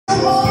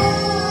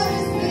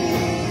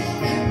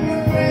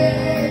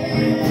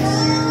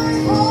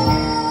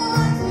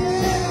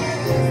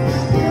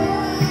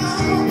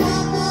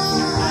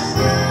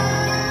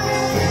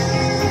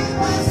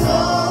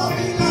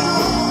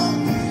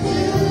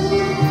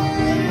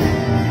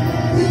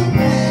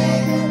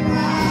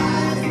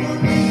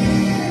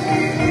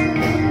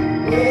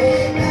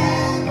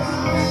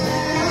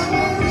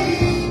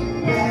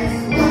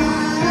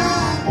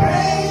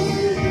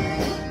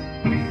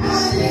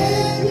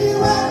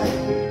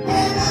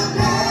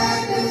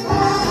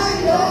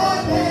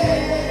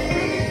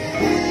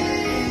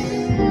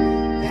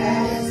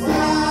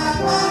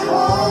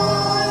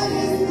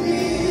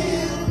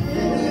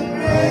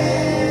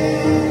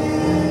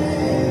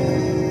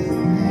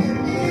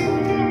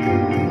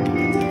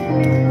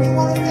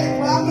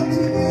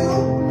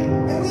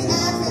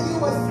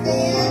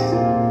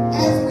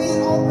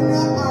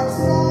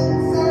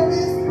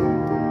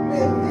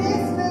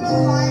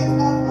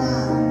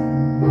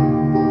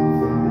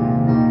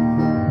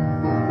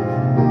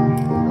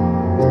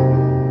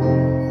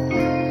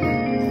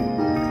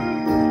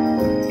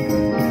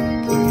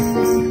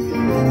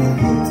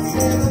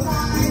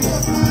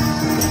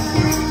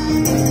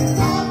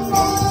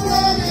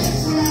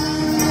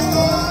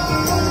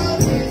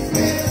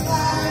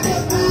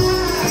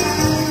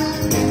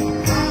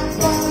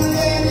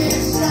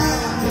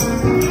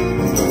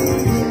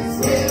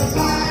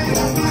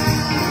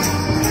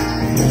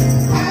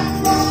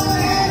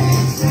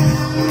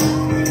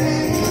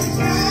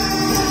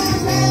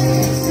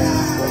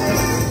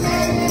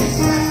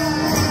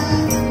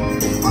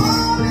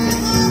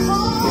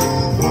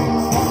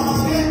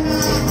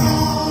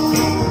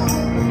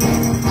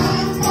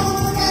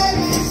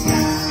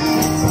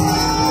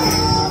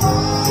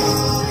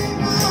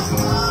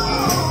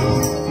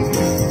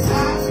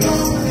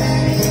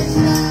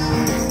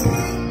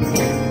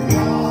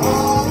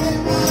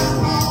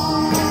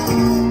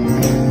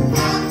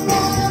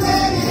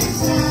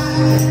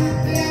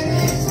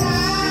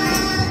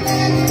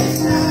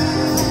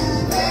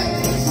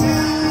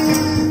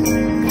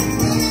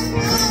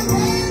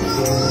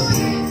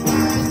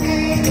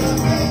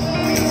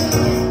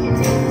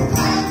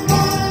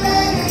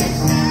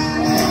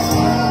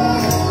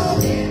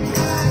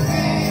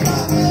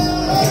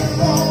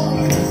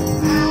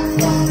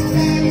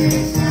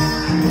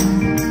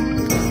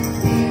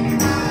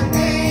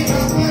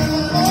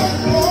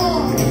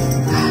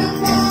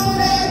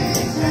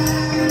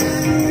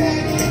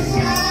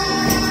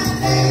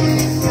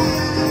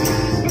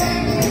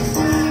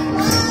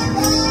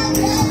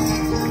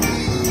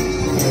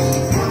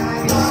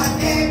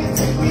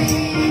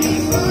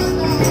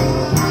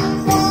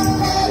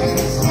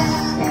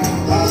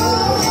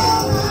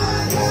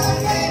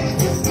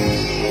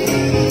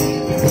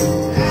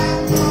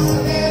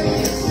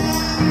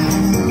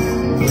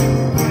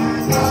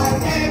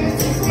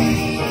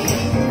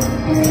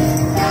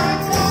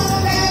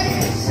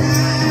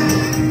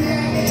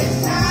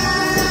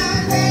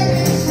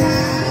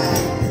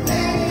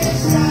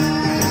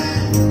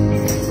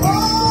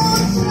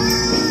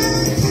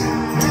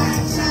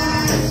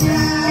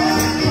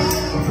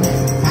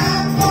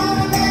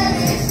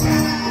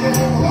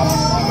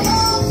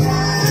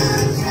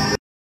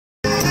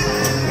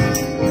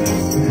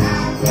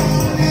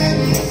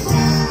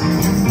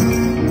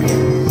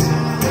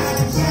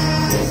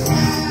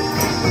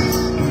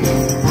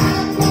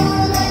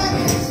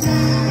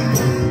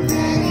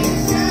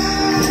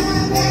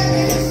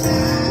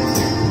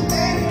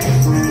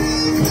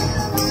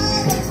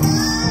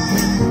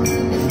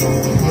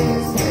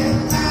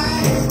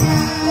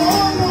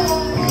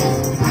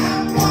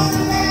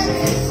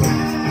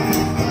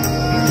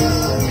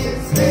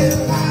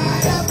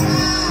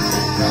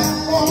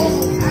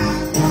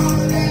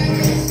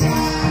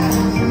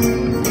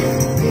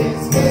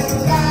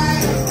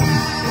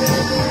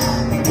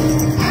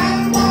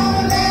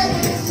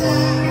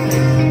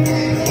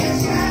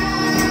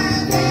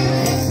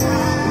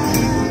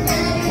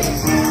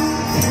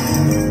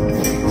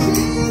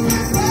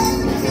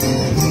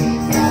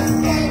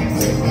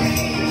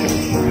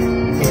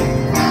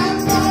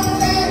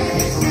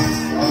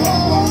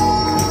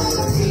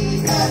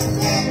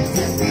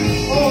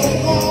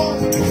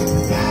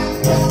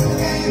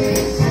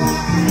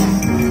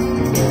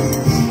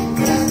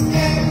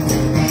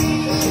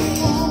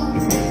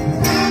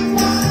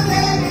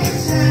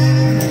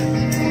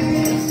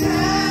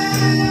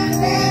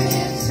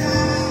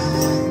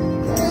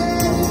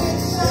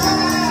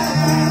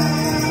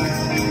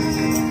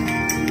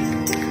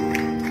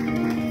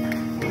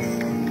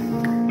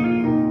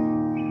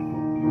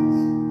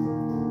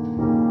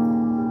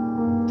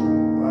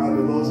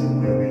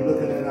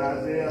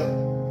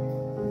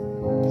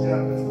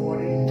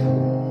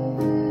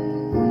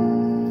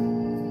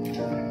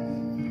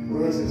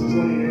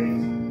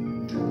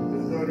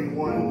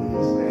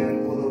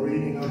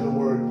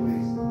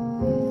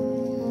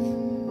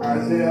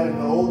Isaiah in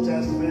the Old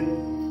Testament,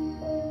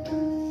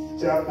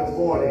 chapter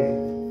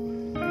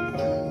 40,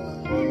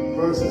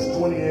 verses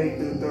 28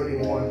 through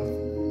 31.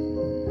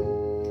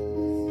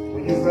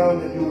 When you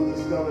found it, you will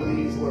discover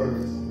these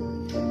words.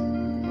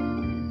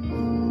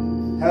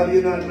 Have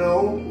you not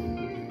known?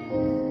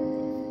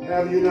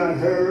 Have you not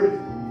heard?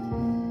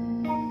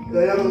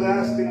 The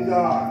everlasting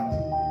God,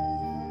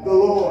 the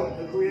Lord,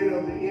 the creator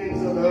of the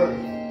ends of the earth,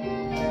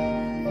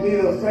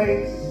 neither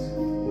faints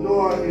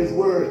nor is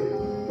weary.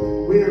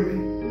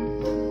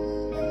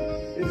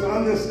 His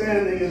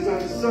understanding is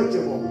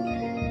unsearchable.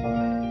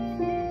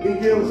 He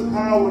gives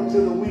power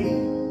to the weak,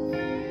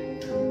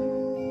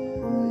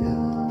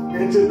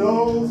 and to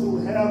those who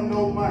have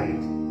no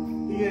might,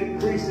 he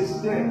increases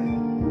strength.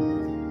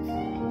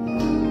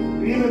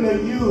 Even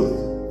the youth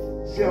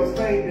shall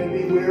faint and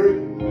be weary,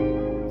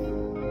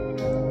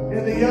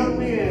 and the young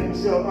men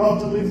shall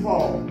ultimately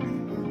fall.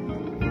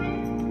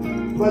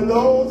 But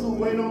those who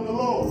wait on the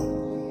Lord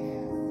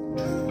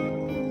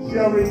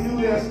shall renew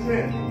their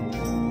strength.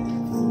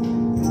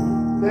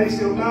 They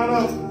shall mount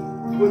up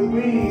with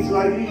wings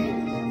like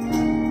eagles.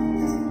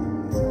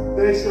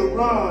 They shall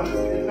run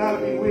and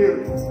not be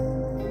weary.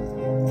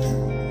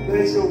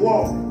 They shall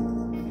walk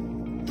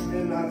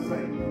and not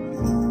faint.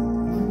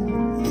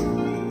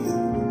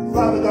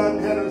 Father God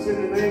in heaven, in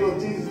the name of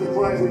Jesus the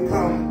Christ, we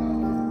come.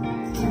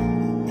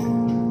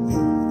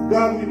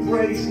 God, we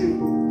praise you.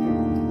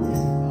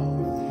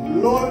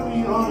 Lord,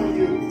 we honor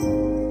you.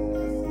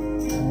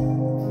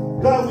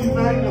 God, we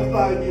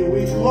magnify you.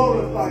 We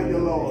glorify you,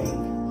 Lord.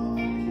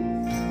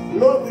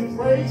 Lord, we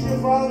praise you,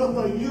 Father,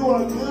 for you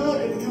are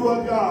good and you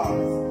are God.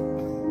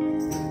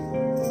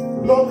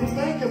 Lord, we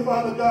thank you,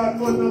 Father God,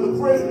 for another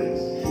privilege.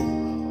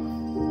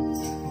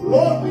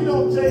 Lord, we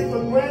don't take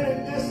for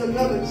granted this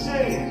another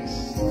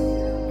chance.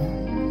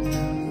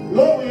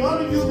 Lord, we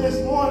honor you this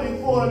morning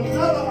for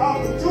another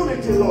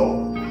opportunity,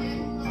 Lord.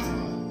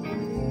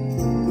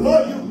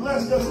 Lord, you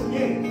blessed us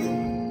again.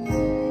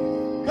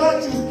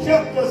 God, you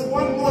kept us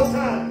one more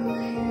time.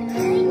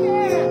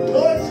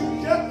 Lord, you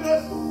kept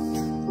us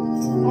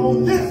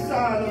on this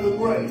side of the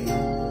grave.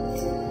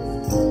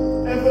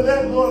 And for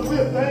that, Lord,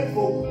 we're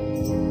thankful.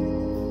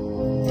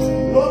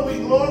 Lord, we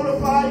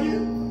glorify you.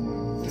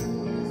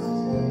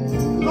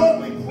 Lord,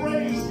 we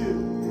praise you.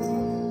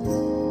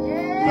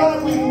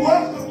 God, we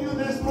welcome you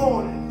this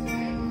morning.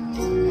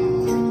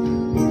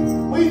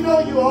 We know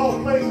you all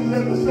places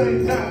at the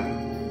same time.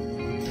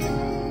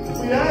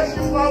 We ask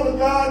you, Father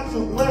God, to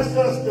bless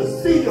us to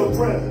see your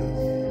presence.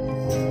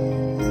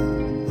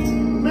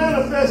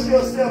 Manifest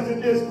yourself in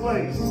this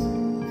place.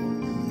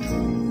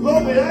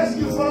 Lord, we ask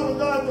you, Father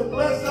God, to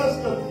bless us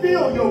to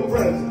feel your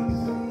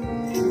presence.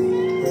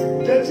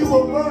 That you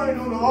will burn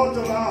on the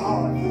altar of our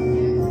hearts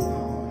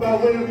by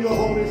way of your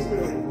Holy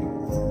Spirit.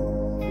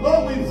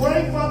 Lord, we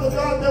pray, Father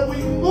God, that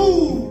we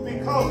move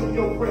because of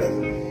your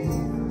presence.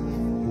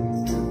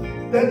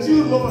 That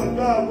you, Lord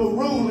God, will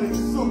rule and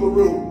super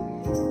rule.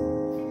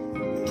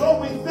 Lord,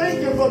 we thank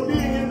you for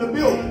being in the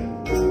building.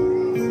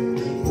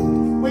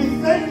 We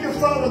thank you,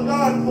 Father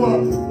God,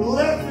 for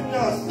blessing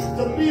us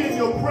to be in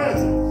your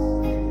presence.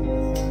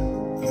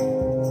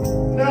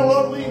 Now,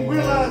 Lord, we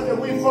realize that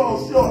we fall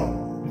short.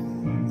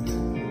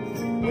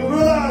 We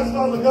realize,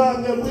 Father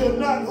God, that we are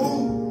not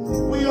who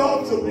we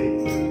ought to be.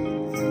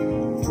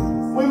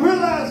 We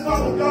realize,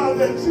 Father God,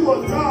 that you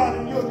are God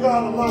and you're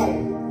God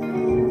alone.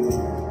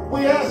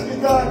 We ask you,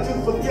 God, to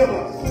forgive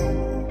us.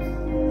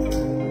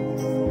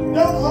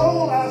 Don't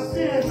hold our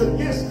sins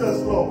against us,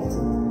 Lord.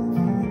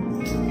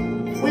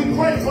 We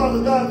pray,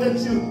 Father God, that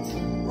you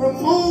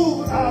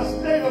remove our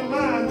state of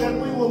mind, that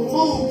we will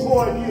move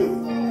toward you.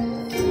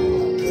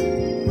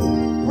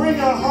 Bring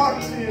our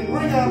hearts in,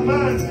 bring our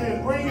minds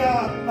in, bring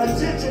our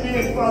attention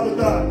in, Father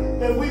God,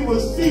 that we will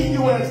see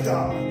you as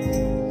God.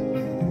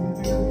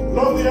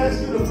 Lord, we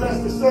ask you to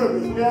bless the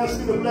service. We ask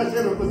you to bless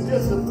every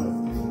participant.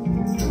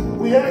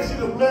 We ask you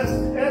to bless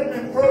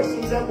every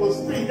person that will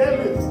speak,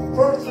 every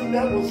person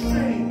that will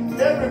sing,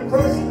 every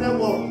person that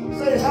will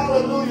say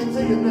hallelujah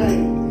to your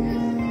name.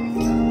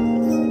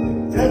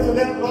 And for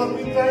that, Lord,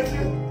 we thank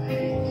you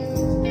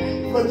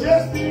for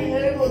just being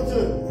able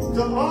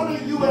to honor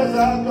you as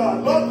our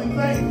God. Lord, we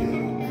thank you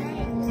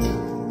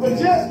for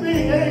just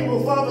being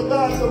able, Father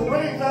God, to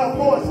raise our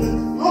voices.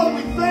 Lord,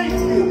 we thank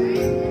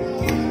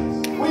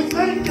you. We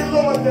thank you,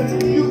 Lord, that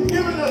you've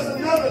given us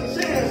another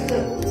chance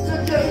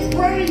to just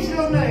praise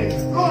your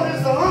name. Lord,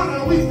 it's an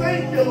honor. We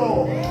thank you,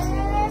 Lord.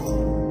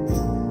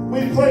 We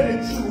pray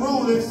that you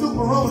rule and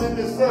super rule in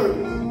this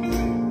service.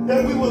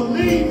 That we will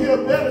leave here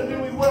better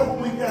than we were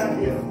when we got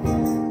here.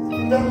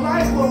 That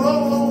life will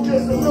roll on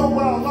just a little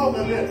while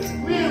longer. That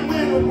men and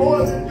women,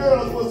 boys and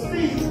girls will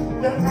see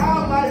that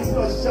our lights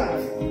are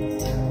shining.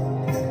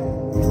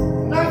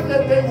 Not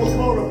that they will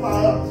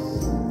glorify us.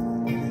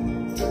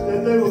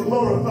 That they will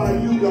glorify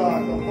you,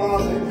 God, the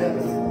Father in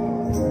heaven.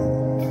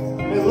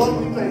 And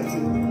Lord, we thank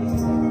you.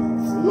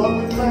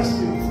 Lord, we bless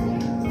you.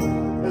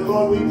 And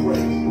Lord, we praise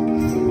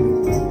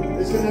you.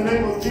 It's in the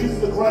name of Jesus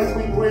the Christ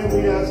we pray and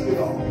we ask it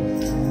all.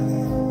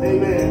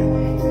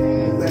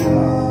 Amen. Thank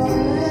God.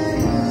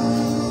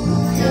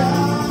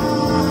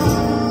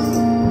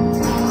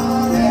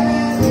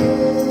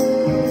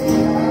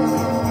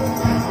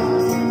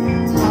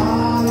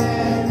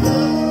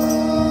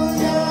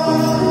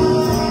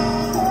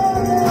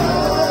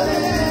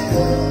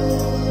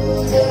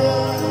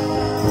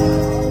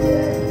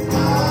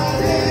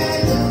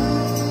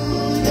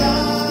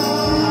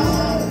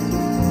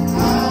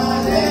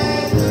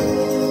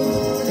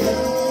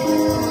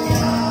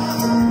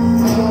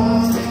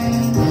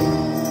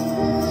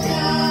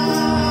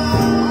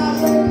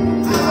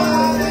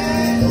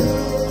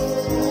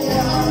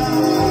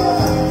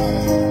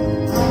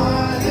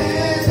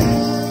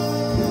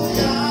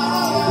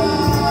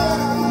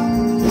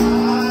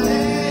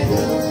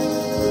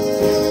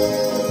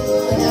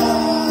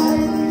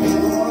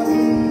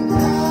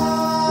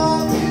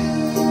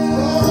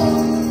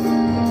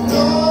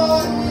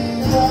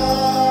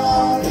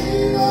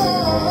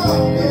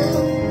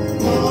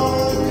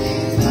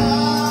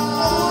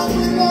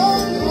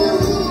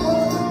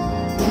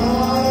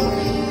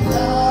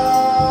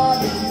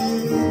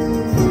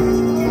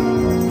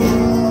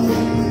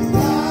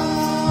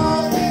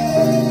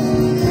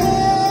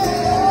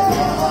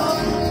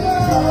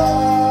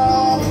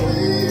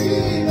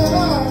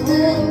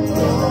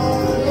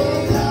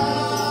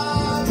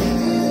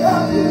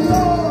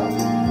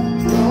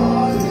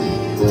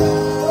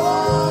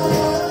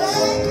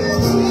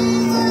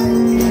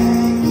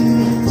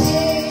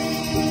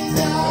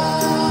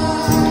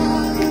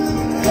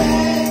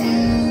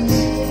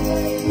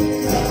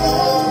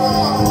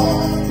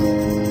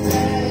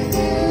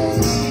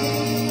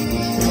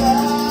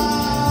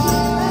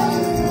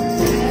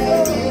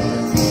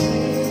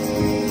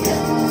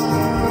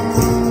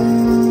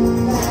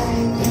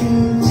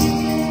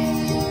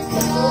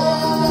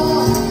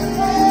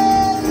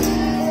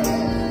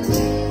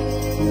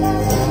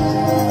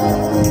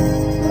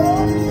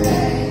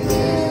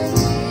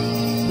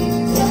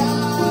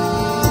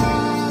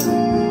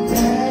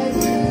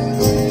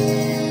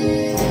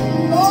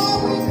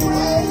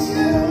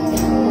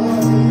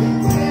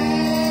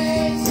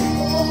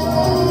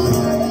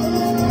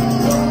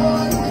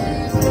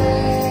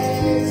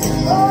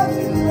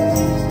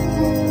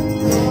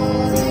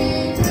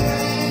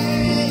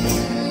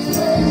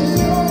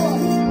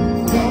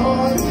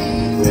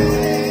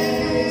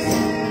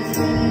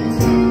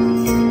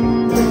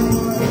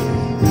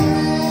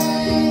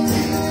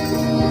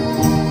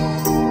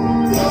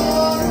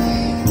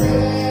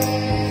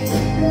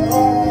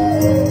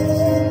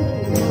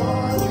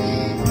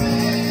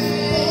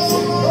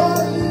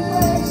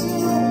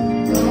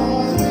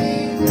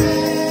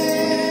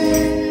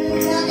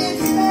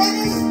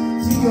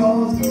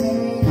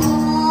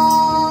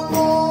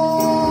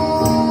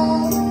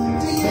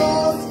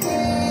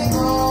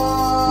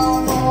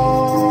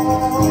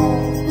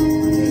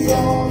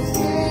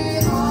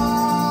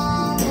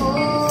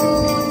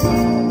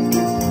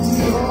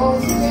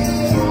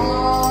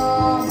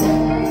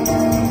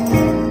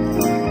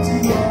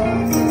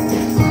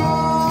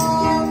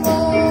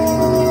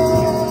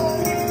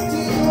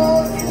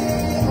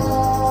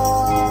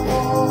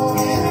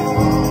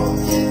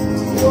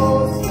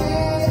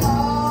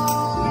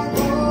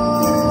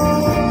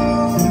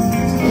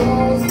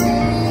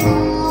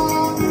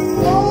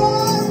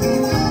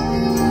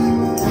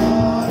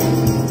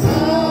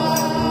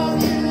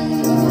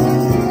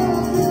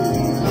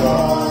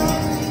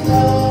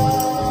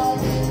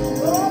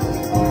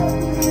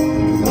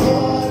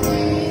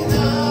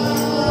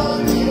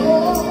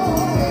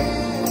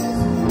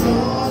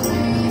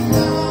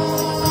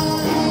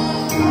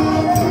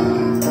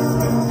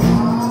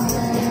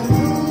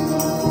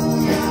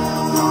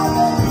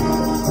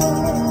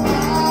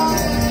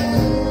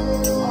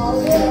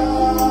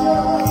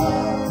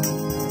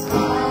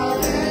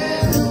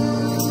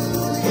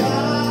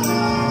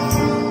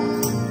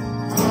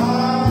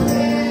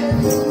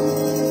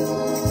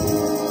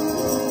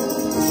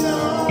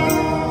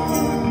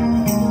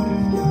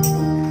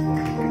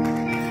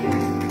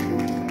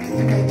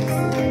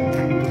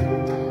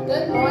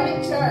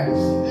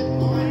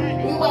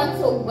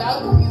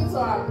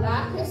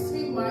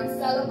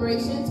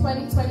 Celebration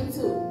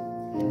 2022.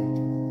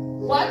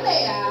 One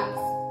may ask,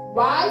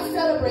 why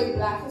celebrate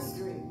Black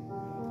history?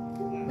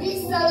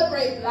 We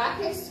celebrate Black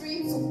history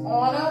to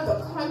honor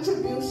the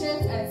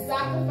contributions and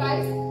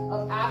sacrifice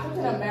of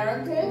African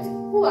Americans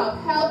who have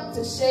helped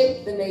to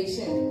shape the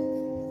nation.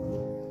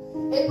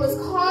 It was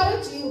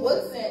Carter G.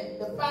 Woodson,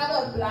 the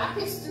father of Black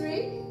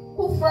history,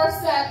 who first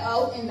set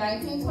out in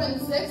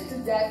 1926 to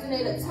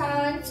designate a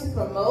time to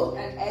promote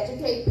and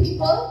educate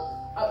people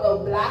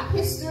about Black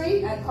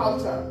history and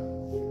culture.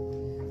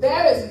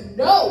 There is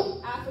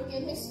no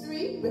African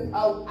history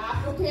without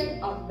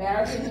African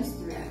American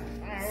history,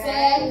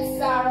 said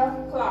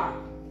Sarah Clark.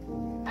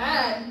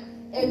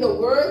 And in the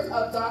words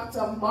of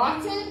Dr.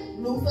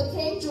 Martin Luther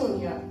King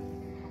Jr.,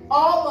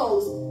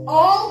 almost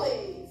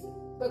always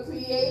the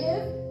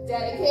creative,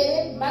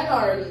 dedicated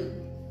minority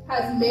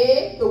has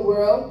made the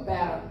world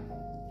better.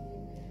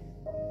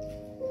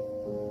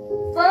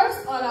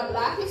 First, on our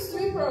Black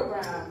History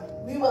program,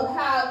 we will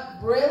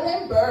have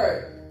Braylon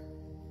Bird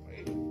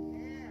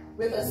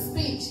with a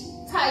speech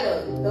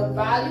titled, "The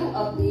Value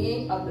of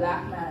Being a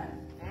Black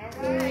Man."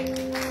 All right.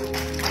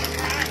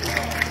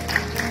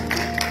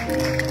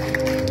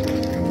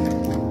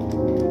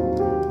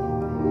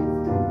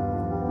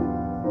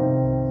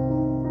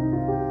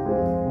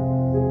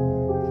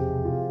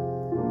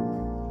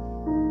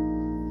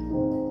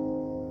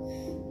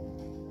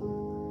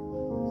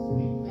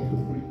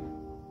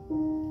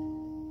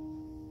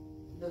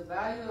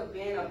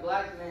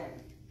 Black man.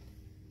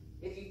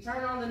 If you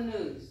turn on the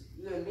news,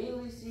 you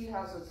immediately see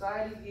how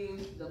society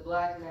views the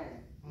black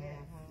man.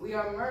 We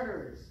are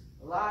murderers,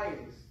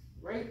 liars,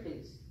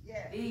 rapists,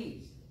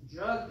 thieves,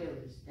 drug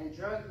dealers, and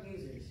drug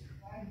users.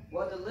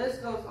 Well, the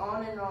list goes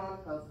on and on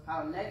of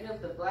how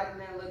negative the black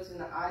man looks in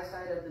the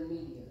eyesight of the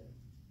media.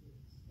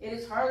 It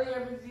is hardly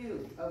a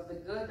review of the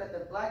good that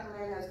the black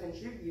man has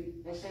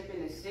contributed in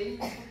shaping this city,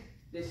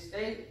 this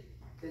state,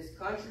 this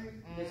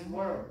country, this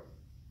world.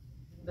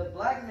 The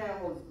black man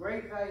holds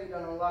great value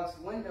that unlocks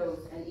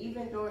windows and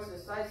even doors to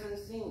sights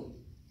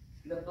unseen.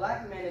 The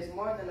black man is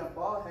more than a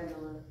ball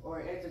handler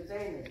or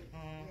entertainer.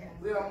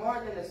 We are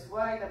more than the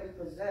swag that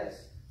we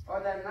possess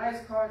or that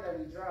nice car that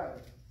we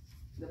drive.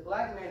 The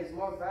black man is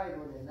more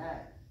valuable than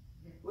that.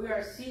 We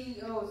are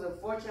CEOs of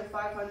Fortune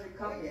 500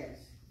 companies,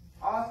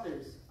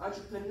 authors,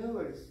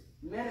 entrepreneurs,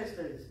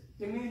 ministers,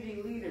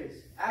 community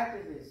leaders,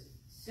 activists,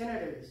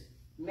 senators,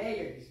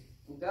 mayors,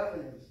 and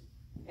governors.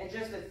 And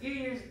just a few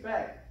years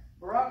back,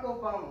 Barack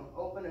Obama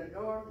opened a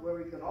door where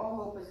we could all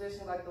hold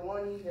positions like the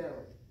one he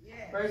held,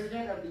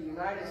 President of the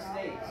United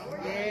States.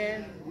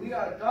 We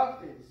are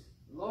doctors,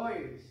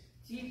 lawyers,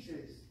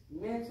 teachers,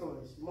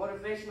 mentors,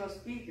 motivational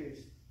speakers,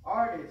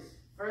 artists,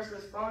 first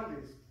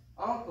responders,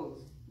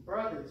 uncles,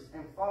 brothers,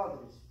 and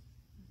fathers.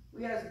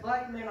 We as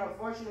black men are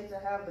fortunate to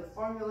have the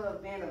formula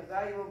of being a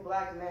valuable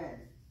black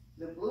man.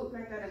 The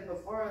blueprint that is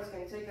before us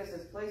can take us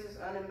as places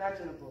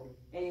unimaginable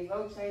and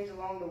evoke change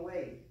along the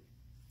way.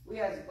 We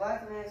as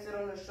black men sit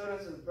on the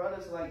shoulders of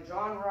brothers like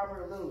John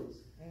Robert Lewis,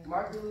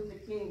 Martin Luther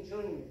King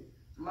Jr.,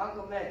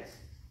 Malcolm X,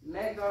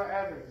 Medgar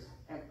Evers,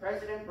 and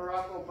President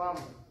Barack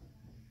Obama.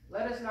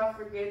 Let us not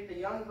forget the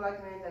young black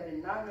men that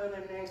did not know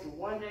their names will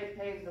one day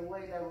pave the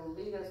way that will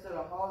lead us to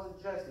the halls of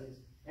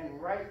justice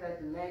and right that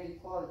demand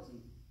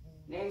equality.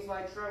 Names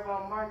like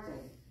Trayvon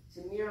Martin,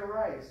 Tamir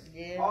Rice,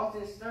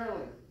 Alton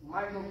Sterling,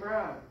 Michael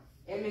Brown,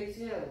 Emmett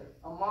Till,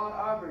 Ahmaud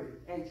Arbery,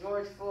 and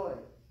George Floyd.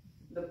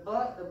 The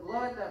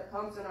blood that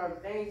pumps in our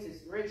veins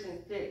is rich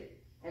and thick,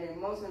 and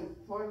most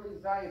importantly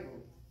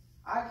valuable.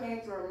 I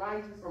came to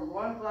remind you from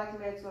one black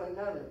man to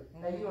another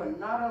that you are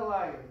not a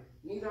liar,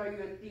 neither are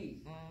you a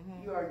thief.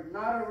 You are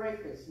not a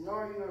rapist,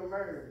 nor are you a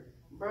murderer.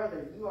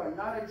 Brother, you are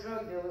not a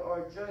drug dealer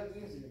or a drug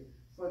user,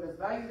 for the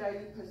value that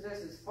you possess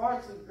is far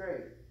too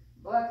great.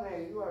 Black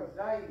man, you are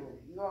valuable.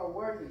 You are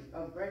worthy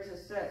of great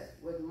success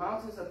with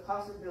mountains of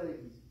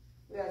possibilities.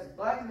 We as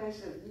black men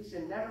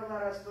should never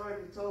let our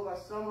story be told by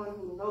someone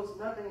who knows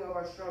nothing of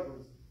our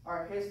struggles,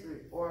 our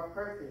history, or our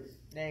purpose.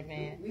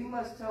 Amen. We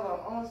must tell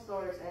our own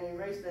stories and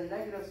erase the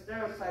negative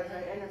stereotypes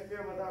that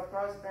interfere with our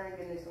prospering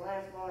in this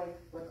land flowing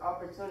with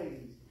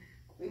opportunities.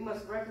 We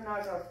must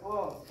recognize our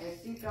flaws and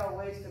seek out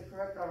ways to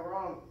correct our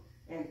wrongs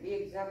and be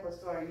examples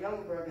to our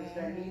young brothers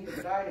that need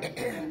the guidance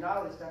and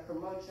knowledge that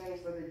promote change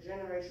for the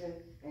generation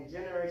and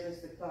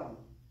generations to come.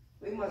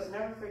 We must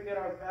never forget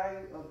our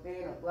value of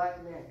being a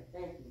black man.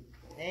 Thank you.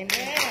 Amen.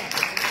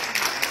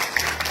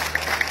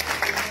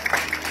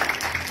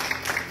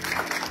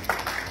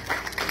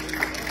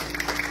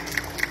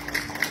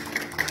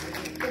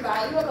 The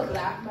Value of a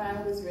Black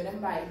Man was written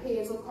by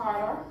Hazel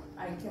Carter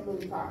and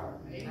Kimberly Carter.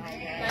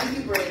 Thank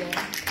you, Braden.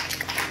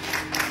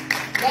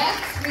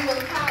 Next, we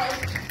will have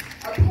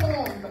a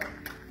poem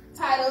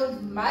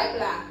titled My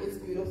Black is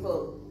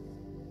Beautiful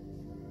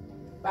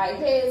by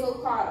Hazel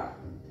Carter.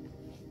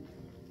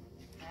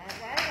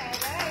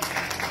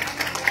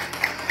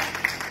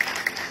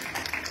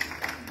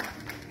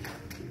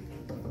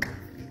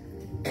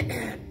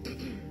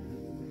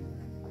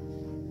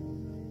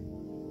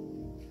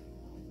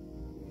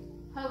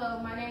 Hello,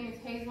 my name is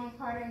Hazel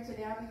Carter, and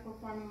today I'll be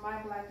performing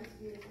My Black is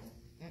Beautiful.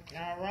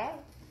 All right.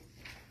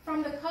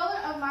 From the color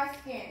of my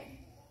skin,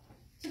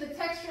 to the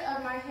texture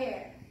of my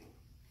hair,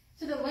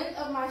 to the length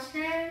of my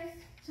strands,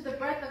 to the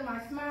breadth of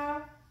my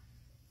smile,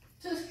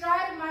 to the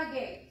stride of my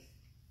gaze,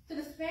 to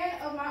the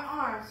span of my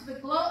arms, to the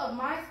glow of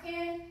my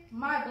skin,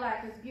 my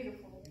black is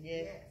beautiful.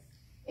 Yes.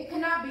 It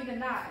cannot be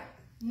denied,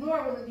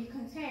 nor will it be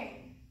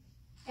contained,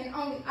 and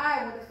only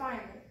I will define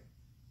it.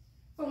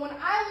 For when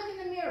I look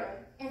in the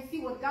mirror and see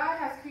what God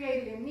has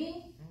created in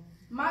me,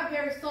 my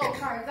very soul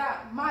cries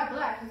out, my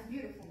black is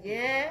beautiful.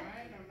 Yeah.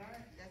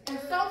 And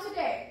so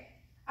today,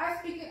 I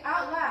speak it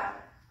out loud,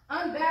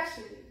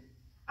 unabashedly.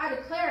 I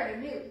declare it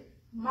anew,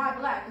 my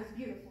black is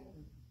beautiful.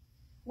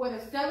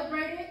 Whether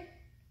celebrated,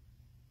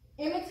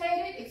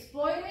 imitated,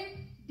 exploited,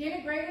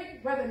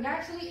 denigrated, whether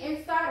naturally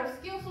inside or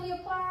skillfully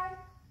applied,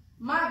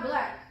 my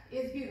black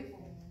is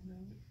beautiful.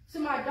 To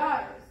my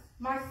daughters,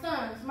 my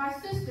sons, my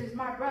sisters,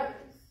 my brothers,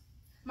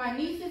 my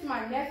nieces,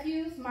 my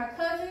nephews, my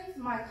cousins,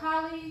 my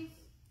colleagues,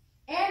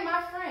 and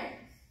my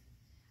friends,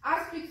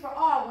 I speak for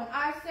all when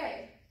I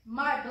say,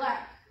 my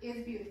black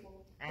is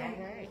beautiful. Thank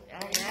you. All right.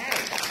 Well done.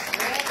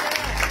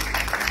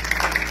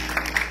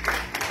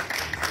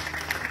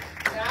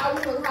 Now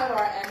we will have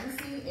our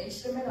embassy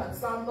instrument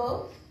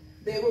ensemble.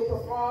 They will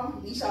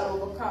perform We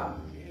Shall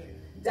Overcome.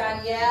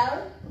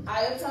 Danielle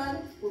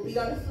Ayrton will be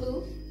on the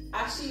flute.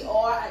 Ashley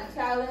Orr and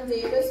Carolyn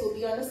Davis will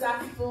be on the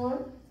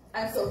saxophone.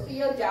 And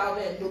Sophia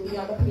Galvin will be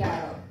on the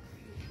piano.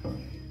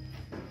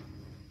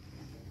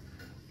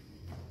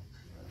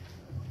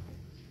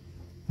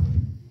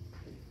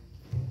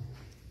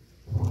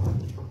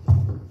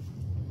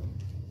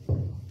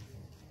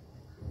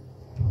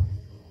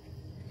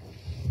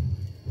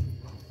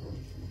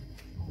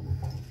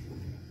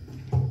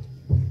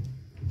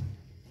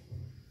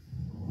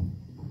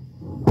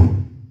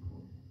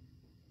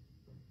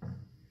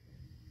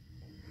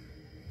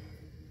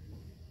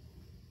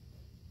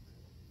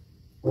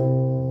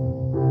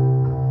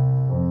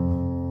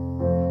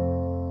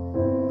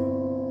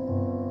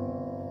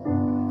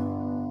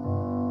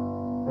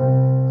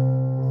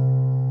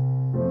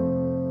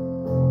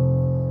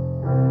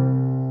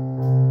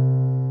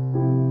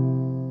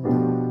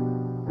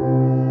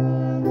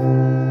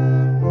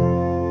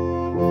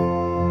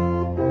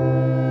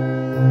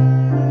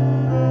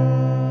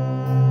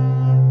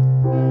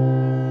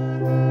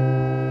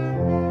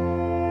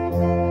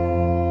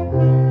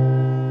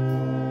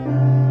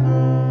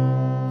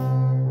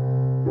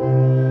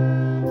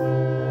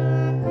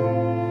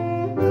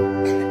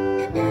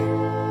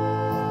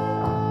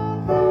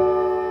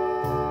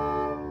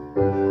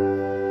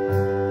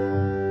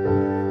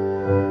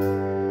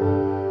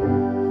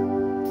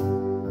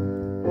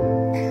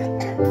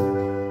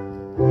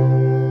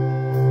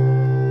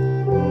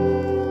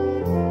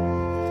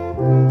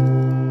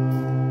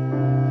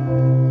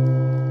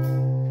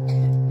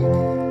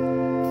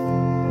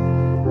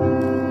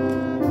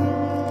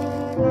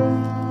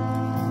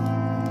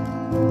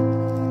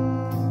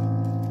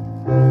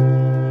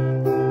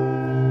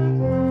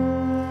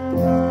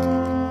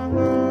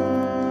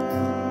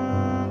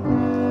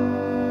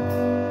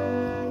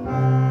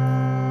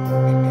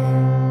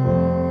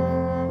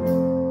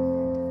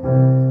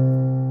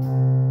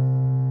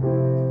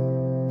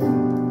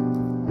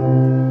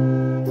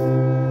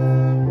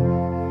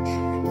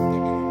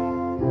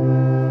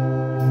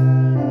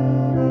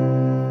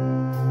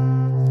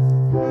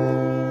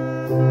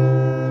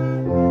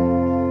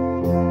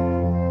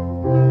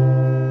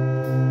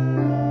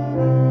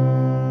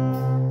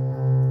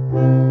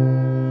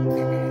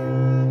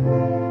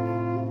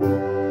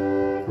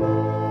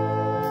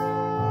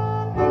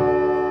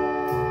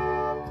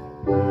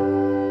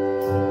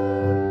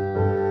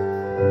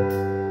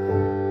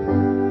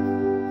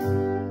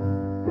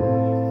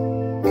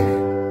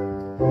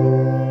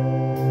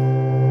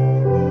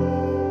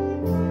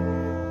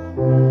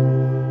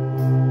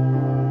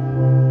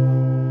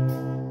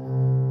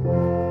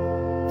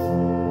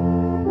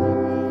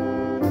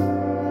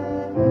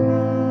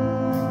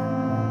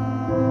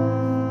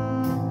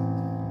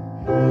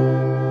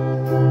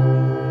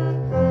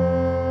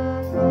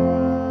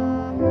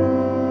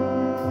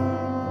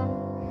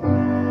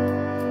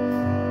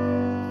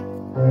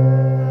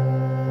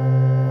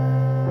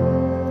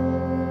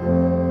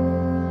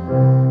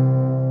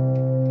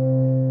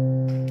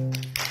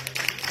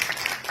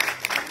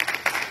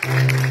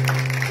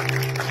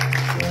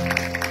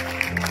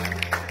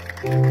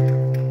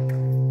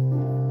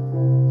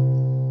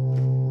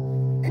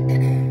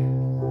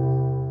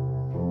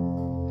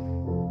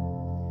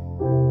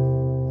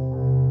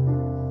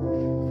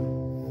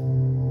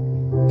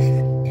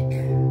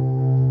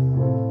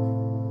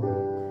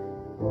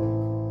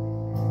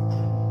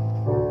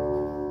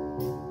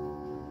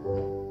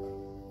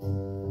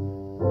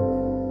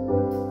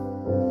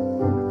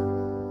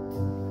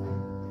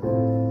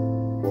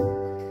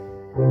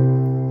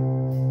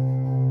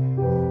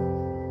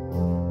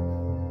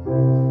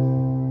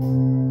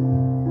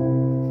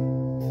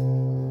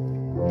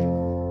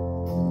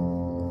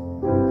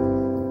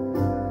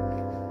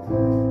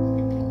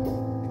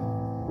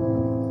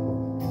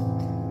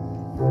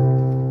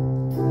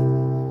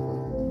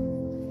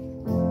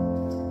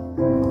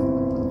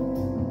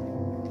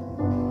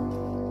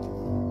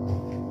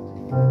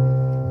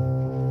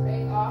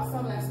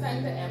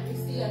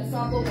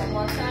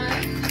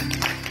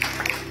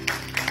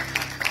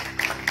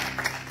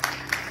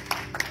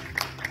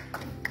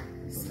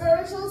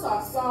 Spirituals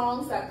are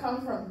songs that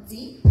come from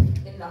deep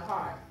in the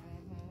heart.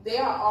 They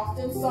are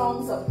often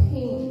songs of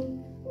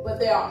pain, but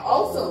they are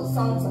also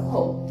songs of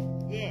hope.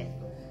 Yeah.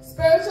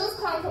 Spirituals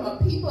come from a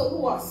people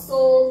who are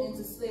sold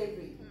into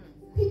slavery.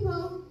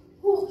 People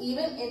who,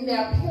 even in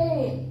their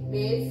pain,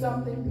 made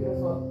something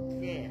beautiful.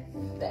 Yeah.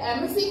 The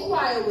Embassy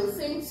Choir will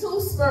sing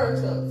two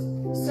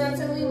spirituals,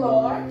 Certainly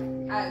Lord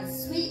and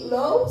Sweet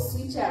Low,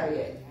 Sweet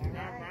Chariot. All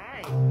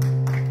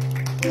right.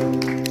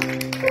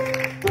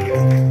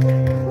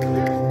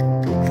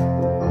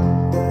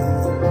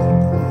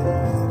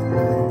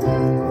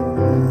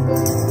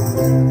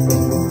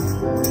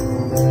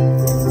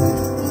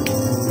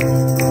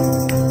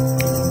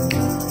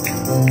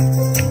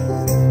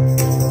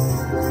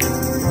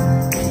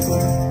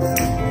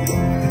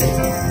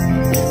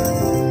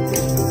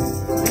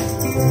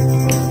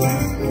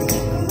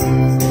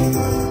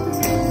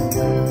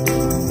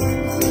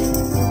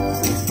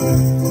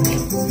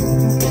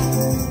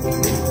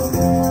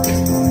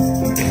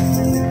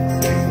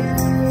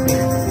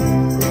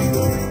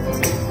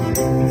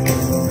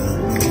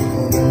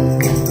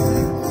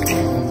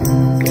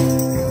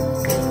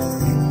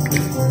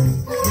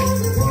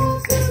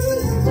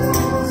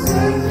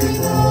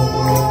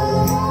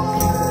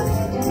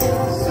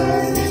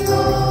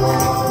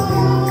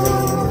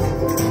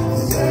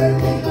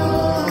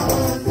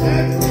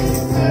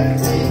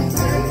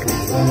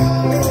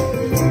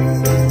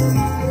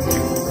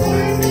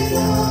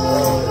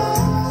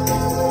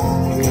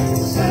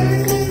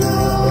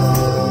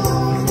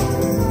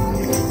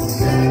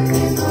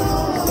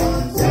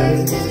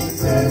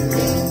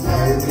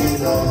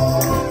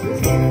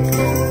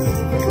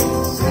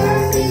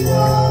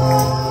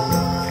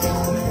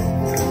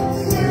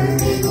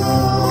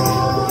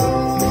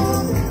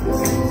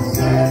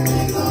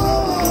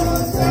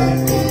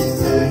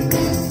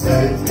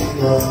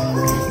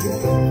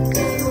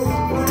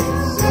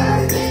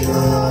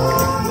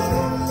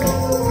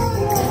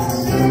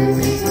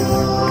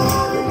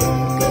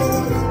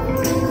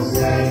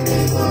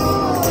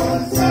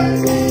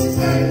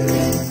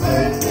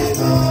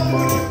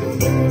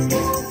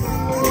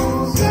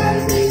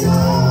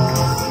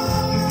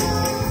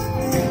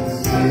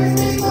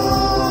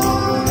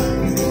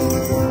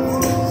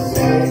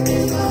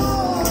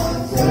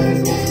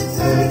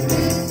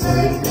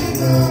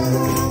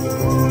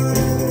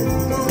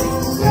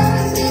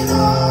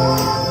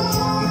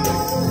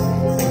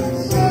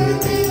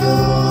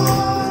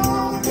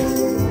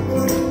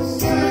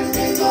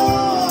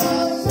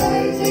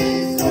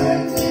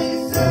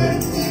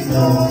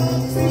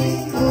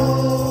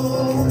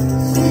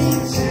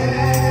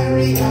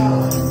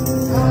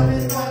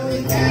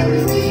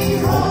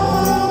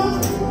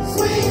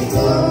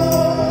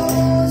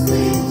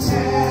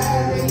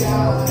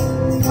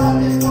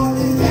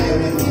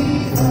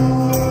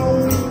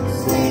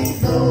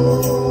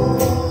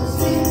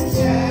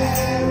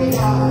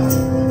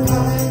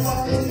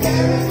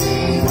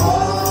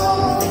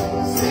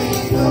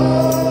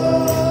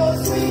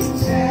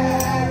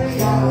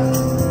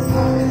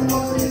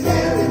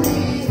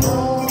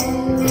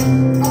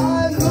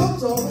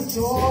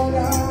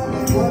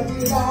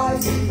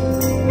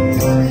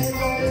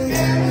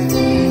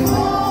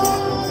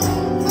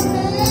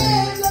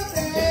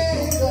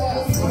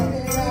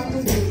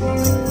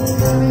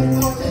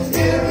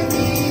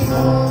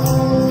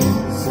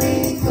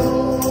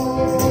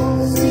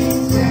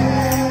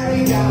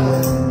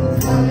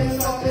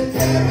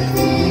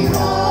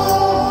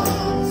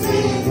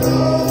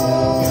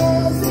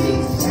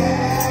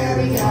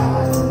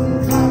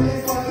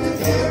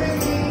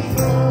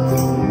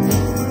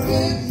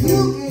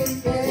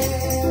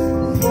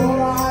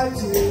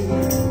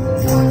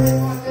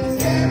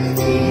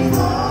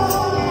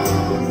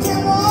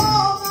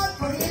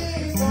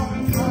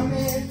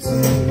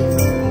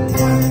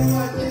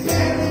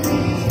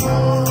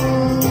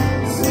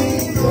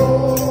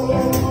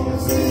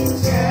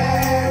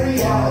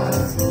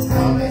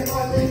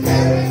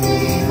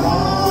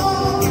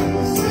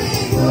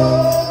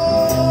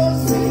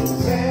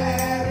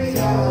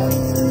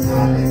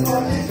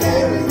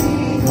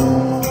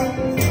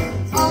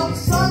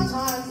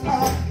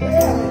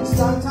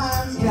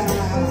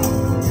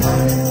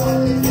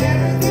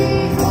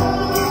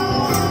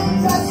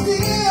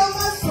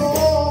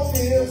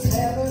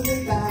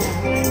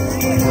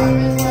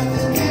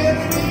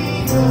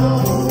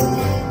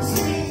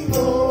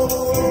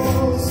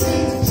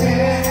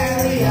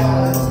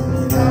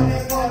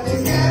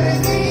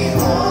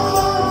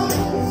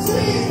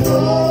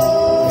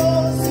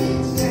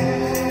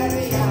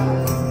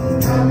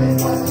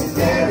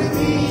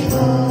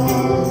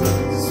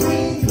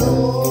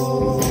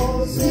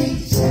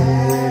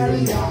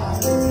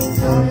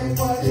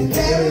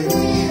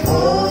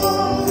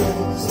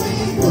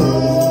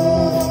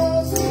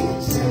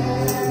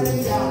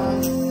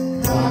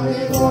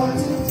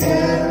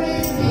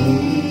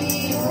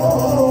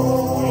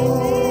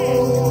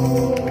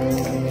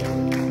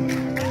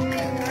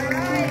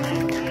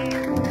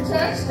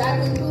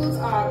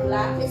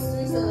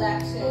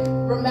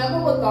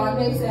 Remember what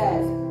Gandhi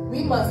says.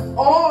 We must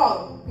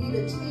all be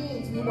the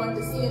change we want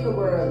to see in the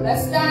world. Let's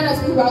Let's stand as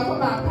we welcome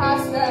our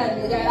pastor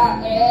and get our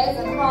ears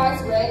and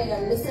hearts ready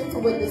and listen to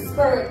what the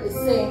Spirit is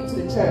saying to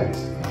the church.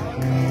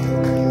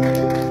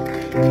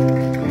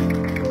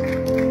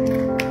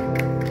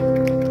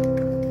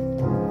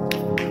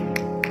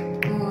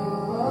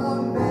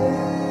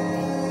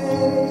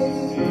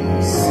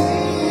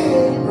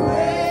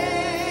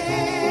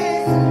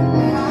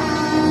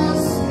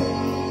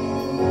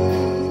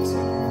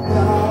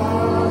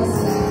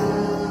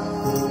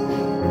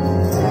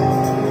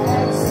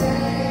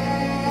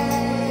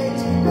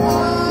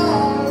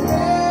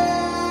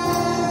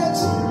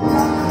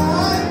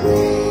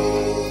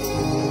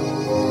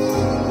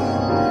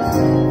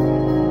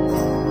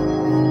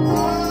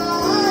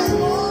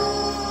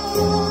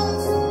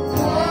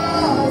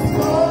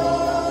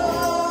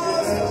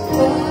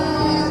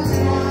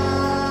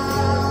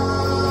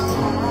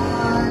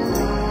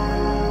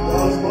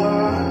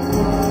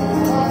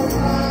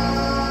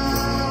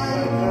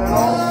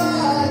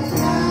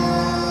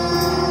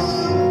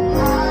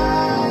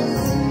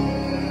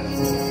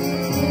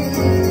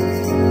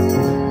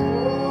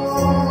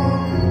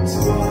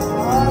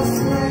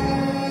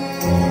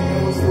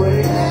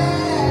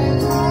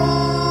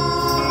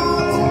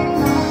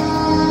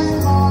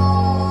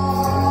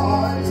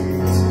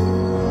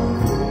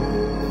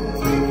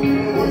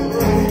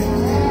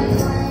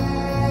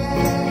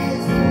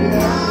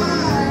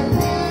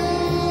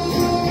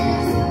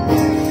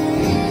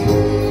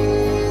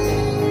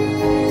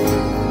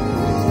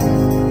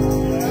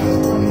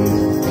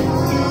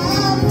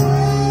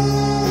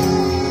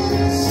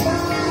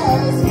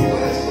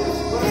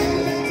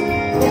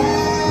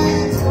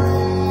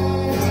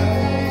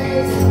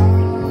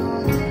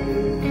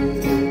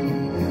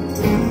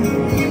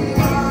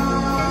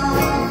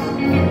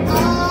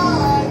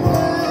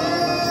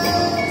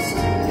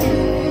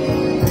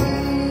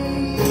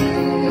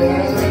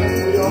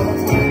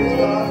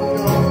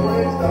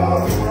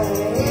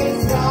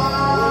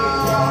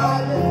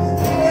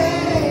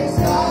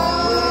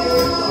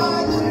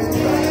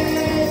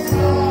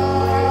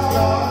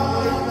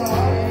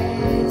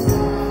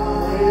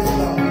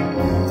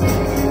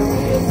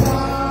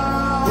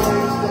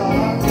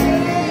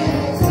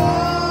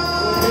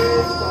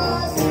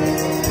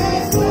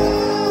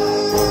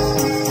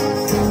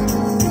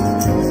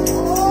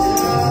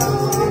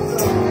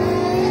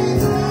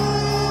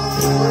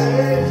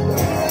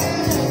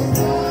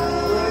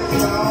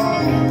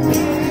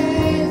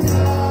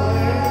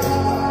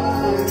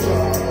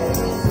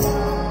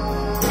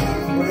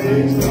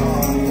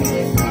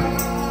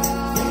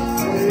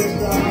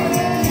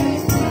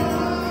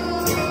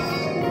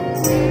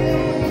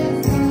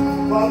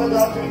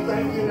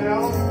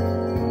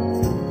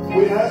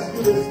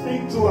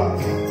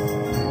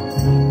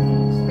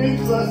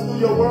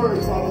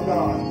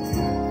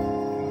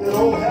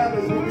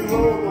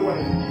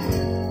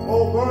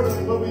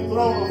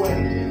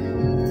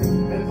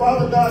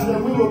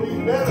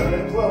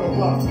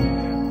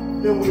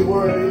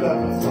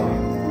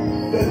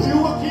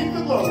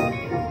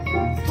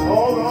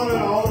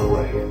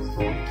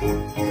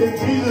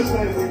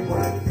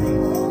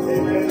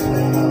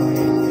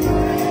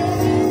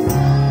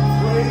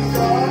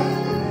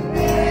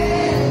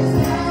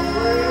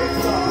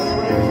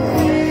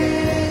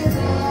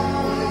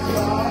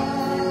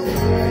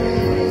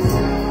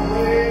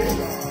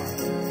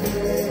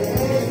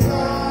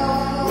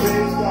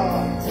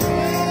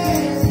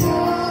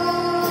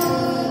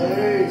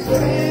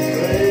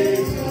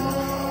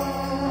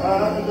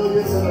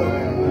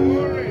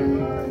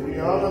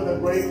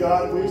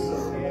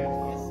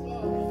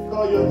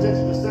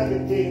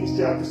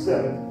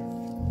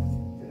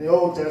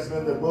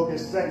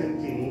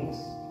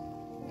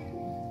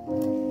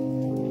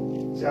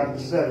 Chapter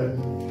 7,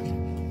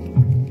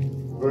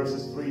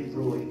 verses 3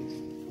 through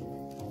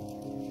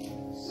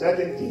 8.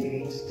 2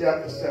 Kings,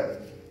 chapter 7,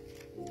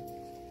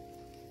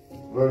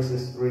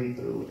 verses 3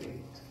 through 8.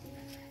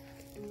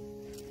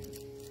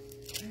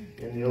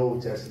 In the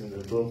Old Testament,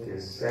 the book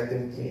is 2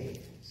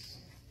 Kings,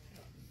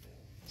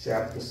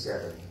 chapter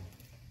 7,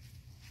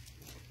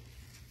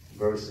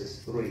 verses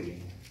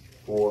 3,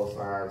 4,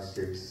 5,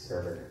 6,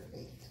 7, and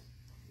 8.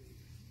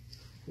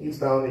 You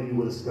found that you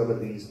will discover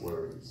these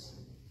words.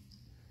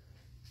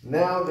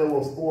 Now there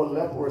were 4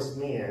 leprous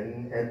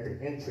men at the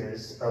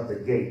entrance of the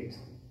gate,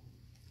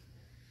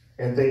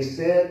 and they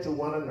said to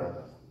one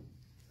another,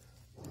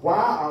 "Why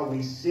are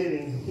we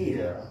sitting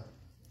here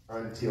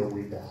until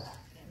we die?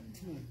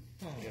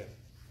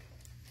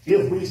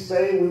 If we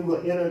say we will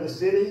enter the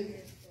city,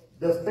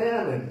 the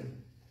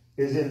famine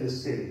is in the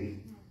city,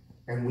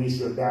 and we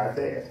shall die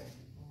there.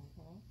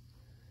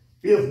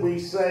 If we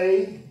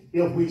say,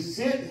 if we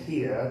sit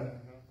here,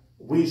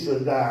 we shall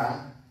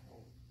die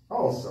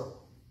also.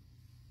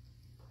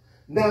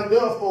 Now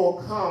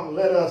therefore come,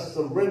 let us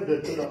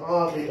surrender to the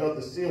army of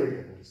the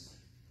Syrians.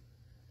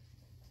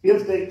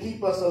 If they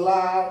keep us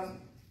alive,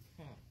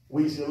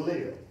 we shall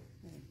live.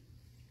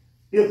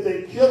 If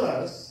they kill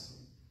us,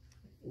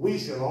 we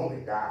shall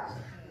only die."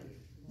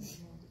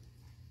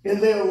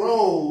 And they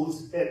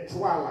arose at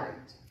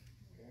twilight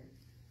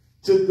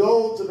to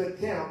go to the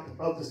camp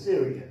of the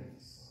Syrians.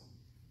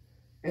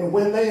 And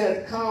when they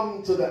had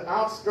come to the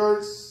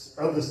outskirts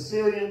of the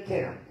Syrian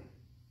camp,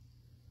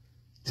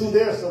 to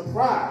their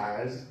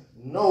surprise,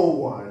 no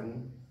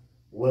one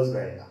was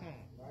there.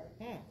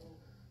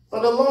 For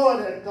the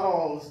Lord had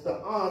caused the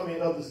army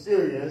of the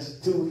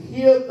Syrians to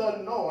hear the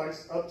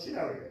noise of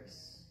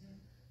chariots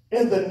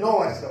and the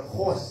noise of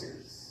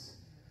horses,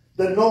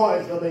 the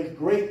noise of a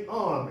great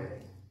army.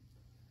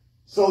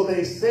 So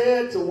they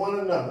said to one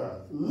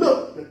another,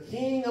 look, the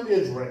king of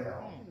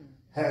Israel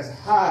has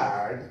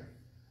hired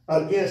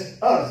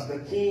against us the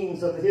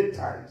kings of the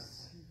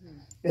Hittites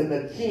and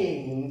the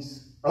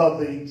kings of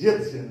the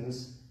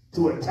Egyptians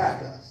to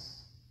attack us.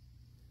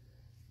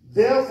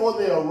 Therefore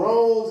they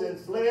arose and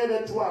fled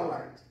at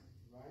twilight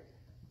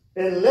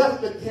and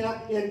left the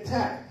camp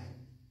intact,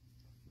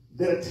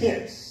 their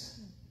tents,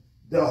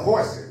 their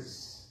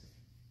horses,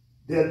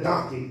 their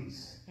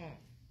donkeys,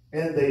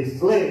 and they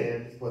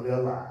fled for their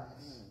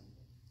lives.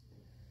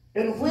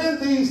 And when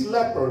these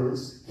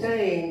lepers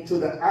came to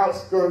the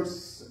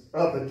outskirts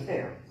of the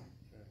camp,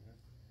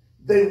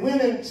 they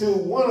went into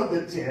one of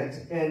the tents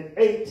and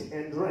ate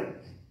and drank,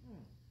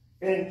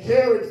 and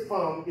carried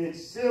from it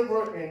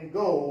silver and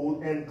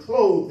gold and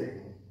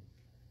clothing,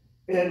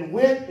 and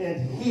went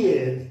and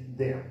hid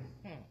them.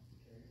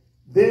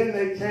 Then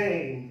they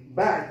came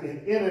back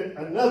and entered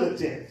another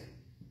tent,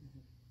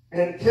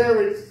 and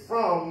carried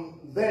from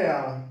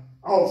there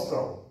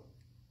also,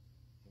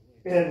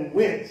 and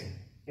went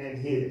and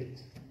hid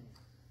it.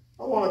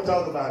 I want to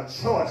talk about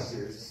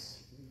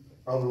choices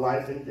of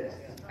life and death.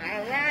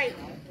 All right.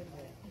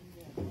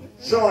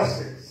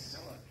 Choices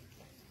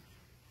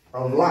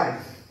of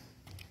life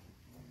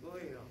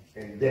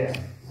and death.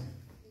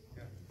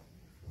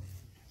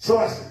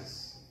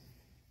 Choices.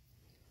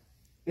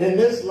 In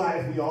this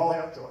life, we all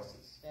have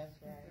choices. That's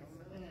right.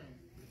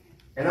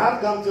 And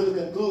I've come to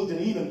the conclusion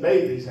even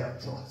babies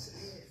have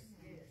choices.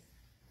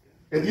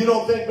 If you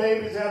don't think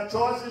babies have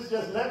choices,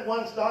 just let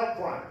one start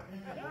crying.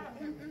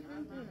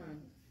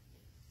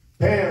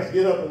 Parents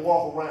get up and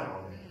walk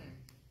around,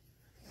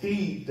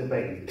 feed the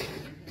baby,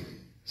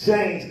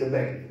 change the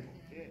baby,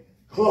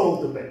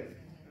 clothe the baby.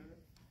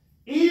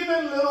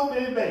 Even little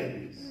bitty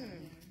babies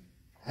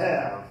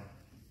have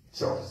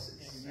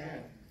choices.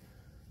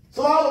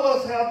 So all of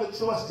us have the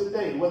choice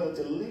today whether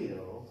to live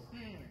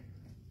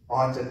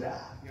or to die.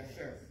 Yes,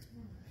 sir.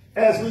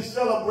 As we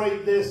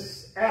celebrate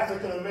this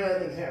African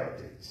American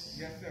heritage,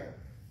 Yes, sir.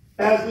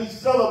 as we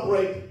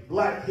celebrate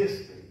Black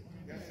history,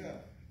 Yes, sir.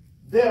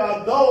 there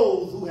are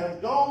those who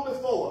have gone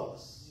before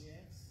us,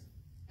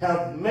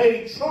 have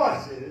made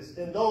choices,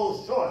 and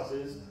those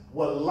choices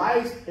were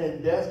life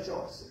and death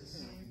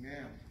choices.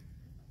 Amen.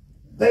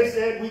 They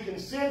said we can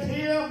sit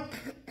here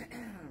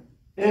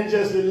and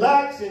just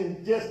relax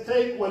and just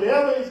take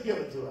whatever is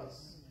given to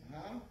us.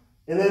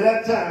 And at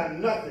that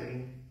time,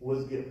 nothing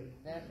was given.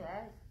 That's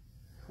right.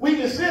 We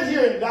can sit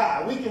here and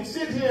die. We can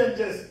sit here and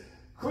just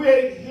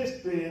create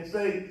history and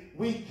say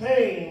we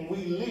came,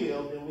 we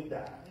lived, and we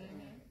died.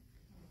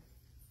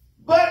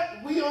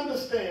 But we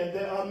understand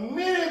there are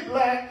many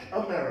Black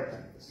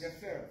Americans, Yes,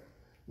 sir.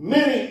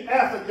 many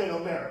African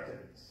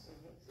Americans,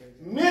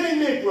 many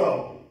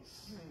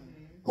Negroes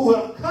who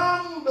have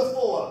come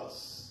before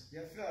us,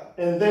 Yes, sir.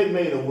 and they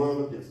made a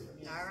world of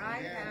difference. All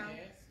right now.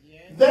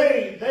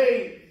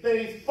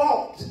 They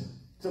fought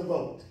to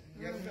vote.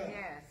 Yes, sir.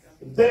 Yes.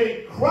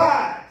 They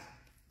cried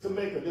to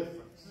make a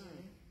difference.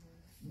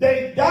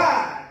 They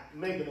died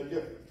making a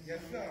difference. Yes,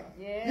 sir.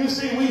 Yeah. You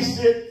see, we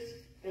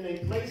sit in a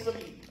place of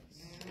ease.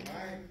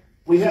 Right.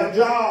 We have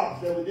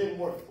jobs that we didn't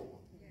work for.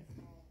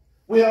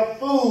 We have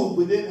food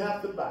we didn't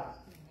have to buy.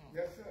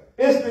 Yes, sir.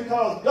 It's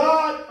because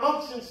God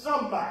unctioned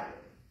somebody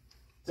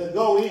to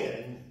go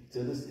in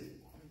to the city.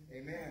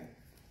 Amen.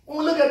 When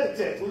we look at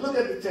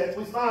the text,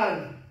 we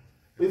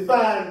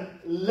find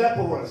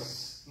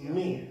leprous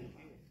men.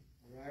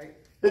 Right.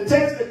 The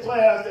text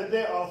declares that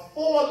there are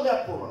 4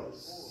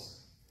 leprous,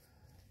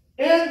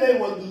 and they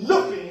were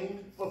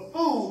looking for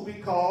food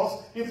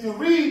because if you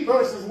read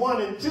verses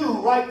 1 and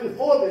 2 right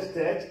before this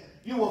text,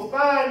 you will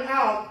find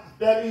out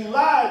that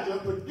Elijah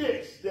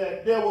predicts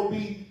that there will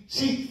be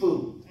cheap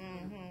food.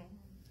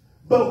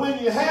 But when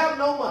you have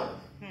no money,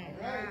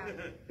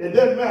 it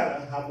doesn't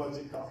matter how much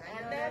it costs.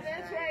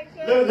 That's right.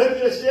 Let me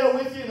just share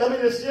with you,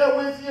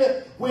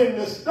 when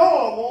the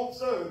store won't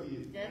serve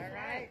you, That's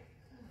right.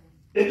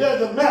 it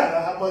doesn't matter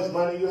how much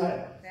money you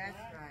have. That's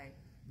right.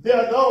 There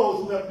are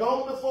those who have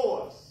gone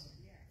before us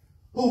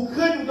who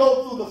couldn't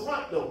go through the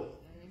front door.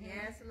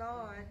 Yes,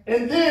 Lord.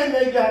 And then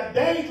they got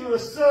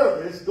dangerous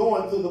service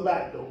going through the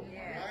back door.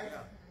 Yes.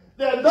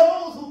 There are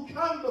those who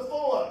come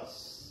before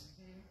us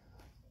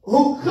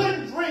who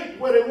couldn't drink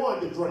where they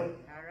wanted to drink.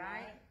 All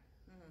right.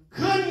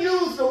 Couldn't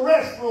use the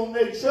restroom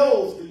they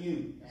chose to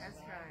use. That's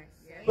right.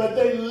 Yes. But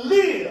they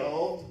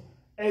lived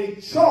a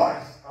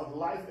choice of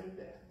life and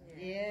death.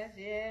 Yes,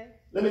 yes.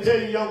 Let me tell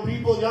you, young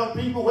people,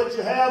 what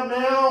you have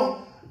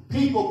now,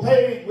 people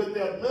paid with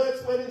their blood,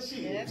 sweat, and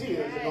tears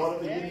in order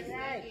to get it. That's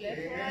right.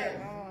 That's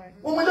right, Lord.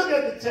 When we look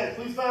at the text,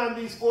 we find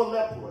these 4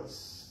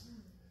 leprous.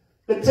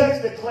 The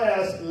text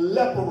declares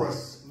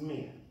leprous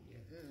men.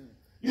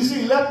 You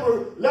see,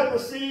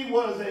 leprosy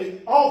was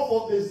an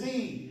awful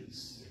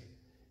disease.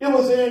 It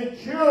was an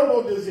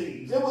incurable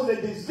disease. It was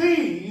a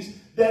disease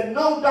that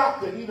no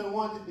doctor even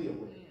wanted to deal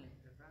with.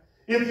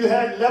 If you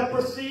had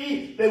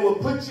leprosy, they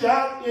would put you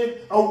out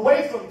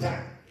away from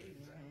town,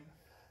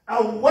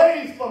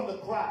 away from the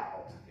crowd.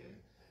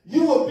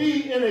 You will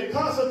be in a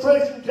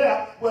concentration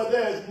camp where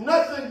there's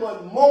nothing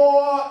but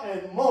more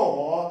and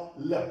more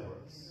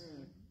lepers.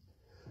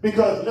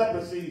 Because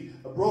leprosy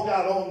broke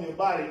out on your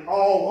body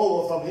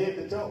all over from head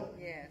to toe.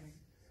 Yes.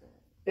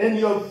 And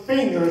your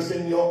fingers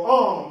and your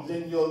arms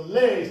and your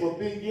legs will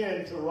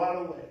begin to rot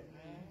away.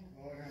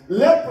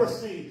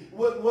 Leprosy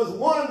was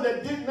one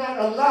that did not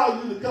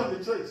allow you to come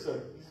to church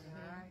service.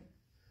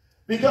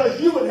 Because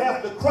you would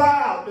have to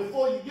cry out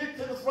before you get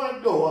to the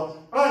front door,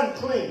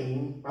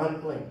 unclean,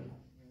 unclean.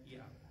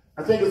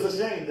 I think it's a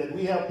shame that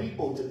we have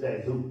people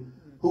today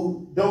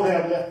who don't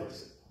have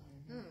leprosy.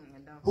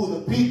 Who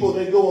the people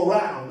they go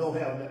around don't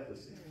have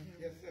leprosy.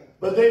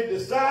 But they've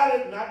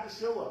decided not to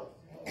show up.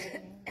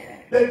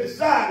 They've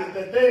decided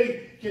that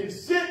they can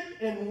sit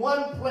in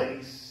one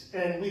place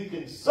and we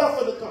can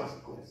suffer the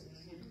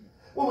consequences.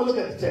 When we look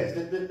at the text,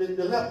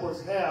 the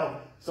lepers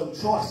have some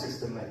choices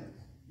to make.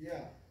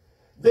 Yeah.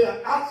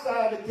 They're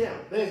outside the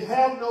camp. They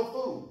have no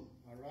food.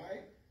 All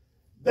right.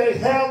 They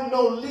have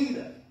no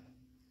leader.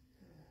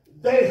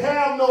 They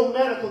have no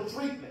medical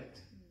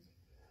treatment.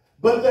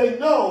 But they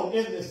know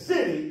in the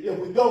city, if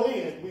we go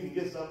in, we can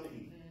get something to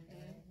eat.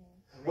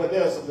 Well,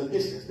 there are some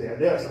conditions there.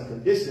 There are some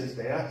conditions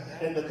there.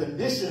 And the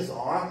conditions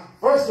are,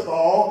 first of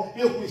all,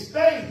 if we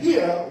stay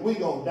here, we're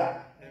going to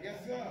die.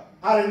 Yes, sir.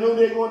 How did they know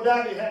they were going to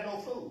die? They had no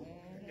food.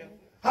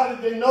 How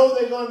did they know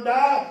they were going to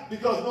die?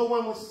 Because no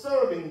one was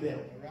serving them.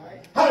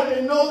 Right. How did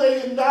they know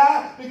they didn't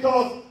die?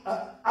 Because,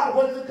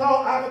 what's it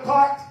called? Our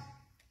cart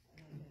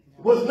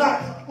was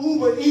not,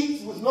 Uber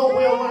Eats was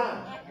nowhere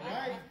around.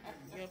 Right.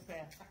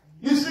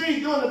 You see,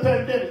 during the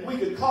pandemic, we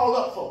could call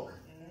up folk.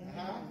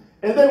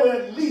 And they would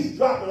at least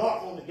drop it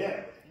off on the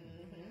garage.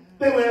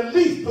 They would at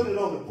least put it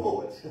on the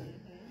porch.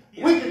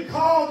 We could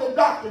call the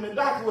doctor, and the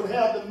doctor would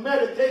have the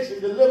medication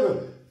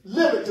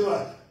delivered to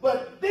us.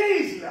 But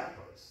these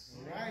lepers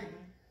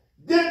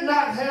did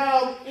not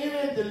have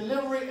any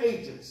delivery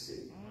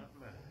agency.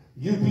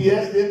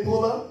 UPS didn't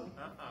pull up.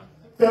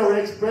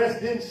 Ferry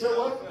Express didn't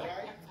show up.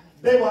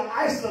 They were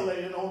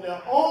isolated on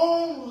their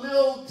own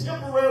little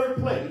temporary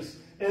place,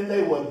 and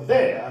they were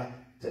there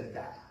to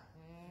die.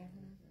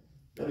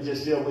 Let me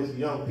just share with you,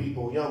 young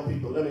people,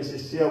 let me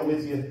just share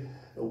with you.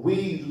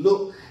 We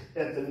look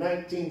at the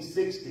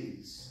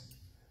 1960s,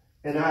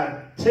 and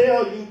I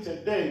tell you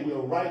today, we're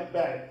right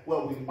back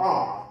where we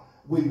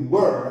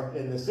were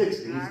in the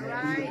 60s.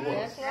 And even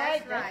worse.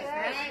 That's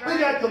right. We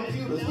got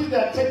computers, we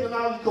got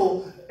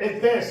technological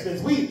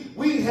advancements,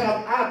 we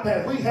have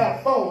iPads, we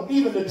have phones.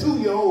 Even the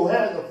 2-year-old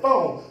has a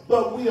phone,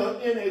 but we are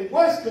in a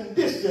worse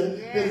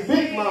condition than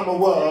Big Mama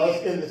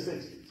was in the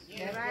 60s.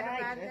 You're right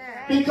about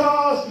that.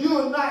 Because you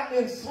are not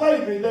in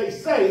slavery, they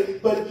say,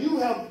 but you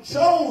have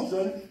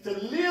chosen to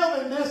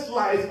live in this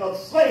life of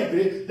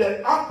slavery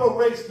that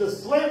operates the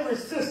slavery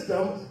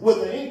system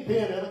with an ink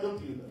pen and a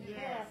computer.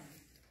 Yes.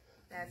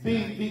 That's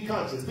Be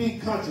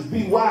conscious,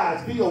 be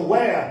wise, be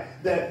aware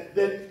that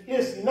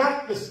it's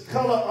not the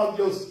color of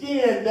your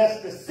skin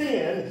that's the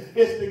sin.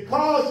 It's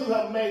because you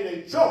have made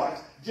a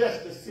choice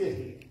just to sit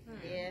here.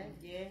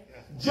 Yeah.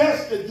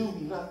 Just to do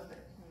nothing.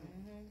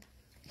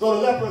 So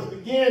the lepers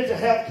began to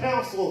have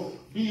counsel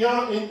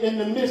beyond in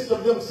the midst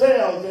of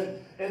themselves,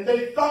 and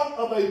they thought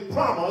of a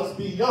promise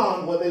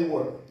beyond where they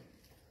were.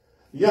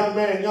 Young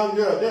man, young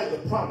girl, there's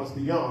a promise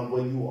beyond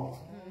where you are.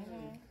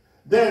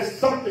 There's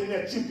something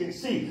that you can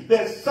see.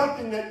 There's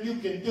something that you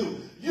can do.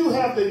 You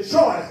have the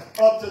choice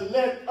of to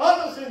let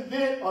others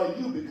invent or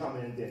you become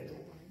an inventor.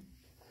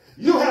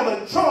 You have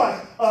a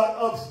choice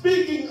of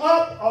speaking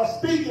up or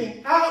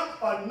speaking out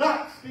or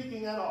not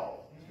speaking at all.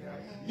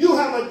 You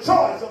have a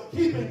choice of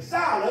keeping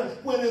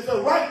silent when it's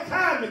the right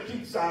time to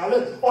keep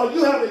silent, or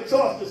you have a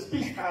choice to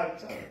speak out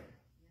of turn.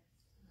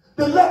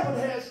 The leopard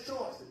has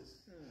choices.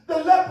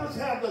 The lepers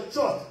have the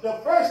choice. The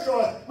first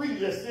choice, we can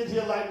just sit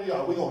here like we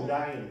are. We're going to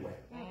die anyway.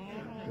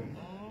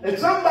 And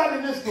somebody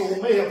in this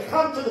room may have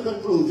come to the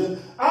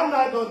conclusion, I'm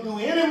not going to do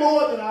any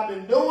more than I've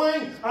been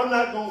doing. I'm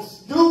not going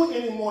to do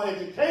any more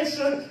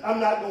education. I'm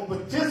not going to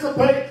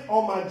participate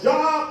on my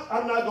job.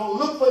 I'm not going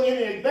to look for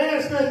any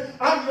advancement.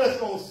 I'm just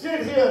going to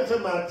sit here until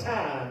my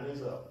time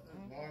is up.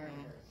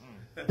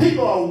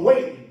 People are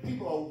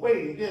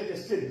waiting. They're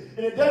just sitting.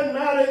 And it doesn't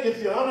matter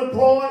if you're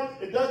unemployed.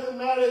 It doesn't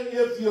matter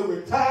if you're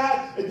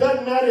retired. It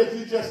doesn't matter if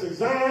you just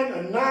resigned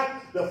or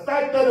not. The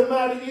fact of the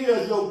matter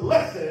is your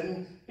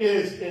blessing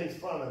is in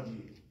front of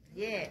you.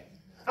 Yeah.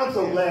 I'm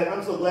so glad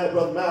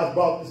Brother Miles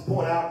brought this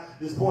point out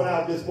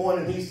this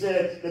morning. He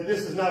said that this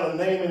is not a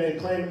naming and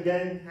claiming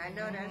game. I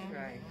know that's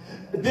right.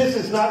 This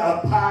is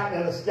not a pie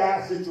in the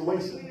sky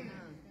situation.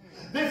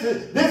 This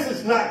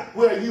is not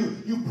where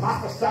you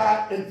prophesy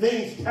and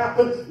things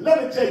happen.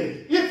 Let me tell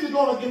you, if you're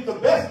going to get the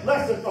best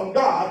blessing from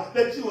God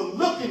that you are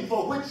looking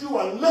for, which you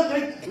are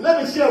looking,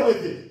 let me share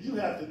with you, you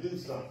have to do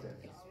something.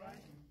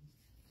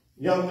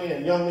 Young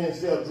men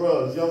sell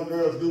drugs. Young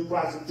girls do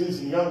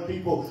prostitution. Young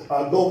people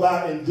go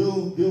by and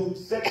do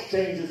sex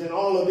changes and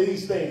all of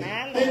these things.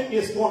 Think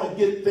it's going to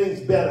get things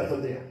better for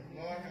them.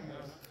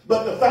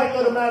 But the fact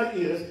of the matter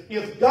is,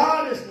 if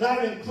God is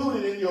not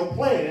included in your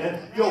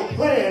plan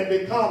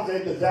becomes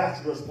a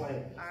disastrous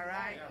plan. All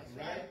right.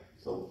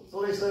 So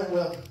they say,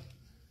 well,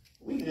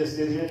 we can just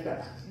sit here and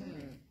die.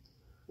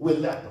 We're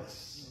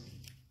lepers.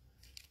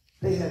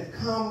 They had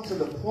come to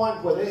the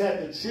point where they had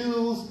to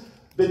choose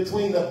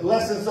between the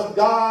blessings of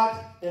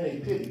God and a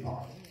pity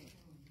party.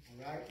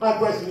 My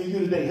question to you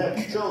today, have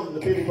you chosen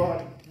the pity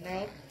party?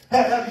 No.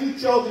 Have you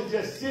chosen to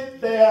just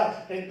sit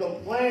there and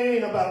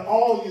complain about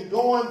all you're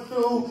going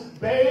through?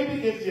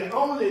 Baby, if you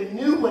only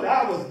knew what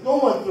I was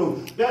going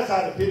through. That's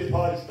how the pity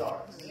party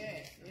starts.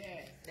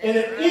 And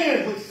it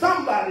ends with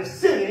somebody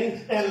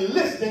sitting and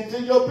listening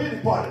to your pity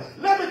party.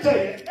 Let me tell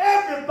you,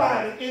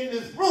 everybody in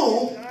this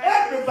room,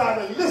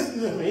 everybody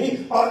listening to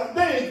me,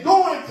 they're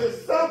going to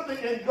something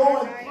and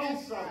going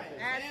through something.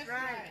 That's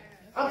right.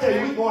 I'm telling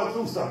you, we're going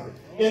through something.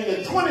 In the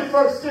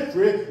 21st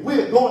century,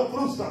 we're going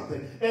through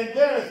something. And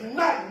there's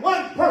not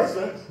one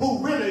person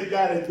who really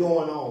got it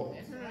going on.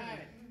 That's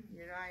right.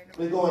 You're right.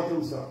 We're going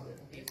through something.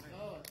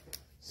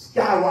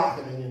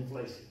 Skyrocketing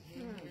inflation.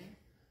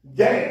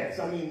 Gas.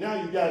 I mean,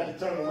 now you got to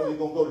determine whether you're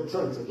going to go to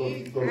church or go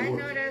to I work.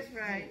 know that's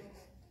right.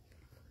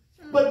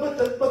 But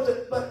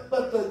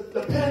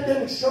the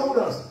pandemic showed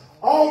us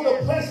all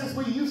the places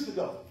we used to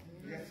go.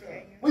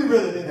 We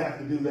really didn't have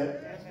to do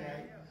that.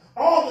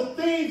 All the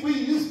things we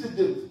used to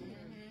do.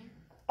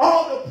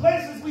 All the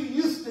places we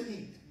used to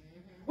eat.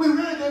 We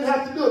really didn't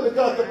have to do it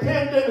because the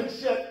pandemic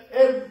shut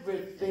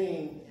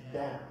everything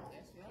down.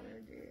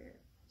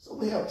 So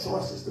we have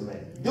choices to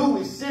make. Do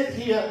we sit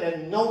here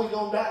and know we're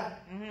going to die?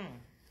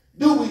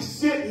 Do we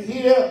sit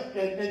here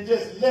and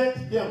just let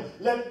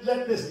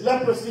this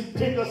leprosy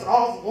pick us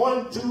off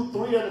 1, 2,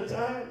 3 at a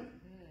time?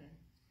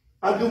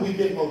 Or do we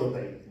get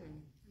motivated?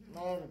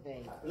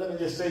 Let me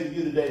just say to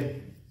you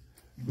today,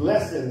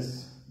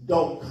 blessings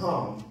don't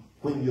come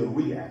when you're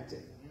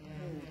reacting.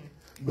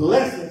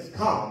 Blessings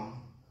come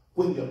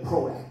when you're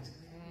proactive.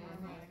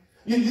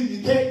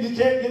 You can't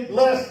get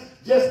blessed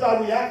just by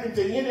reacting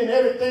to any and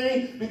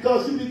everything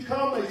because you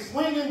become a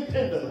swinging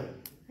pendulum.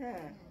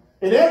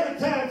 And every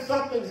time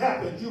something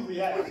happens, you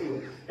react to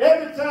it.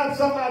 Every time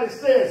somebody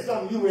says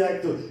something, you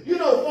react to it. You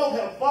know, folk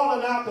have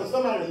fallen out because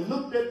somebody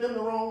looked at them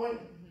the wrong way.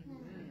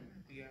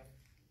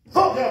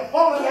 Folk have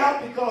fallen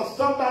out because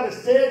somebody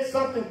said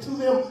something to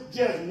them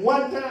just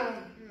one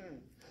time.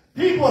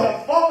 People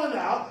have fallen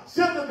out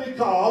simply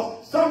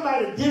because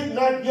somebody did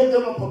not give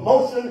them a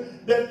promotion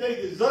that they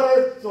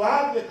deserve. So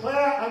I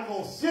declare I'm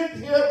going to sit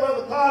here,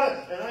 Brother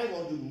Carter, and I ain't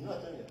going to do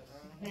nothing else.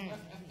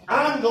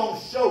 I'm going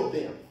to show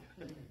them.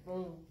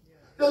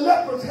 The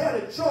lepers had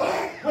a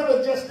choice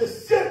whether just to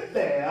sit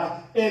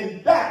there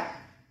and die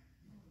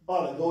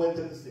or to go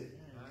into the city.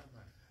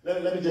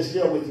 Let me just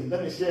share with you.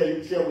 Let me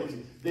share with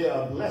you. There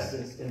are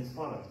blessings in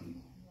front of you.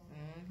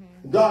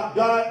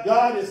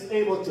 God is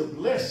able to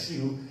bless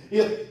you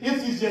if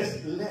you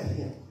just let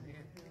him.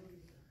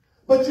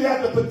 But you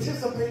have to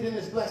participate in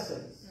his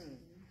blessings.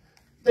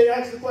 They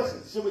asked the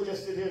question, should we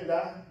just sit here and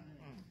die?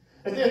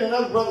 And then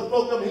another brother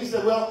spoke up and he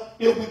said, well,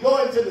 if we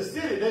go into the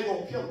city, they're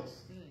going to kill us.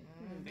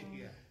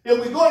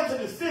 If we go into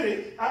the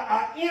city,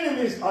 our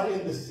enemies are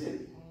in the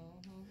city.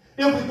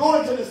 If we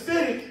go into the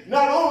city,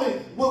 not only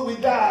will we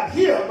die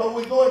here, but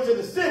we go into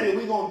the city,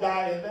 we're going to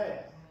die in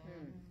there.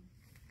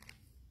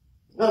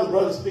 Another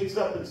brother speaks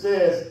up and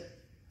says,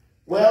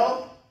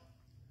 well,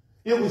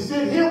 if we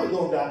sit here, we're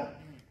going to die.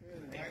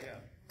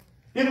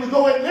 If we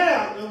go in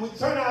there and we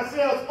turn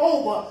ourselves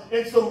over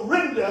and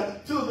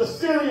surrender to the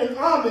Syrian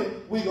army,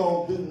 we're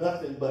going to do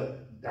nothing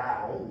but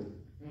die only.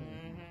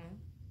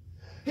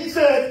 He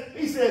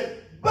said,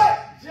 but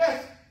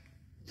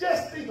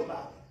just think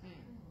about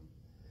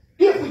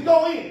it. If we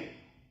go in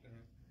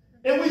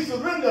and we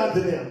surrender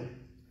unto them,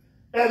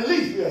 at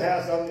least we'll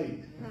have some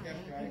need.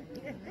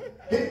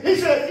 He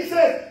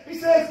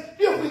says,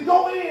 if we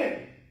go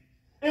in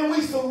and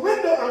we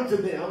surrender unto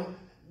them,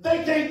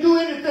 they can't do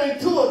anything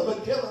to us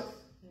but kill us.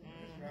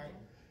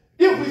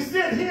 If we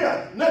sit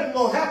here, nothing's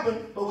going to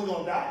happen, but we're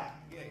going to die.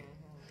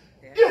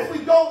 If we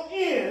go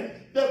in,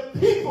 the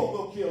people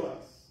will kill us.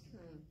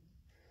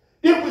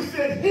 If we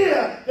sit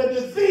here, the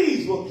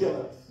disease will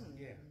kill us.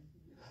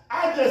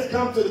 I just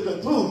come to the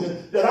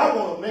conclusion that I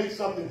want to make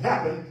something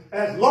happen.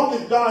 As long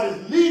as God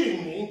is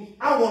leading me,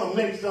 I want to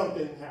make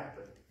something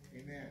happen.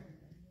 Amen.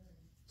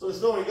 So the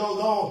story goes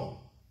on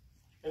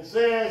and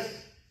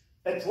says,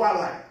 at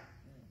twilight,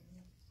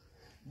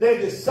 they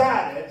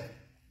decided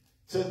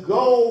to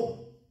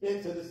go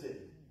into the city.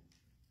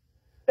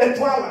 At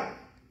twilight.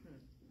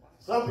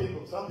 Some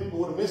people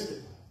would have missed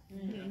it.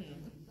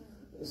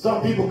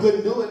 Some people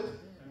couldn't do it.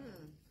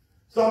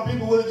 Some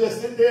people would have just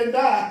sit there and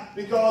die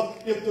because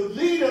if the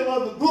leader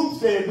of the group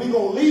said, we're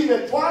going to leave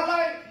at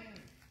twilight,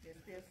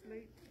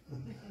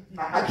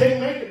 I can't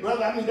make it,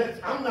 brother. I mean,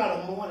 I'm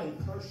not a morning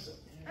person.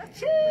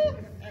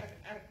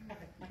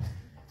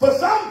 For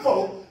some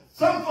folk,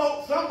 Some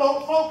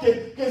folk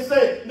can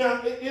say, now,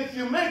 if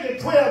you make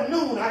it 12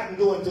 noon, I can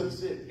go into the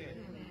city.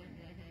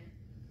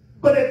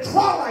 But at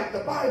twilight, the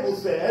Bible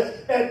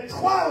says, at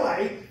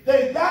twilight,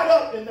 they got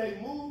up and they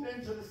moved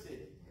into the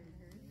city.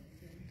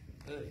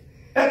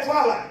 At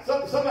twilight,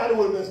 somebody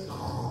would have been,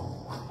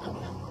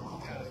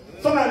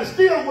 somebody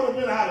still would have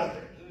been out of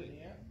it.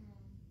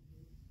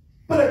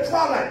 But at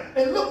twilight,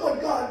 and look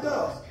what God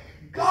does.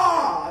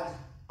 God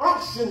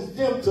unctions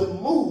them to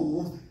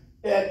move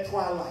at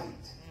twilight.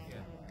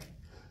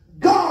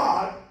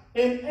 God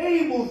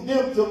enables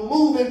them to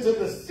move into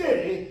the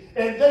city,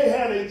 and they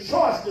had a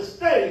choice to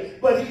stay,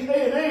 but he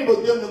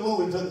enabled them to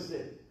move into the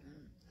city.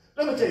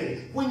 Let me tell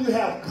you, when you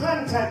have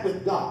contact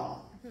with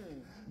God,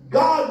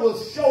 God will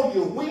show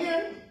you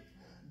when,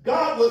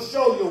 God will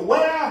show you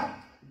where,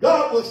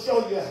 God will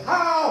show you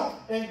how,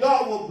 and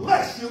God will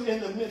bless you in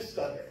the midst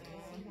of it.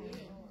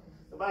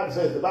 The Bible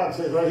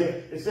says right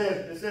here, it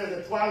says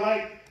at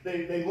twilight,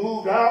 they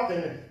moved out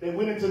and they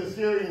went into the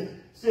Syrian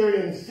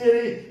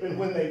city, and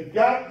when they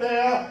got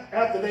there,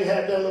 after they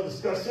had their little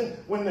discussion,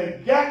 when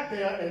they got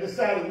there and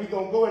decided we're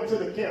going to go into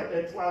the camp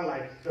at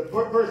twilight, the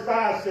verse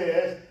 5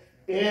 says,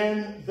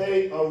 and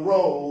they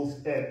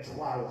arose at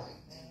twilight.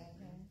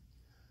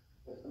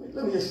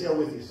 Let me just share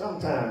with you,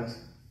 sometimes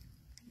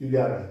you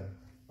got to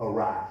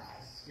arise.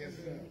 Yes,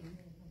 sir.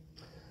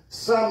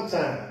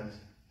 Sometimes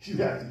you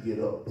got to get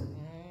up.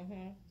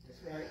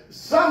 That's right.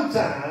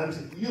 Sometimes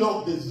you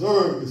don't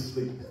deserve to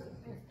sleep.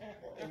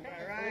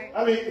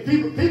 I mean,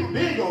 people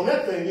big on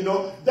that thing, you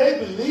know. They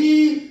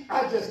believe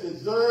I just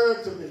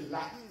deserve to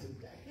relax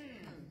today.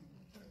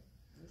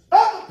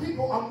 Other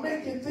people are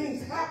making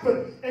things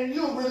happen, and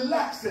you're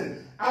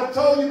relaxing. I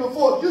told you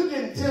before, you're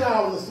getting 10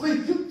 hours of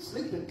sleep. You're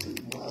sleeping too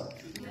much.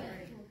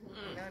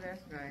 No,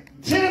 that's right.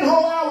 10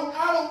 whole hours.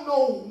 I don't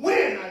know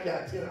when I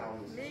got 10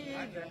 hours of sleep.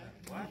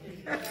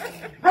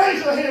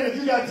 Raise your hand if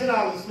you got 10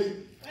 hours of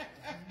sleep.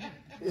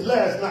 It's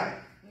last night.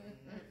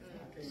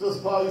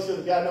 Sister Paul, you should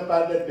have gotten up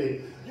out of that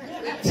bed.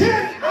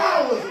 10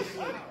 hours of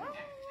sleep.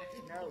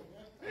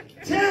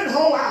 10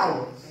 whole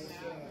hours.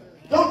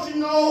 Don't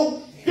you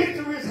know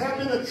victories have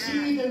been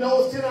achieved in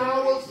those 10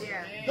 hours?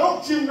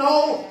 Don't you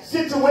know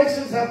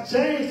situations have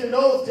changed in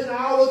those 10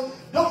 hours?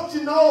 Don't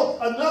you know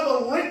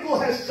another wrinkle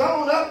has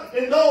shown up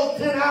in those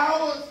 10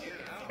 hours?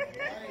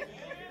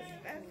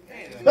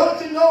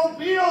 Don't you know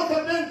bills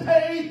have been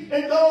paid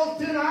in those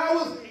 10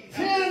 hours?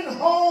 10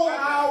 whole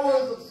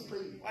hours of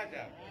sleep.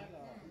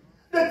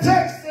 The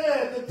text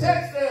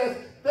says,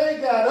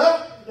 they got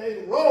up,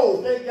 they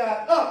rose, they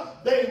got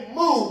up, they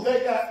moved,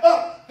 they got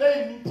up,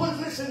 they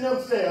positioned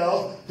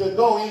themselves to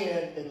go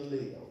in and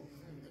live.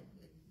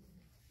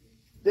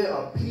 There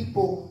are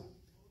people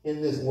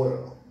in this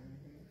world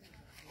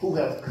who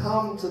have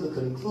come to the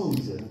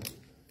conclusion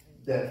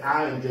that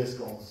I am just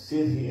going to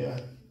sit here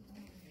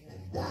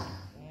and die.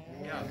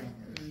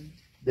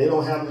 They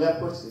don't have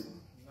leprosy.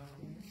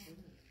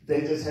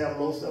 They just have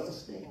low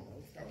self-esteem.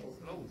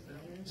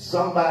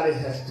 Somebody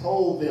has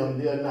told them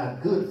they're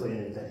not good for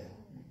anything.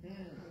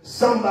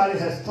 Somebody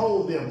has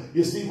told them,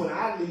 you see, when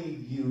I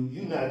leave you,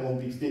 you're not going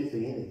to be fit for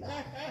anything.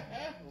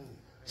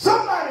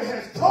 Somebody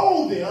has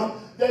told them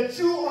that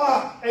you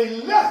are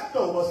a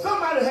leftover.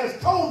 Somebody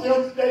has told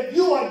them that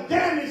you are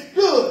damaged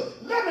goods.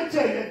 Let me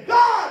tell you,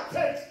 God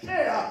takes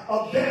care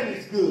of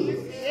damaged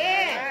goods.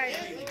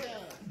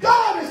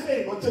 God is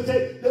able to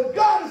take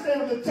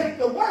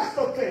the worst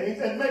of things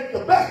and make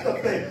the best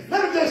of things.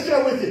 Let me just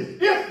share with you.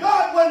 If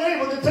God wasn't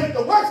able to take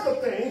the worst of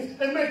things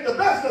and make the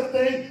best of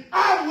things,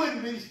 I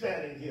wouldn't be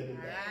standing here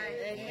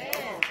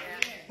today.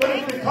 But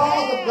it's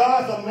because of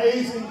God's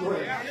amazing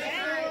grace.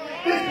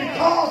 It's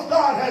because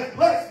God has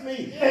blessed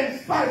me in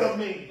spite of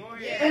me.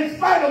 In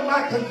spite of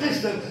my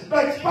condition,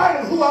 in spite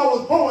of who I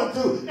was born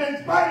to,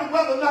 in spite of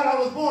whether or not I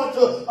was born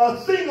to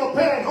a single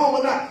parent home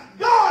or not,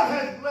 God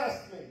has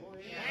blessed me.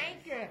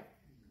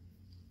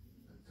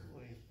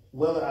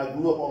 Whether I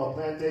grew up on a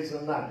plantation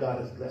or not, God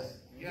has blessed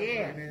me.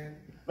 Yeah.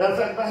 Matter of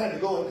fact, if I had to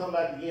go and come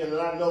back again, and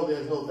I know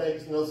there's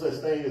no such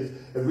thing as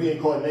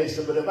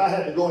reincarnation, but if I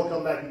had to go and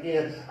come back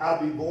again, I'd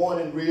be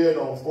born and reared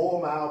on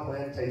 4 Mile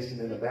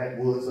Plantation in the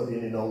backwoods of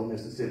Indianola,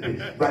 Mississippi,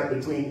 right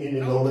between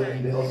Indianola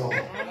and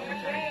Belzona.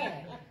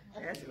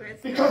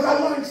 Because I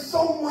learned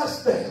so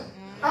much there.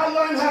 I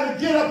learned how to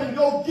get up and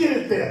go get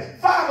it there.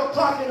 5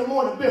 o'clock in the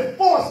morning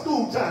before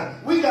school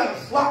time, we got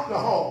to slop the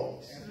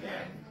hogs.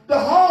 The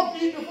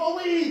hogs eat before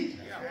we eat.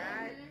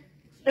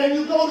 And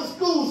you go to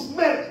school,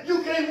 smell it.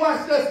 You can't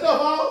wash that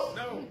stuff off.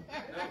 No.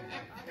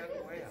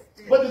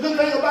 But the good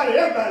thing about it,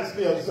 everybody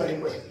smells the same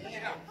way.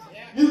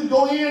 You can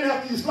go in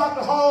after you slop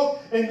the hog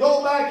and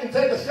go back and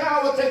take a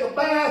shower, take a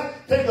bath,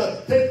 take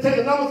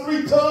a number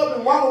 3 tub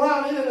and walk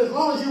around in it as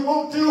long as you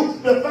want to.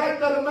 The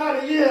fact of the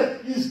matter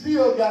is, you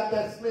still got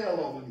that smell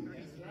on you.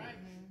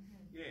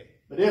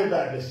 But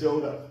everybody that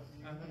showed up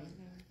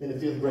in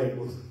the 5th grade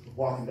was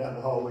walking down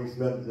the hallway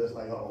smelling just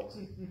like hogs.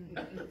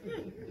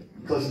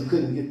 Because you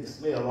couldn't get the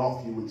smell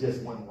off you with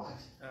just one wash.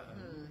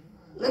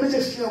 Let me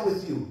just share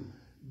with you.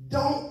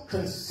 Don't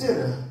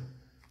consider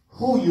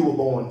who you were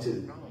born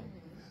to.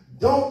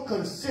 Don't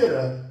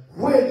consider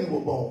where you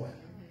were born.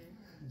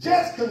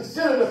 Just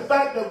consider the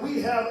fact that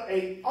we have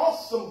an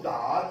awesome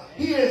God.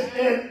 He is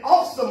an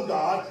awesome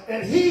God,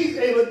 and he's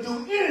able to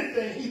do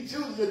anything he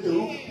chooses to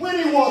do when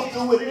he wants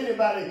to with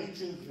anybody he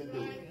chooses to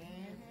do.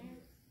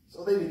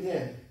 So they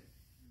began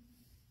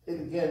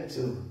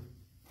to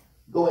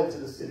go into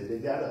the city. They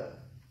got up.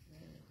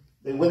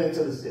 They went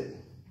into the city.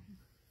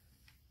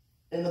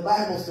 And the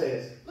Bible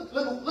says, look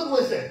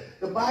what it says.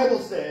 The Bible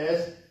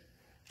says,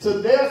 to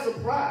their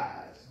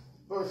surprise,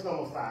 verse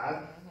number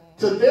 5,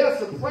 to their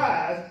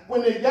surprise,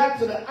 when they got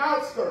to the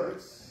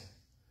outskirts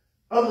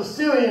of the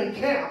Syrian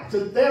camp, to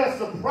their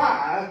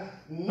surprise,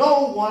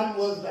 no one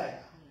was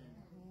there.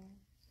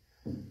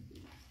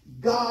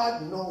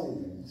 God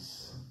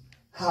knows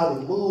how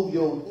to move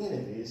your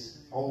enemies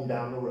on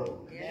down the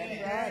road.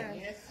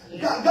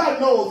 God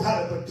knows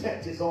how to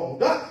protect his own.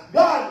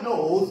 God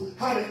knows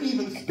how to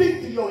even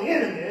speak to your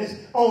enemies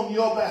on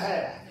your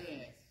behalf.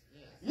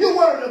 You're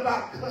worried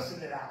about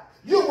cussing it out.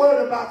 You're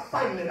worried about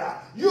fighting it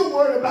out. You're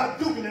worried about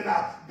duking it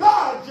out.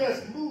 God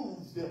just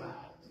moves them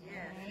out.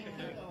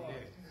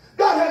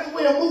 God has a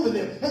way of moving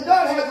them. And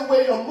God has a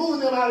way of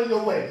moving them out of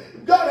your way.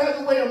 God has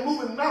a way of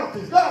moving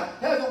mountains. God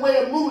has a way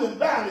of moving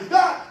valleys.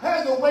 God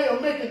has a way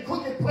of making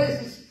crooked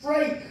places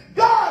straight.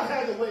 God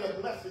has a way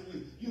of blessing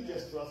you. You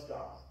just trust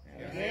God.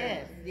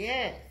 Yes,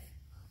 yes.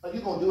 Are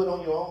you going to do it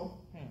on your own?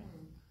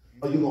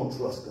 Or are you going to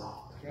trust God?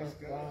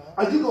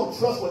 Are you going to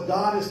trust what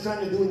God is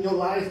trying to do in your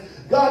life?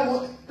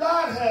 God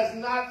has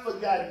not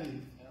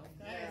forgotten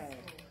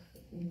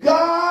you.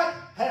 God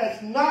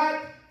has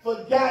not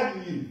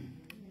forgotten you.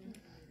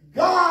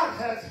 God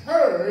has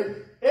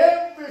heard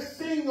every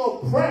single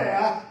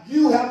prayer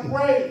you have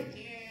prayed.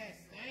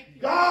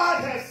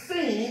 God has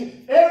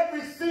seen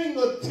every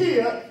single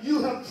tear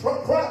you have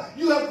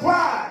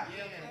cried.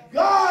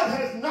 God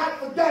has not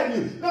forgotten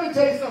you. Let me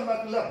tell you something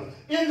about the lepers.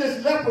 In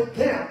this leper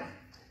camp,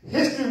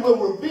 history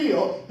will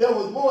reveal there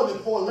was more than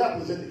 4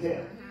 lepers in the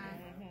camp.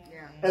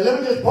 And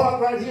let me just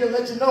park right here and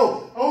let you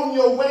know, on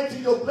your way to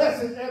your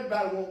blessings,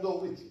 everybody won't go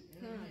with you.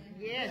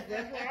 Yes,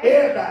 that's right.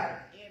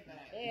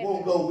 Everybody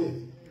won't go with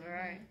you.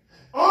 Right.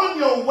 On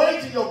your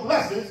way to your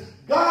blessings,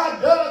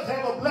 God does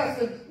have a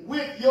blessing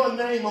with your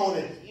name on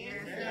it.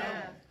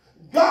 Yes.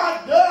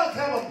 God does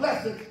have a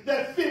blessing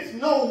that fits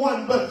no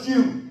one but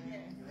you.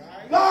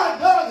 God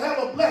does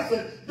have a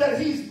blessing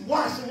that he's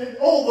washing it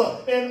over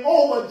and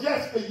over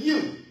just for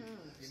you.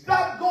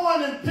 Stop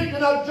going and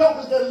picking up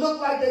jokers that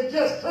look like they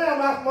just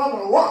clammed out from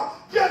under a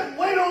rock. Just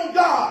wait on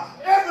God.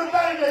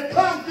 Everybody that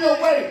comes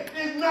your way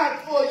is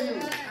not for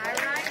you.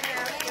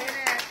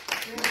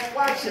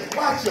 Watch it.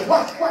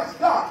 Watch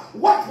God.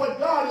 Watch what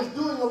God is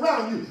doing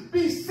around you.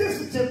 Be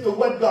sensitive to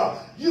what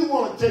God. You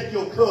want to take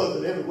your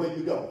cousin everywhere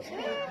you go.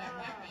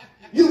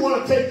 You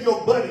want to take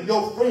your buddy,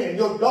 your friend,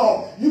 your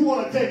dog. You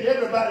want to take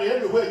everybody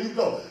everywhere you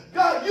go.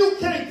 God, you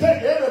can't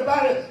take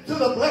everybody to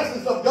the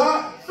blessings of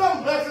God.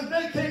 Some blessings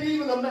they can't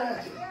even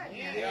imagine.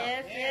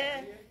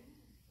 Yes.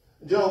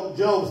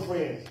 Job's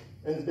friends.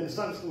 In the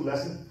Sunday school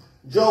lesson,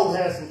 Job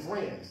had some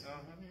friends.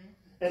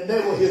 And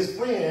they were his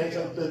friends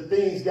until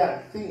things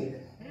got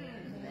thin.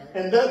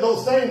 And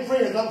those same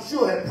friends, I'm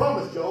sure, had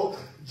promised Job,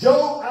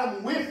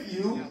 I'm with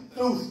you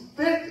through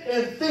thick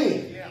and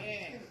thin.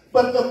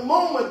 But the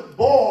moment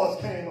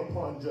boils came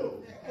upon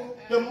Job,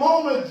 the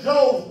moment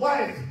Job's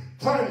wife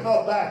turned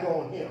her back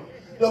on him,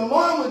 the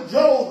moment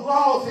Job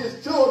lost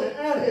his children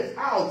and his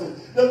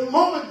houses, the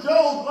moment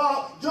Job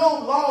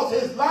lost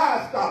his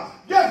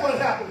livestock, guess what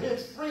happened?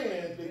 His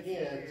friends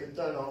began to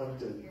turn on him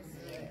too.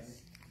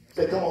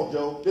 Say, come on,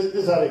 Job. This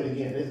is how they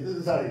begin. This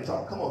is how they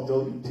talk. Come on,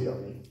 Job, you tell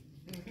me.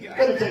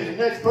 Let me tell you, the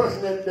next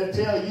person that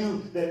tell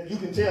you that you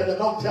can tell them,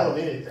 don't tell them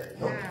anything.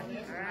 No.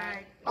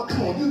 Oh,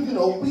 come on, you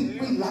know, we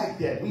like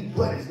that. We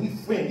buddies, we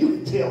friends. You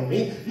can tell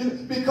me.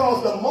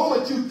 Because the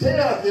moment you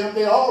tell them,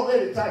 they're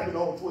already typing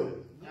on Twitter.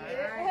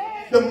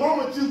 The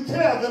moment you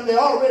tell them, they're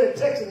already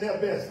texting their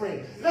best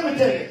friend. Let me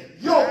tell you,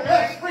 your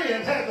best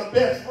friend has a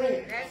best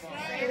friend.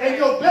 And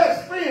your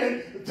best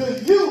friend,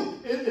 to you,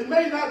 it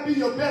may not be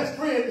your best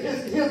friend,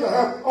 his or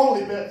her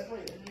only best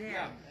friend.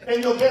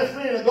 And your best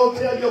friend will go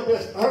tell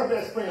her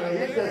best friend or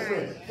his best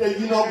friend, say,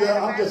 you know,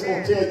 girl, I'm just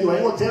going to tell you. I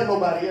ain't going to tell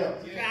nobody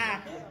else.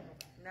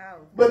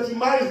 But you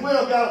might as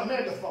well got a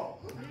megaphone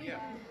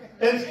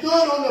and stood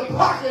on the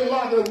parking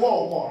lot at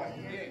Walmart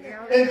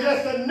and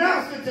just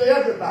announced it to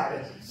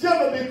everybody,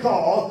 simply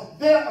because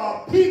there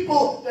are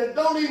people that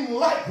don't even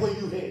like where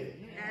you headed.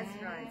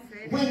 That's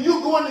right. When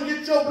you're going to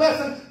get your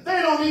blessing,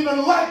 they don't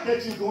even like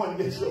that you're going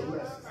to get your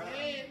blessing.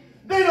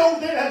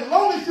 As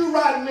long as you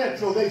ride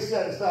Metro, they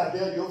satisfied.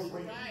 They're your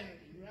friend.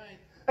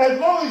 As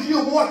long as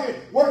you're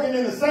working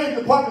in the same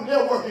department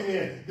they're working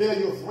in, they're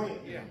your friend.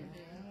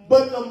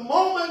 But the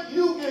moment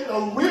you get a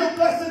real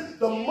blessing,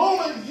 the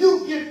moment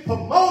you get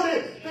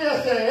promoted,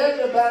 they'll say,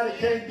 everybody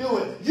can't do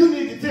it. You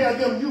need to tell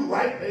them, you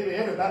right, baby,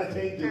 everybody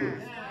can't do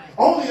it.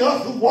 Only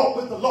us who walk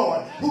with the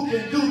Lord who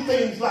can do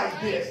things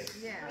like this.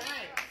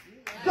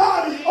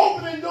 God is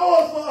opening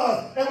doors for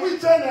us, and we're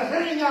trying to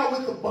hang out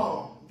with the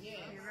bum.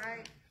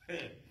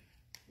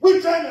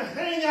 We're trying to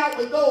hang out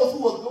with those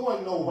who are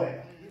going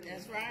nowhere.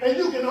 And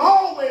you can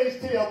always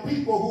tell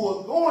people who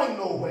are going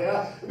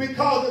nowhere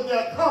because of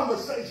their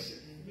conversation,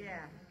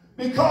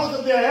 because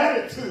of their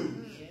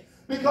attitude,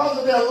 because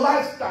of their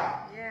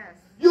lifestyle.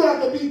 You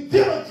have to be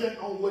diligent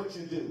on what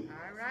you do.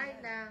 All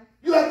right now.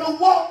 You have to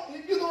walk.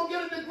 If you're going to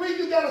get a degree,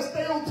 you got to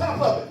stay on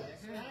top of it.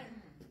 That's right.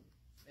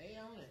 Stay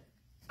on it.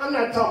 I'm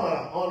not talking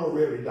about an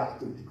honorary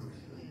doctorate degree.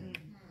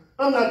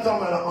 I'm not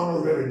talking about an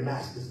honorary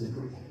master's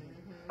degree.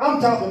 I'm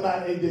talking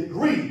about a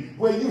degree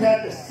where you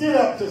had to sit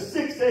up to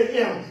 6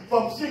 a.m.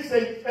 from 6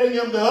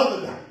 a.m. the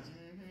other night.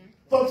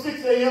 From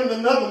 6 a.m. the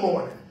another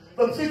morning.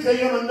 From 6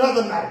 a.m.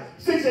 another night.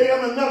 6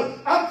 a.m. another.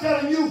 I'm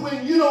telling you,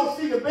 when you don't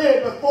see the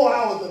bed but 4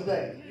 hours a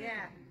day.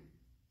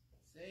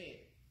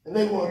 And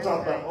they want to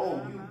talk about,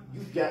 oh,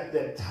 you got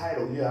that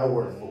title, yeah, I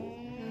work for.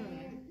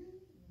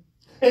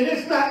 And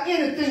it's not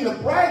anything to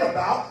brag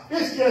about.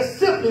 It's just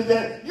simply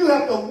that you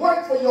have to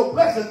work for your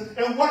blessings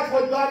and watch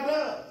what God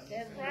does.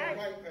 That's right.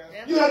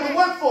 You have to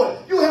work for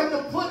it. You have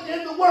to put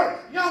in the work.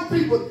 Young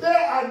people,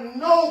 there are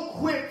no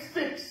quick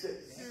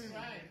fixes.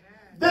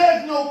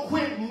 There's no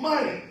quick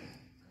money.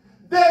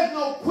 There's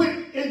no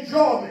quick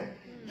enjoyment.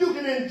 You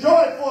can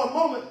enjoy it for a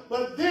moment,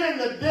 but then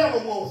the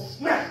devil will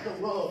snatch the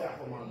rug out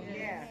from under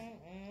you.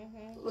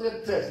 Look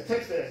at the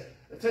text.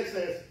 The text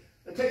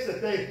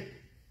says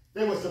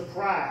they were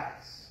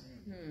surprised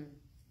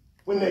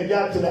when they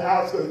got to the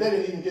outskirts. They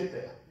didn't even get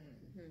there.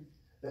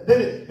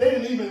 They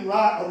didn't even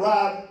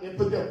arrive and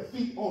put their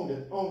feet on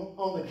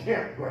the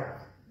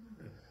campground.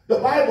 The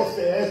Bible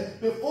says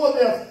before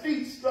their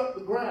feet struck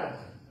the ground,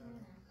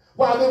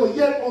 while they were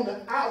yet on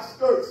the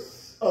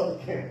outskirts of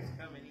the camp.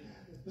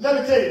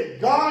 Let me tell you,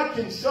 God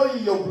can show you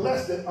your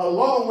blessing a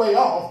long way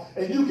off,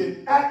 and you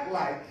can act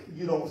like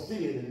you don't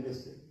see it and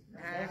miss it.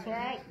 That's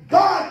right.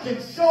 God can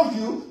show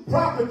you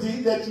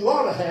property that you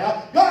ought to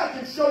have. God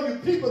can show you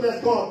people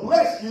that's going to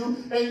bless you,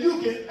 and you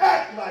can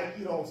act like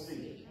you don't see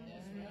it.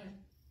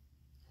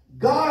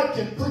 God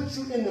can put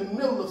you in the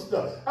middle of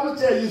stuff. I'm going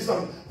to tell you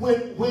something.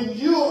 When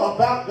you're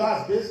about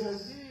God's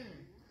business,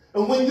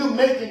 and when you're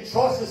making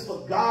choices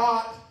for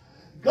God,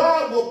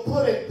 God will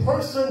put a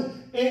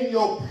person in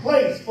your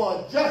place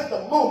for just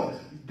a moment.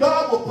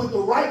 God will put the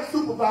right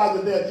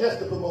supervisor there just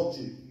to promote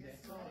you.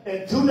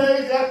 And 2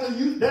 days after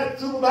that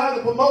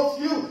supervisor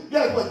promotes you,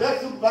 guess what? That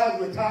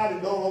supervisor retired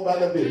and gone on by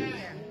their business.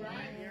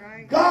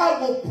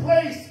 God will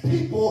place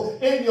people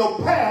in your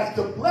path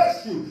to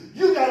bless you.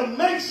 You got to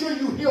make sure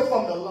you hear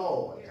from the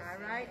Lord.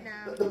 All right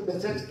now.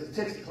 The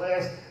text of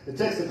class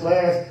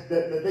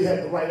that they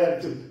had the right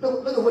attitude.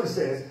 Look at what it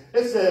says.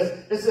 It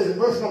says in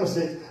verse number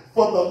 6,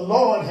 for the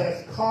Lord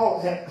had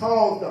caused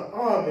the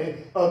army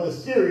of the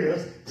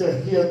Syrians to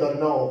hear the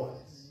noise.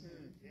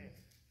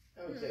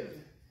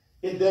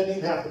 It doesn't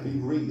even have to be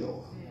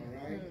real.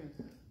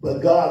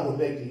 But God will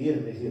make the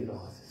enemy hear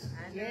noises.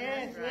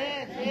 Yes.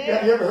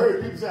 You ever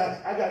heard people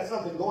say, I got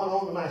something going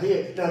on in my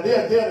head? Now,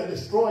 they're there to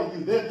destroy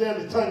you. They're there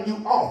to turn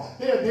you off.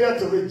 They're there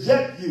to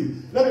reject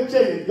you. Let me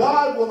tell you,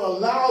 God will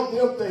allow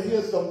them to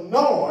hear some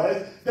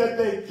noise that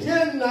they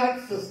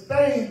cannot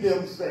sustain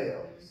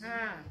themselves.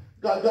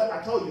 God,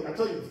 I told you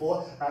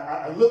before,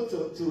 I looked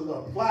to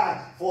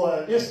apply for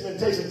an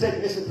instrumentation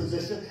technician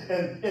position,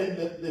 and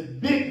the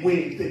big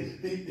wigs,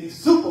 the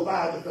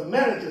supervisors, the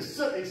managers,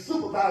 they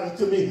supervised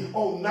to me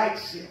on night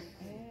shift,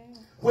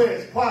 where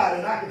it's quiet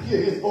and I could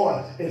hear his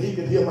voice and he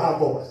could hear my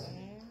voice.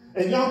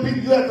 And young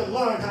people, you have to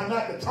learn how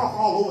not to talk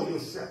all over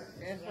yourself.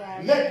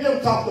 Let them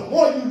talk. The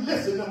more you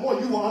listen, the more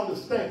you will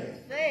understand.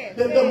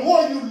 The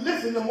more you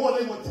listen, the more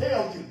they will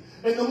tell you.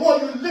 And the more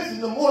you listen,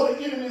 the more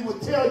the enemy will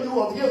tell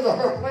you of his or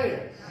her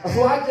plan.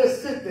 So I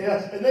just sit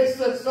there, and they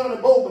sent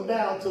Sonny Bowman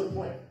down to the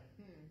plant.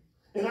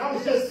 And I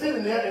was just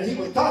sitting there, and he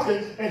was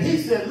talking, and he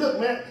said, look,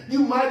 man, you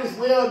might as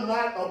well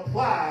not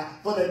apply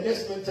for that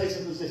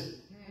instrumentation position.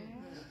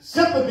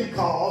 Simply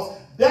because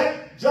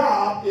that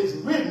job is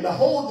written, the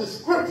whole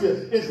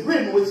description is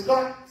written with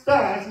Scott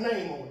Stein's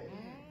name on it.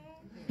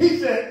 He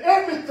said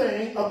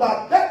everything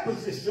about that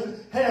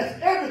position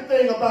has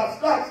everything about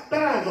Scott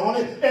Stein's on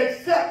it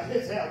except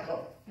his hair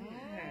color.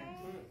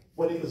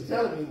 What he was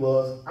telling me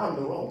was, I'm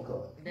the wrong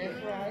color.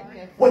 That's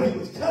right. What he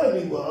was telling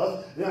me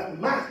was that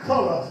my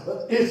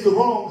color is the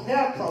wrong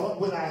hair color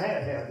when I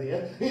had hair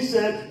then. He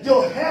said,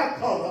 your hair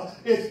color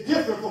is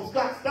different from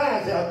Scott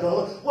Stein's hair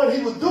color. What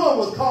he was doing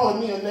was calling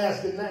me a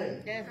nasty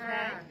name. That's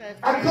right.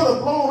 I could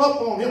have blown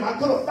up on him. I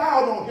could have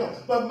fouled on him.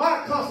 But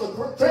my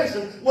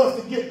concentration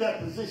was to get that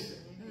position.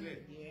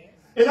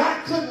 And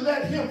I couldn't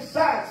let him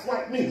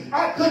sideswipe me.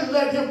 I couldn't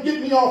let him get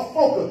me off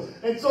focus.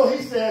 And so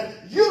he said,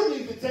 you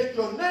need to take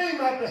your name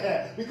out the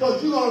hat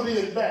because you're going to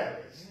be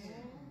embarrassed.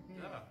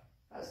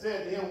 I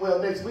said to him, well,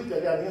 next week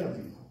I got an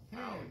interview.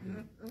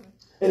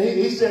 And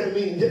he said to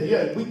me,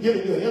 yeah, we're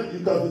giving you an interview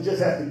because we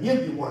just have to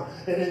give you one.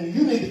 And then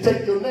you need to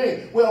take your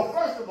name. Well,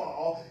 first of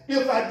all,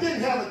 if I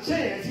didn't have a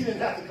chance, he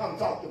didn't have to come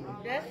talk to me.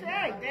 That's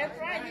right. That's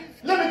right.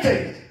 Let me tell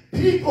you,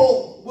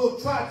 people will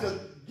try to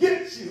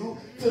get you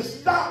to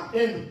stop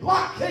and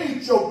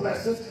blockade your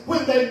blessings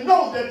when they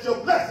know that your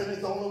blessing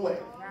is on the way.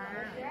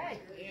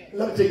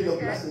 Let me tell you, your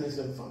blessing is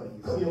in front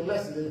of you. Your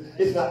blessing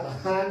is not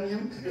behind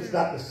you. It's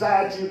not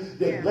beside you.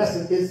 The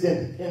blessing is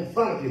in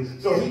front of you.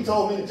 So he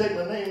told me to take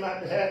my name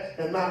out the hat,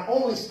 and my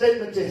only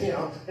statement to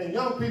him, and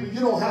young people, you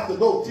don't have to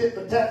go tit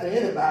for tat to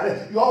anybody.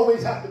 You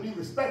always have to be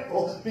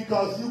respectful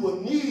because you will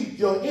need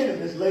your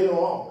enemies later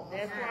on.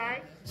 That's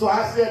right. So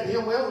I said to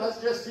him, well,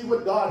 let's just see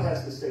what God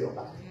has to say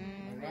about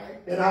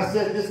it. And I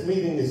said, this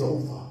meeting is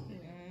over.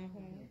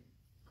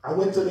 I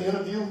went to the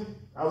interview.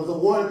 I was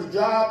awarded the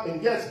job,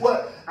 and guess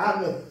what?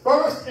 I'm the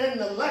first and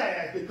the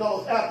last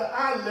because after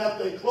I left,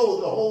 they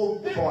closed the whole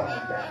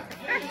department down.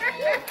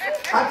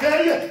 I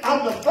tell you,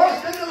 I'm the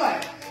first and the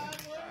last.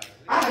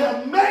 I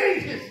have made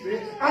history.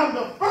 I'm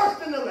the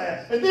first and the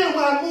last. And then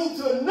when I moved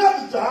to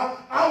another job,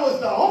 I was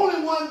the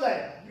only one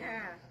there.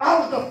 I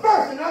was the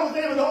first, and I was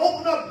able to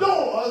open up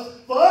doors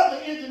for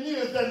other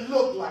engineers that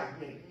looked like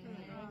me.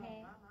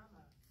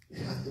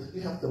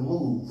 You have to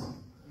move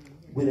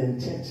with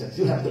intentions.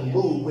 You have to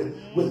move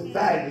with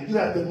value. You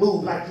have to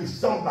move like you're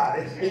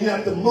somebody. And you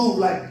have to move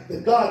like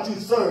the God you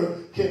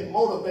serve can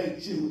motivate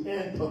you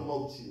and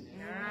promote you.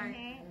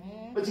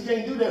 But you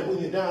can't do that when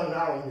you're down and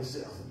out on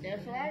yourself.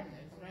 That's right.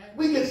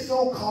 We get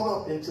so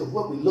caught up into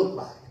what we look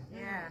like.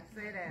 Yeah,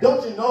 say that.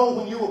 Don't you know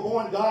when you were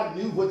born, God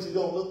knew what you're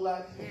going to look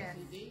like? Yes.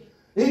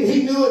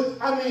 He knew it.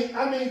 I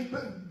mean,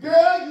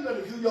 girl, you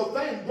better do your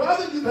thing.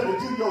 Brother, you better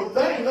do your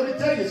thing. Let me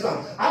tell you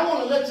something. I want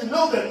to let you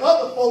know that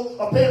other folks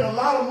are paying a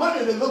lot of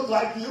money to look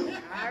like you.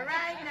 All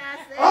right, now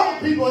say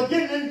Other people are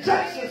getting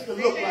injections to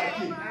look like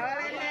you. All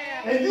right,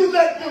 now. And you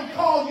let them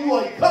call you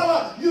a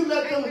color. You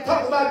let them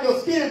talk about your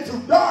skin too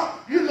dark.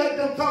 You let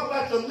them talk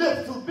about your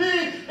lips too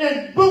big.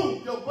 And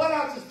boom, your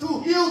buttocks is too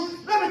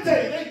huge. Let me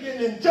tell you, they're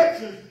getting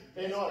injections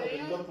in order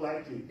to look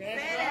like you.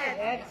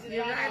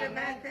 You're right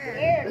about that.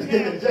 They're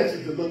getting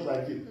injections to look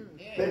like you.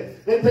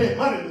 They pay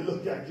money to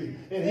look like you.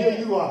 And here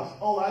you are.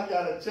 Oh, I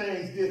got to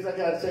change this. I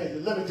got to change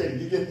it. Let me tell you,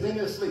 you get plenty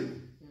of sleep.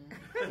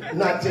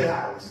 Not 10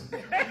 hours.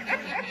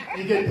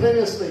 You get plenty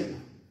of sleep.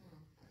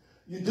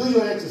 You do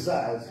your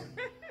exercise.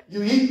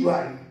 You eat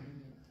right.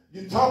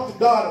 You talk to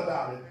God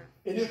about it.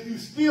 And if you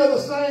still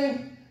the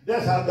same,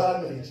 that's how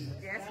God made you.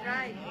 That's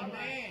right.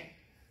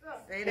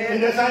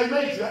 And that's how he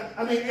made you.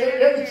 I mean,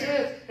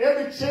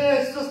 every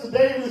chance Sister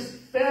Davis'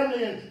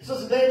 family and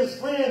Sister Davis'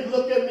 friends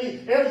look at me,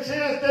 every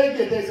chance they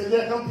get, they say,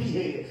 there come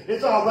P-head.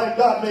 It's all right,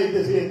 God made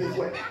this head this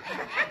way.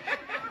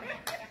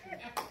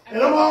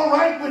 And I'm all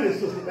right with it,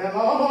 Sister Man. I'm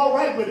all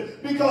right with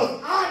it.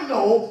 Because I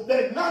know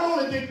that not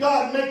only did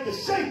God make the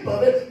shape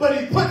of it, but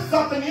he put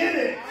something in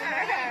it.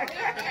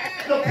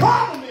 The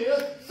problem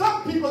is,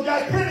 some people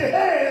got pretty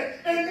heads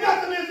and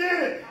nothing is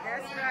in it.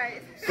 That's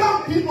right.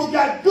 Some people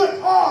got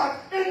good heart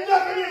and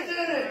nothing is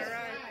in it.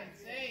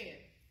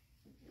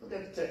 Look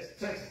at the text.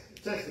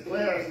 The text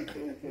declares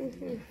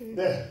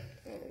that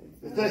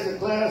the text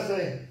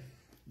declares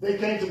they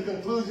came to the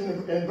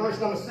conclusion in verse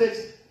number 6.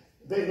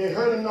 They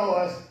heard a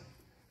noise.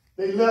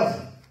 They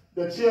left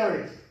the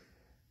chariots.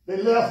 They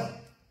left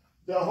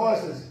their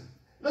horses.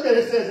 Look at it.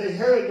 It says they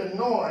heard the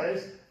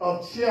noise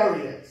of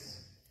chariots.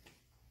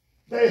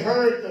 They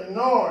heard the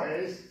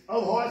noise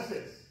of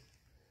horses.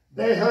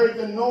 They heard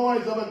the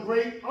noise of a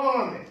great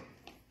army.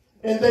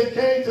 And they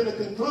came to the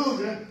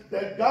conclusion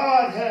that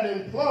God had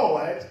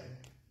employed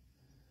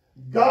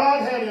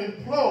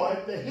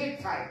the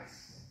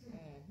Hittites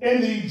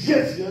and the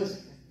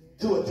Egyptians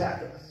to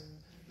attack us.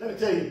 Let me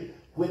tell you,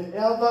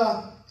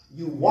 whenever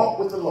you walk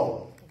with the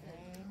Lord,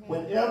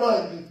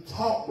 whenever you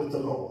talk with the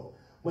Lord,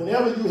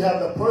 whenever you have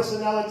the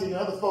personality and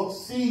other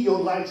folks see your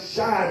light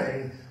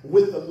shining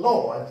with the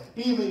Lord,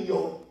 even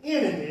your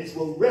enemies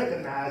will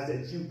recognize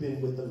that you've been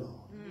with the Lord.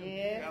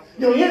 Yeah.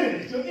 Your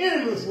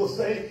enemies will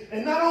say,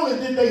 and not only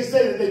did they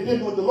say that they've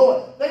been with the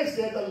Lord, they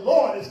said the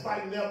Lord is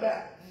fighting their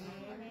battles.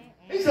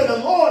 He said the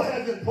Lord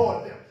has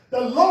employed them.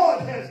 The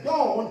Lord has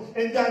gone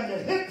and gotten the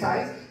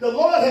Hittites. The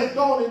Lord has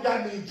gone and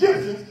gotten the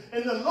Egyptians.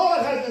 And the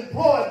Lord has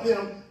employed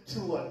them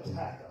to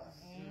attack us.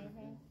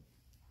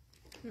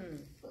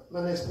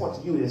 My next point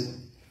to you is,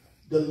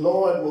 the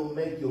Lord will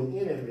make your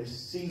enemies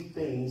see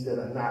things that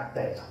are not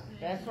there.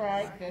 That's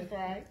right. That's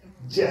right.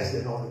 Just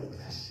in order to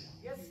bless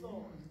you. Yes,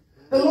 Lord.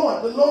 The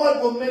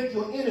Lord will make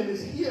your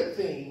enemies hear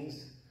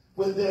things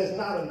when there's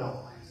not a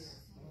noise.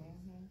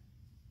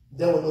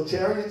 There were no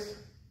chariots.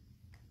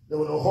 There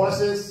were no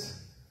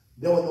horses.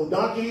 There were no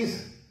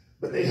donkeys.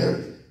 But they heard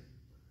it.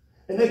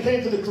 And they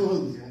came to the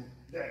conclusion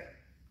that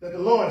the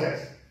Lord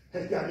has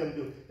got them to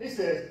do it. He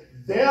says,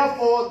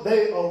 therefore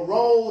they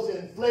arose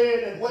and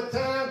fled at what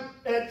time?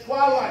 At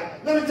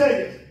twilight. Let me tell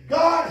you,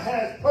 God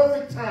has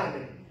perfect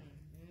timing.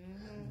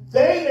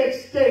 They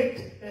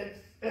escaped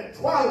at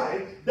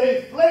twilight.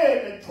 They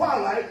fled at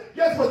twilight.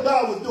 Guess what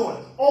God was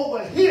doing?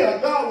 Over here,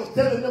 God was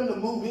telling them to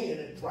move in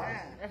at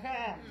twilight.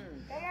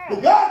 The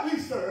God we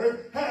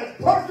serve has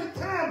perfect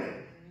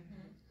timing.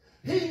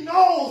 He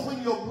knows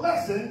when your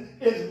blessing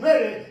is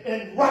ready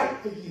and right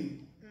for you.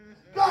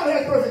 God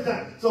has perfect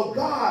time. So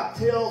God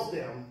tells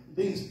them,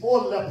 these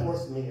 4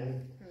 leprous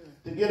men,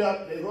 to get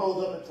up. They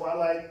rose up at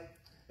twilight.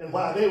 And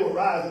while they were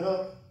rising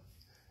up,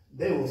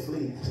 they were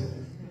fleeing.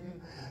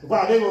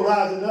 While they were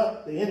rising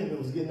up, the enemy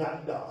was getting out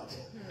of Dodge.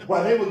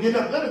 While they were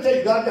getting up, let me tell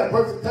you, God got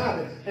perfect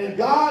timing. And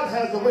God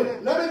has a way.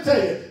 Let me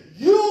tell you,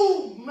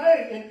 you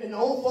may, and the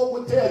old folk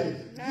would tell you,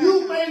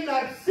 you may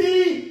not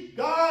see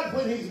God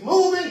when he's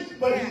moving,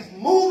 but he's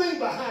moving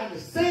behind the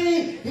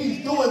scene.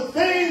 He's doing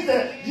things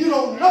that you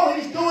don't know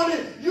he's doing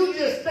it. You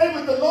just stay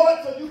with the Lord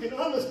so you can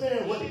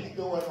understand what he's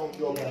doing on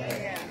your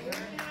behalf.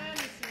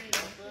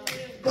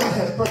 God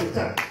has perfect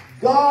timing.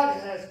 God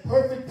has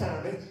perfect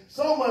timing,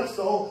 so much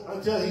so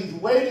until he's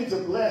waiting to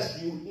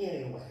bless you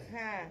anyway.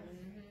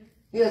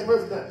 He has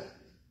perfect timing.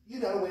 You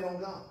got to wait on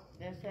God.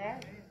 That's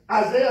right.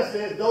 Isaiah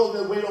says, those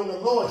that wait on the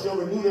Lord shall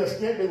renew their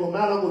strength. They will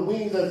mount up with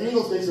wings as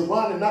eagles. They shall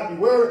run and not be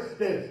weary.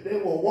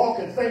 They will walk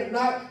and faint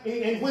not.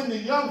 And when the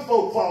young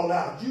folk fall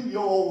out, you,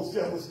 your old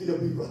self, will still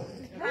be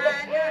running. I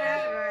know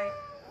that's right.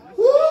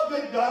 Woo,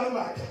 good God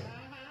Almighty.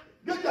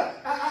 Good God.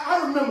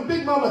 I remember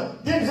Big Mama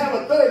didn't have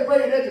a third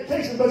grade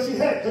education, but she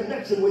had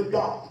connection with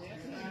God.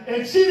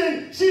 And she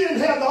didn't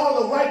have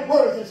all the right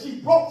words, and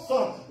she broke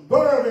some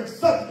verb and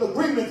subject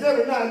agreements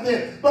every now and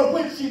then. But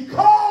when she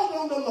called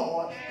on the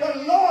Lord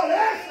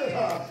answered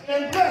her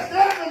and blessed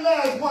every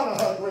last one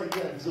of her great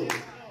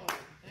grandchildren.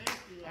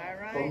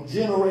 From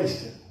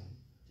generation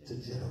to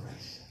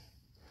generation.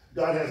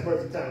 God has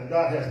perfect timing.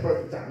 God has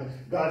perfect timing.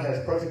 God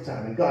has perfect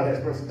timing. God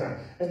has perfect timing.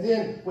 And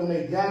then when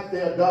they got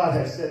there, God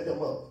has set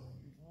them up.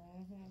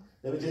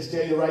 Let me just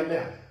tell you right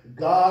now,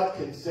 God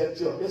can set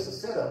you up. It's a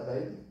setup,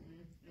 baby.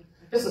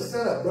 It's a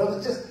setup,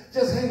 brother.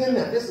 Just hang in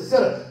there. It's a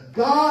setup.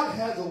 God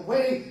has a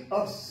way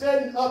of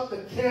setting up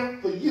the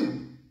camp for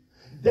you.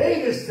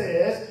 David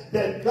says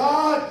that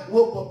God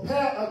will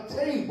prepare a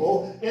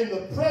table in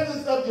the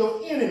presence of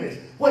your enemies.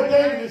 What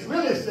David is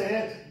really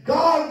saying,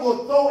 God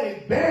will throw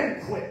a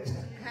banquet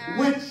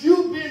with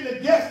you being the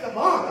guest of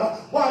honor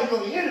while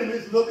your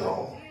enemies look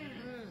on.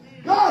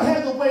 God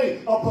has a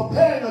way of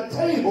preparing a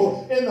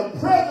table in the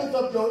presence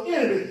of your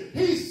enemies.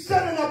 He's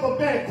setting up a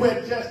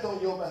banquet just on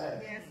your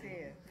behalf. Yes, it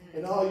is.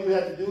 And all you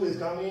have to do is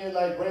come in,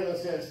 like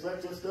Braylon said,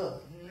 stretch your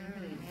stuff.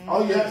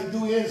 All you have to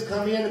do is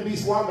come in and be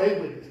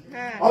Schurmier with it.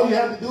 All you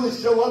have to do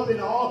is show up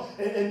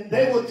and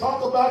they will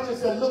talk about you and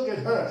say, look at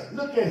her,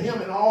 look at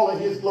him and all of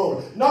his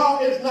glory. No,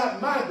 it's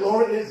not my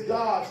glory, it's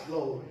God's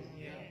glory.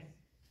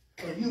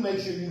 And you make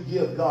sure you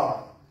give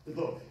God the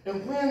glory.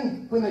 And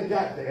when they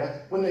got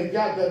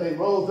there, they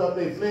rose up,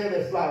 they fled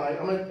at twilight.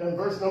 I'm in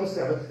verse number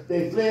 7.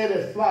 They fled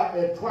at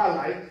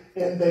twilight,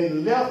 and they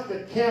left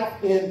the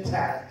camp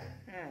intact.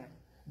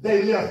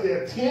 They left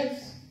their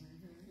tents.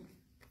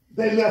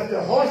 They left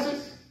their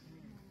horses.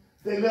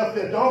 They left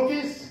their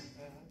donkeys.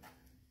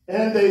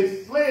 And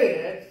they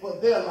fled for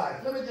their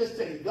life. Let me just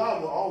tell you,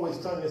 God will always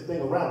turn this thing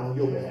around on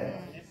your behalf.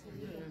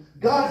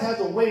 God has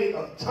a way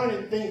of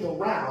turning things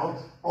around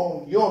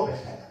on your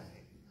behalf.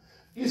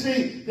 You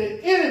see,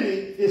 the enemy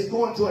is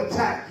going to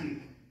attack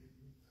you.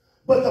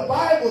 But the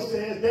Bible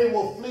says they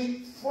will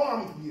flee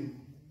from you.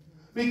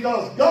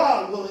 Because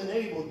God will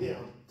enable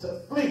them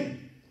to flee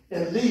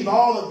and leave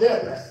all of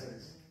their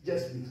blessings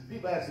just for you.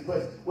 People ask the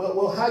question,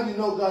 well, how do you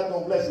know God's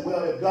going to bless you?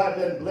 Well, if God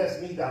doesn't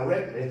bless me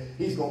directly,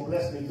 he's going to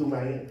bless me through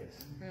my enemies.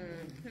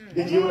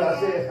 Did you hear what I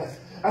said?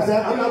 I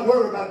said, I'm not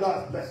worried about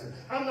God's blessing.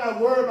 I'm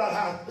not worried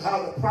about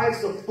how the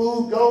price of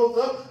food goes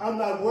up. I'm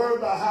not worried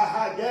about how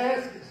high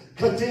gas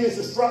continues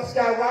to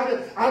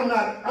skyrocket. I'm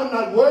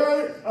not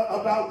worried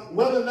about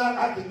whether or not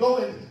I can go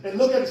and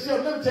look at the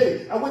shelf. Let me tell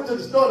you, I went to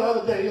the store the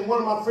other day, and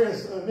one of my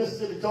friends in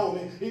Mississippi told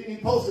me, he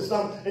posted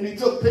something, and he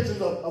took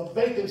pictures of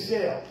vacant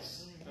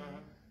shelves.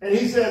 And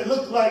he said,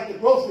 looks like the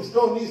grocery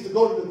store needs to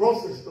go to the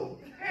grocery store.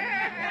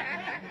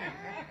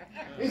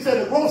 He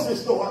said the grocery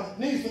store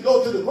needs to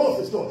go to the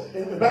grocery store.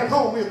 And back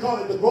home, we'll call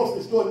it the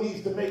grocery store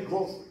needs to make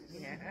groceries.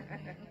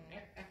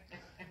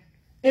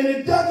 And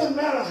it doesn't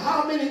matter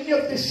how many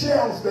empty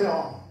shelves there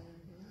are.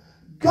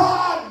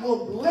 God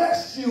will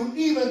bless you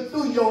even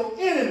through your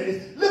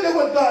enemies. Look at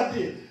what God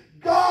did.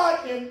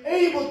 God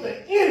enabled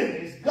the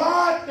enemies.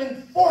 God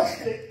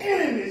enforced the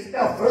enemies'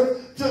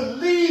 effort to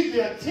leave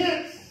their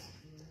tents,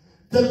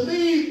 to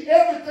leave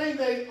everything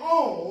they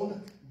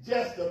own,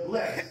 just to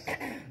bless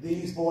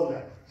these 4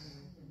 lepers.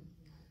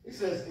 He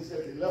says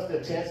they left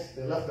their tents,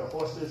 they left their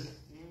horses,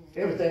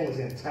 everything was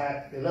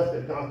intact. They left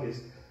their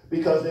donkeys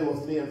because they were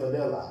fleeing for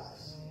their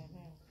lives.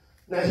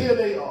 Now here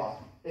they are,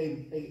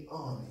 an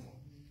army,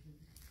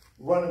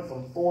 running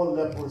from 4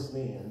 leprous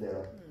men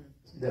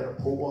that are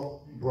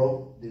poor,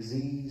 broke,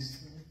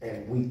 diseased,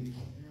 and weak.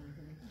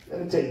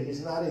 Let me tell you,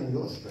 it's not in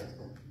your strength.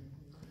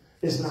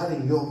 It's not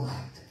in your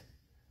might.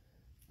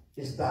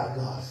 It's by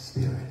God's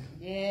Spirit.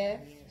 Yes.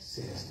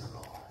 Says the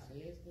Lord.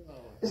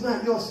 It's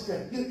not your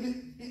strength.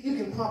 You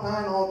can pump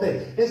iron all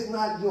day. It's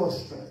not your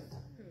strength.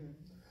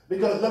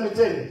 Because let me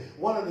tell you,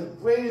 one of the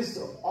greatest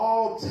of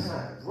all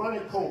time, Ronnie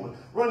Coleman,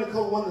 one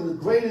of the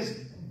greatest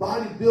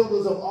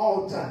bodybuilders of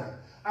all time.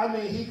 I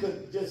mean, he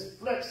could just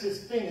flex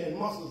his finger and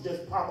muscles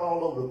just pop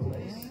all over the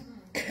place.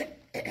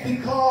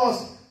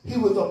 Because he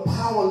was a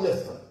power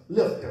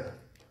lifter.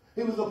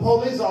 He was a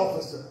police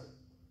officer.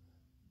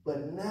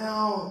 But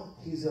now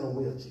he's in a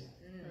wheelchair.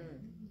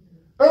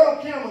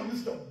 Earl Campbell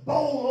used to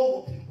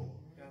bowl over people.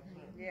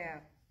 Yeah.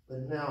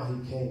 But now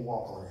he can't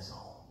walk on his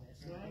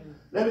own.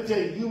 Let me tell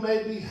you, you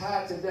may be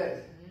high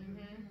today,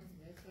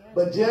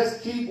 but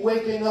just keep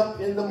waking up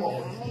in the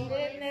morning.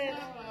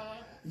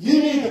 You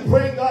need to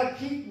pray, God,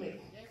 keep me.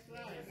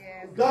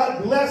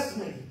 God, bless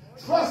me.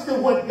 Trust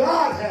in what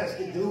God has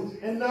to do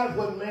and not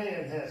what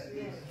man has to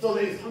do. So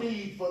they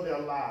fled for their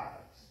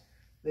lives.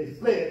 They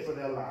fled for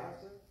their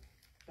lives.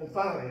 And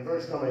finally, in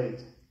verse number 8,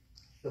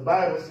 the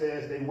Bible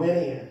says they went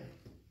in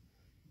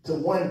to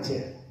one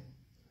tent.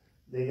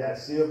 They got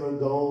silver,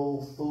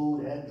 gold,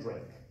 food, and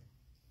drink.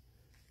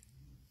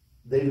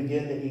 They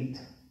began to eat.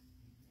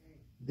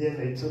 Then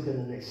they took it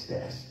and they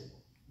stashed it.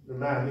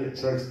 Remind me of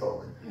church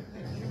folk.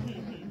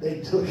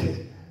 They took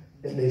it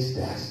and they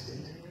stashed it.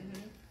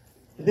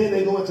 And then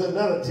they go into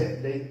another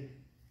tent.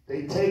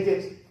 They take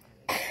it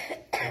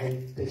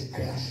and they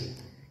stash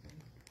it.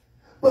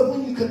 But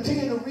when you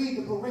continue to read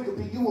the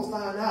pericope, you will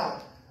find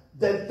out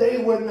that they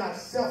were not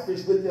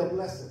selfish with their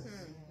blessings.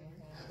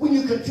 When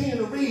you continue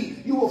to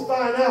read, you will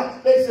find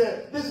out they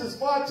said, this is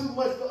far too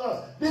much for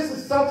us. This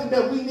is something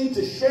that we need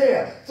to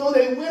share. So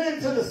they went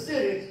into the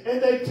city and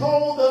they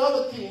told the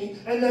other king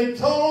and they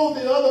told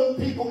the other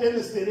people in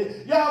the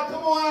city, y'all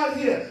come on out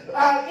here.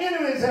 Our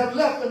enemies have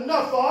left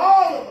enough for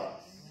all of us.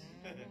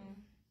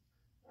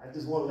 I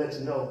just want to let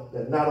you know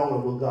that not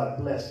only will God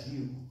bless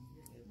you,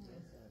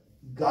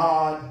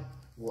 God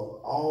will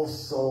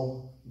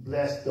also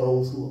bless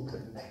those who are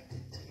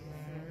connected to you.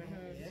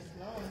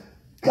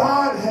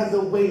 God has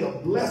a way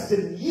of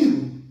blessing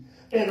you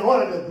in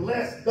order to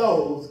bless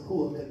those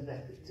who are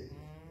connected to you.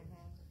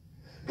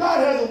 God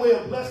has a way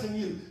of blessing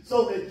you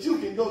so that you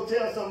can go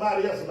tell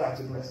somebody else about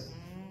your blessing.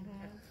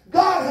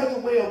 God has a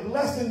way of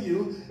blessing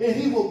you, and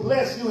he will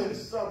bless you in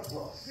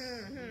surplus.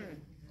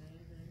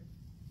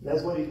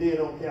 That's what he did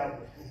on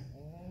Calvary.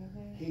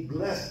 He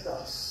blessed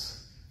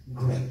us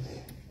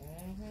greatly.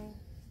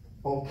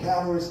 On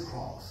Calvary's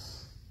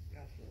cross,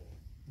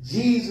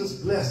 Jesus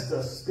blessed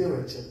us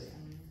spiritually,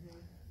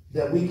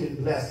 that we can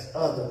bless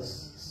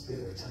others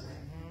spiritually.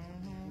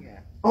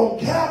 On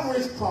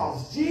Calvary's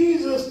cross,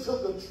 Jesus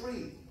took a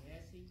tree.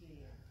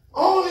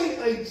 Only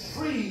a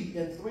tree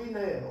and 3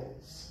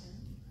 nails.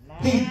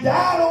 He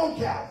died on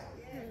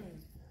Calvary.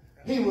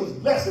 He was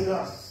blessing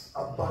us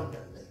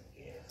abundantly.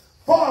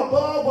 Far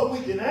above what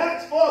we can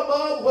ask, far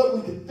above what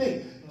we can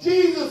think.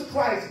 Jesus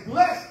Christ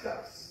blessed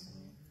us.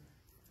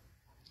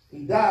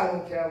 He died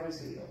on Calvary's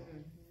hill.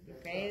 He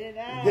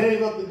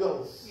gave up the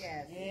ghost.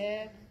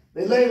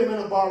 They laid him in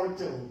a borrowed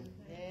tomb.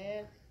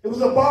 It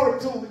was a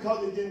borrowed tomb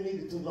because they didn't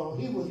need it too long.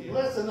 He was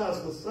blessing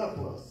us with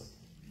surplus.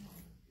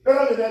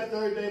 Early that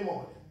third day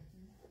morning,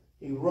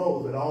 he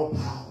rose with all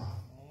power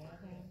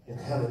in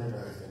heaven and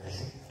earth in his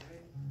hand.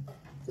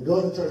 The door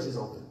of the church is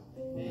open.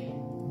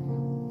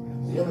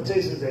 The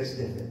invitation is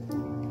extended.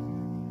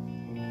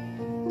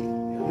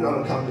 You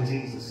ought to come to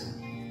Jesus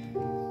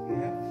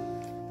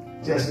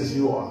just as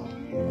you are.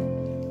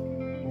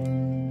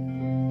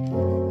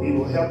 He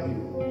will help you.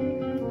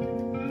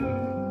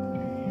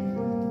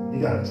 You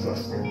got to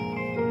trust him.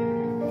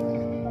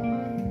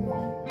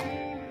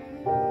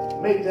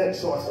 Make that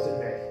choice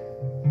today.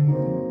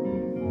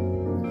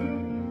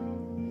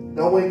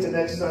 Don't wait till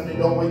next Sunday.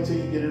 Don't wait till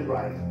you get it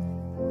right.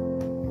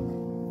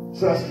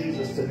 Trust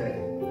Jesus today.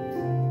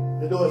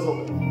 The door is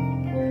open.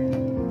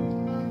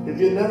 If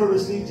you never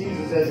received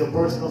Jesus as your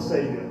personal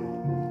Savior,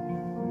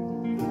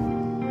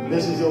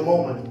 this is your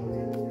moment.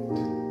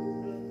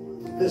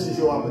 This is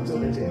your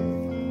opportunity.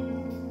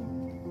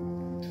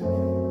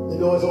 The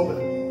door is open.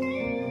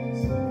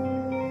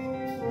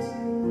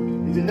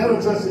 If you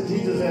never trusted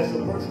Jesus as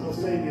your personal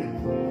Savior,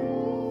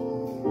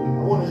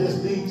 I want to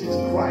just lead you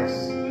to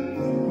Christ.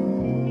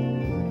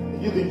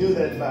 And you can do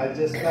that by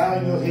just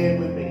bowing your head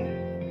with me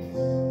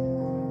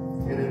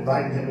and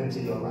inviting him into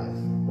your life.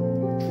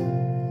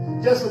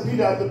 Just repeat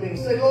after me.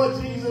 Say, Lord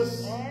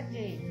Jesus,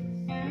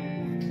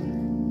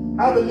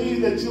 I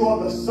believe that you are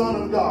the Son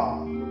of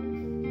God.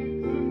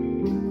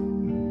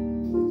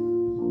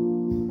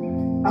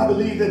 I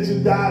believe that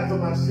you died for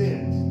my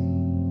sins.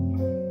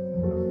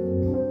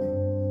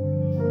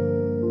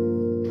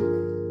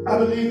 I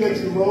believe that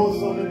you rose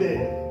from the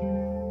dead.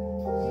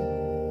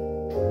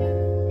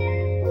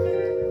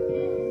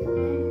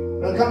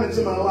 Now come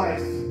into my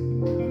life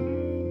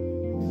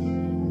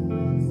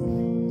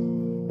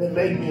and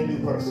make me a new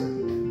person.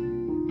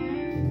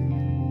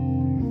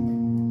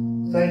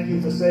 Thank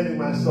you for saving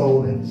my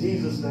soul. In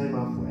Jesus' name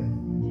I pray.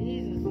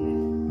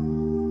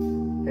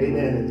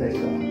 Amen and thank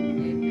God.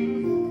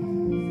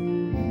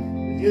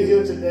 If you're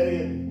here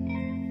today and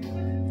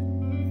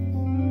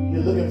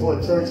you're looking for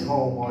a church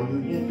home or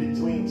you're in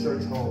between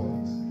church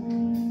homes,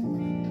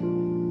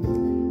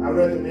 I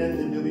recommend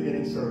the New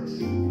Beginning Church,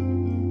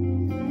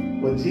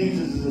 where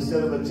Jesus is the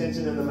center of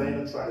attention and the main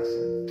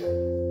attraction.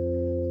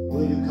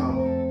 Will you come?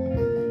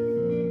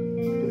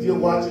 If you're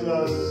watching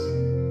us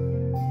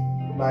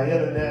by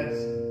internet,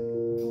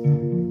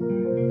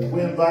 we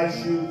invite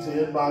you to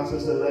inbox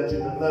us and let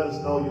us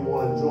know you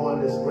want to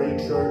join this great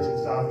church in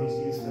Southeast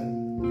Houston.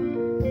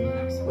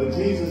 But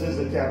Jesus is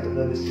the captain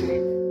of the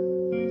ship.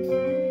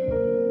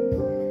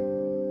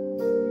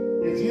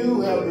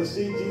 you have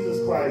received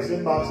Jesus Christ,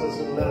 inbox us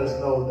and let us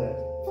know that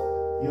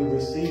you've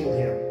received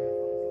him.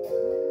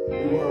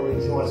 We want to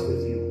rejoice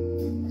with you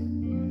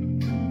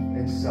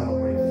and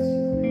celebrate with you.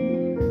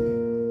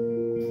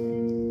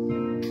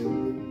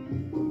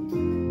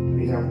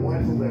 We have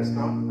one who has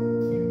come.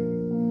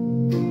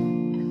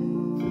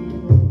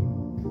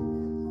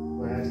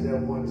 I ask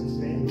everyone to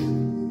stand.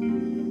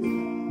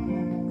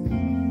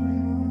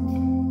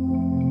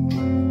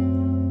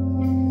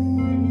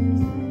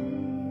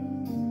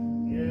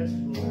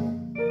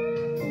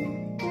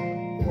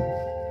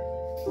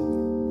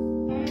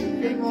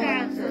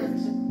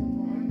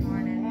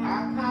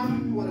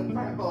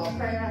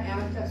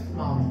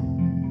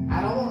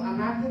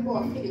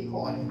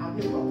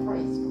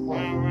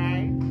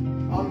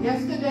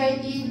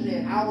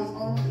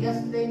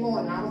 Yesterday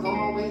morning, I was on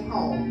my way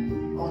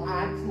home on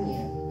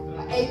I-10.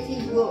 An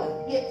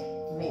 18-wheeler hit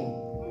me.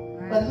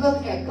 But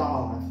look at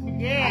God.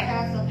 Yeah. I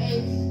have some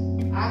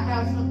aches. I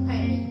have some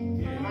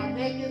pain. My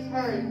neck is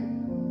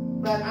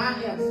hurting. But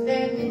I am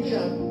standing here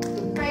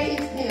to praise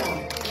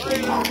him.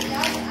 Because I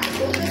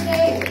could have been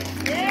dead.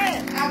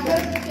 Yeah. I could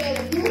have been dead.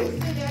 If you would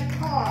see that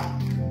car,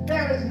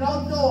 there is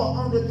no door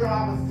on the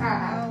driver's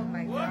side. Oh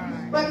my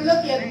God. But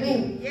look at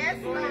me. Yes,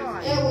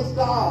 Lord. It was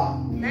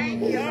God.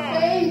 Thank you. He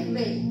saved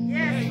me.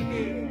 Yes, he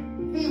did.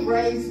 He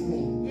raised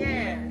me.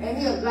 Yes. And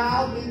he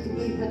allowed me to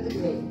be here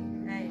today.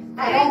 Amen.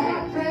 I don't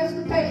have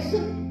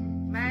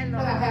transportation,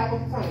 but I have a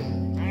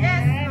friend.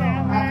 Yes,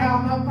 Lord. I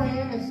called my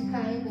friend and she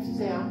came and she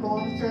said, I'm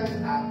going to church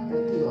and I'll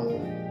heal me.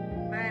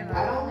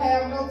 I don't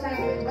have no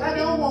transportation, but I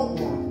don't want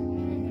one.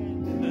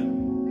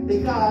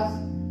 Because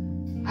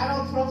I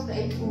don't trust the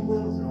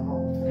 18-wheelers no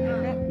more.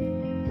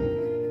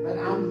 But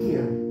I'm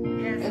here.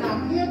 Yes, and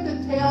I'm here to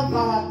tell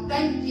God,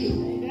 thank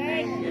you.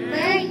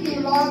 Thank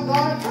you, Lord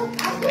God.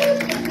 I feel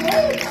the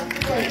grace of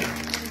grace.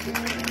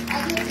 I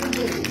get the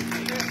grace.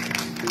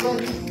 But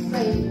he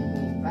saved me.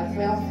 Like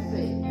Pastor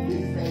said, he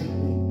saved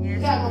me. Yes.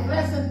 He got a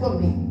blessing for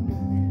me.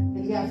 And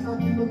he got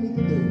something for me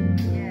to do.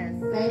 Yes.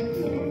 Thank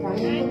you for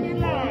praying for me.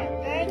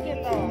 Thank you,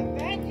 Lord.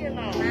 Thank you,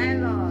 Lord. My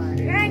Lord.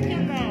 Thank you,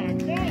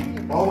 Lord. Thank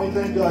you. Oh, we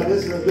thank God.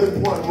 This is a good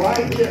point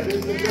right here. This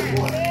is a good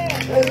point.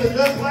 This is a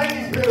good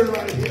planning spirit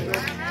right here.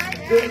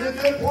 This is a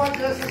good point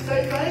just to say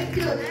thank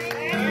you.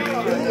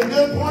 This is a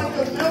good point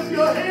to lift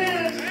your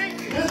hands.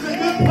 This is a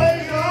good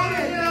place to honor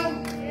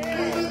him.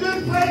 This is a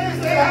good place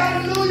to say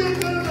hallelujah to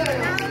the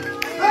Lamb.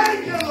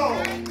 Thank you,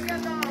 Lord.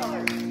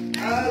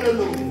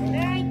 Hallelujah.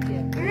 Thank you.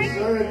 We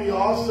serve the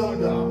awesome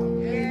God.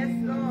 Yes,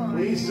 Lord.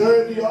 We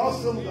serve the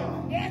awesome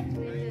God. Yes,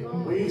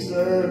 we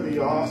serve the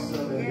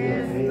awesome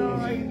and the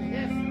amazing.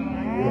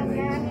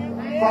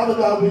 Father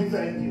God, we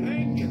thank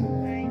you.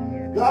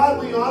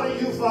 God, we honor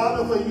you,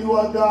 Father, for you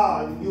are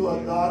God. You are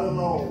God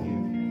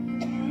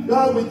alone.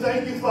 God, we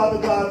thank you,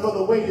 Father God, for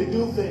the way you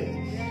do things.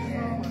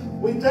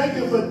 We thank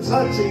you for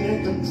touching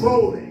and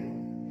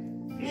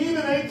controlling.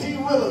 Even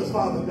 18-wheelers,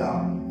 Father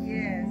God.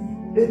 yes.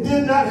 It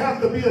did not have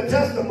to be a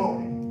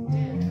testimony.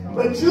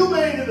 But you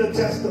made it a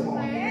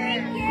testimony.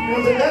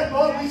 And for that,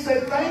 Lord, we say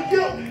thank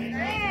you.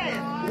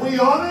 We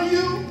honor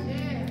you.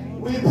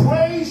 We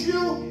praise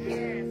you.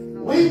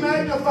 We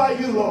magnify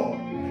you, Lord.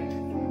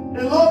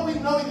 And Lord, we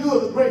know you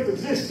are the great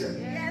physician.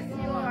 Yes, you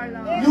are,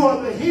 Lord. You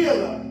are the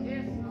healer.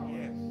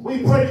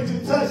 We pray that you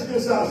touch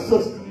this our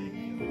sister.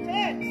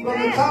 From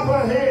the top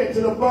of her head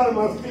to the bottom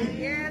of her feet.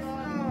 Yes,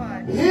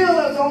 Lord. Heal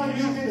as only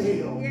you can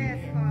heal. Yes,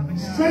 Father God.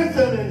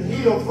 Strengthen and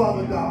heal,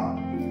 Father God.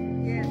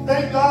 Yes.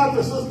 Thank God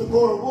for Sister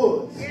Cora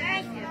Woods.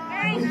 Thank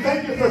you. We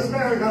thank you for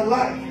sparing her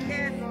life.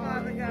 Yes,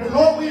 Father God. And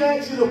Lord, we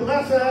ask you to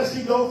bless her as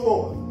she goes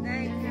forth.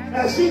 Thank you.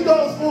 As she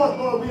goes forth,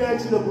 Lord, we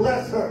ask you to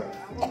bless her.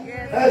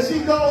 Yes. As she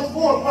goes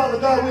forth, Father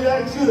God, we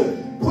ask you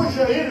to push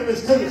her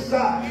enemies to the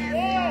side.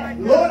 Yes.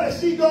 Lord, as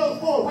she goes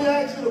forth, we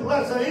ask you to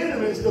bless her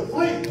enemies to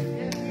flee.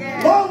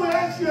 Yes. Lord, we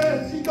ask you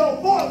as she goes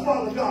forth,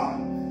 Father God,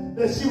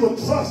 that she will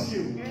trust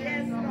you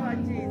Yes,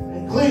 Lord Jesus.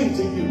 and cling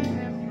to you.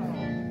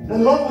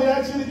 And Lord, we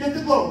ask you to get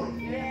the glory,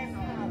 Yes,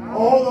 Father.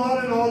 all the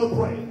honor and all the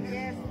praise.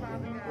 Yes,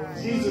 Father God.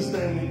 In Jesus'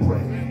 name we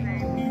pray.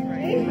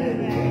 Amen.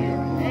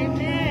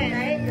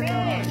 Amen.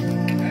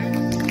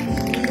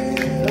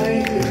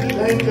 Thank you.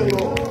 Thank you,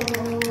 Lord.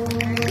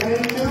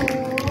 Thank you.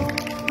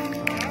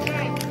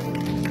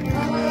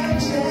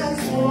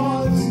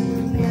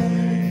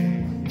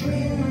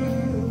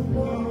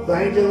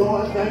 Thank you,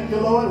 Lord. Thank you,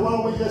 Lord. Why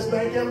don't we just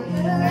thank him?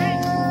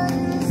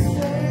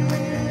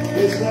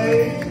 You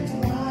saved.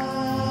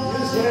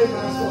 You saved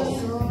my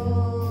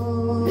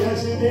soul.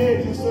 Yes, you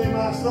did. You saved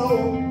my soul.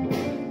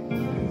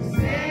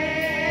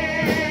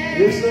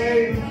 You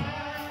saved.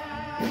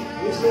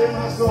 You saved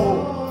my soul.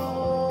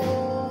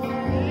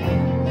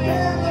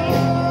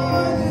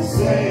 You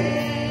saved.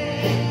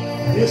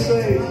 You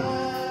saved.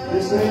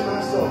 You saved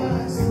my soul.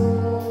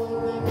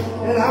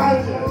 And I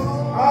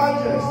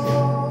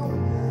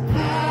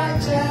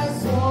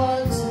just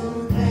want to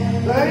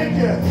thank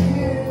you.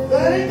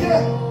 Thank you.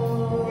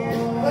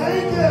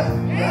 Thank you.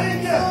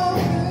 Thank you.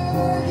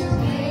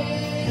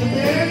 You've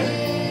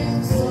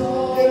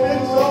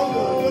been so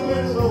good. You've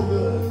been so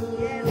good.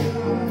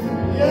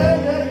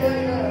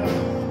 Yeah.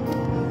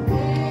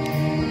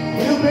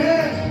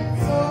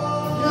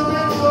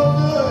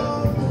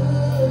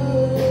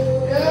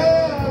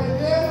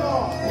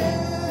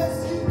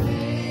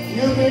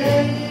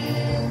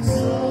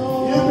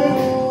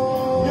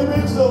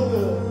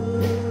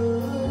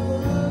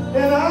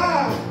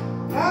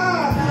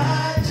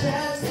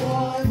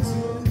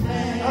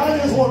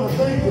 want to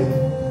thank you.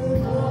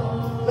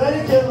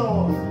 Thank you,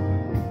 Lord.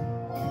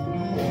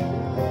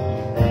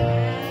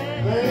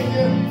 Thank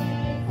you.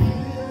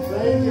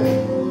 Thank you.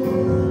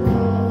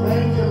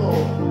 Thank you,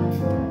 Lord.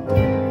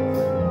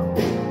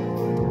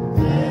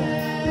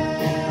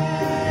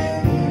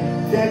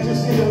 Can't you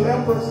see the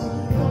lepers?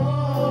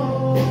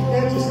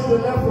 Can't you see the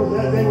lepers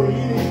as they were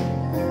eating?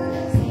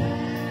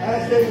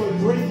 As they were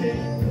drinking?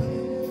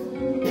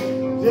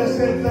 Just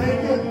said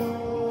thank you.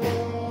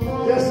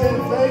 Just said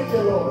thank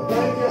you, Lord.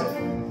 Thank you.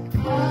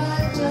 I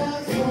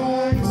just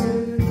want to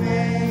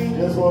thank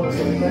Just want to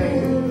say thank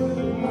you.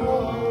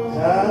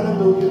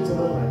 Hallelujah to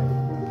the Lamb.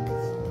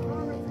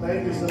 Thank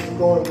you, Sister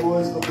Gordon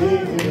Woods, for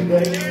being here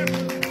today.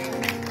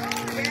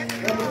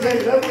 Let me tell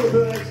you, that would have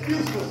been an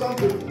excuse for some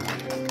people.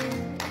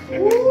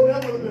 Woo, that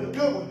would have been a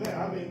good one there. I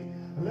mean,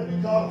 let me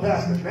call the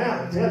pastor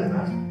now and tell him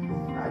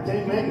I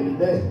can't make it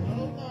today.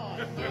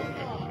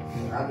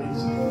 I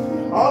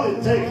mean, all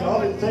it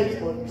takes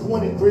for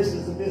 20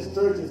 Christians in this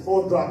church is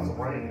 4 drops of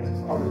rain. That's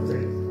all it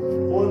takes.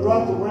 4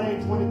 drops of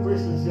rain, 20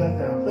 Christians shut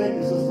down. Thank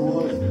you, Sister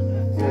Woods,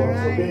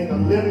 for being a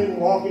living,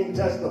 walking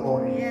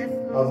testimony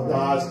of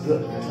God's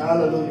goodness.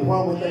 Hallelujah. Why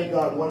don't we thank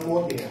God one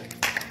more again?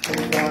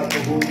 Thank God for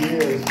who He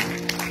is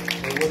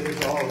and what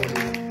He's already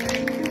done.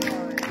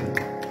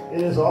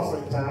 It is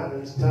offering time,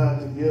 and it's time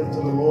to give to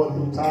the Lord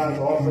through tithes,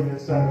 offering, and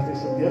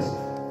sacrificial gifts.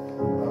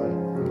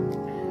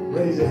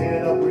 Raise your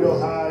hand up real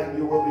high, and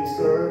you will be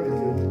served. If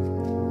you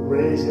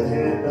raise your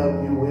hand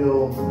up, you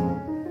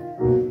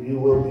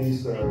will be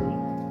served.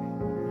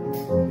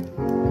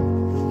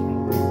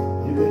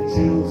 You can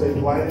choose a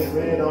white and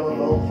red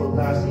envelope for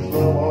Pastor's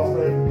love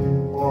offering,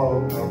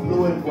 or a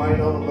blue and white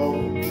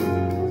envelope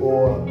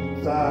for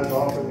tithes,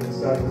 offering, and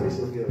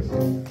sacrificial gifts.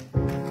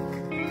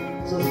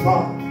 So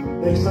smart.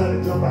 Next time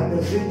you jump out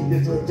there, see you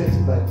get your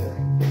attention back there.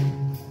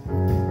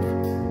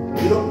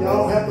 Y'all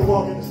don't have to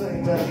walk at the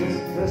same time.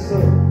 Just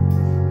serve.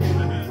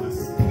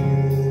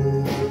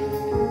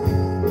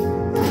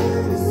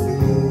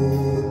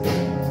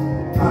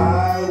 I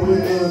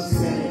will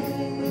sing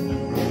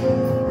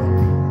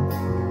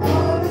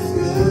of His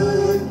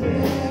goodness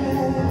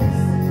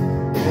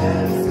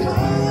and His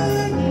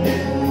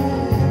kindness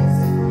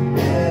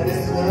and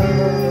His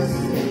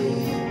mercy.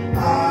 I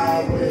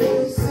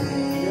will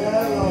sing,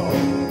 yeah, Lord.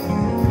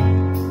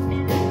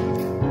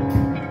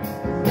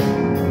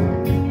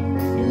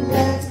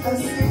 Let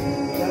us sing.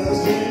 Let us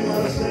sing.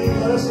 Let us sing.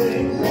 Let us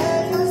sing. Let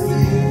us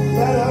sing.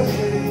 Let us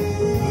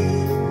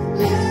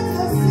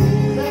sing.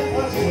 Let us sing. Let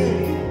us sing.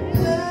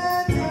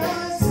 Let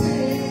us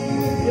sing.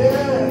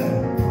 Yeah.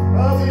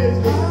 Of His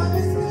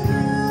goodness.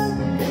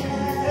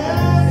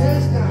 And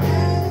His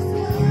kindness.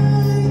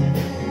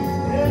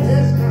 And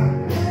His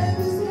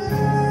kindness.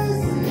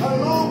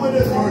 Along with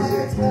His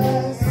mercy.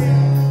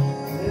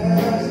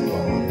 Yes,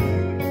 Lord.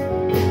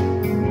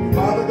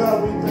 Father God,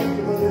 we thank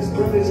you for this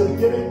privilege of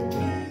giving.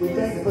 We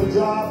thank you for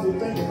jobs. We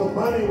thank you for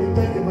money. We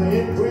thank you for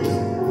increase.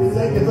 We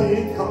thank you for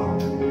income.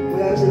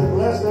 We ask you to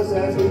bless us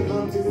as we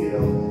come to you.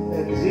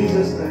 In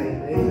Jesus'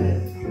 name, amen.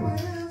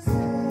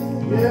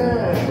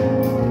 Yeah.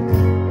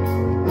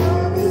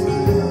 Of His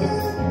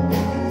goodness.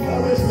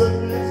 Of His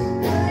goodness.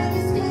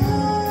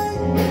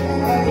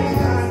 Of His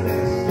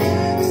kindness.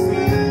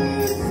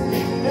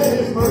 And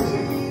His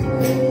mercy.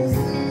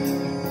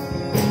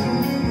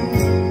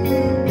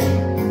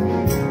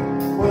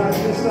 When I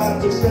decide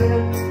to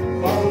stand,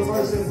 follow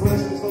first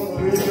impressions from the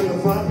rear to the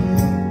front.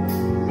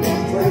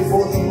 Pray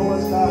for the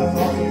Lord's God and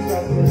all His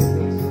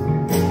sacrifices.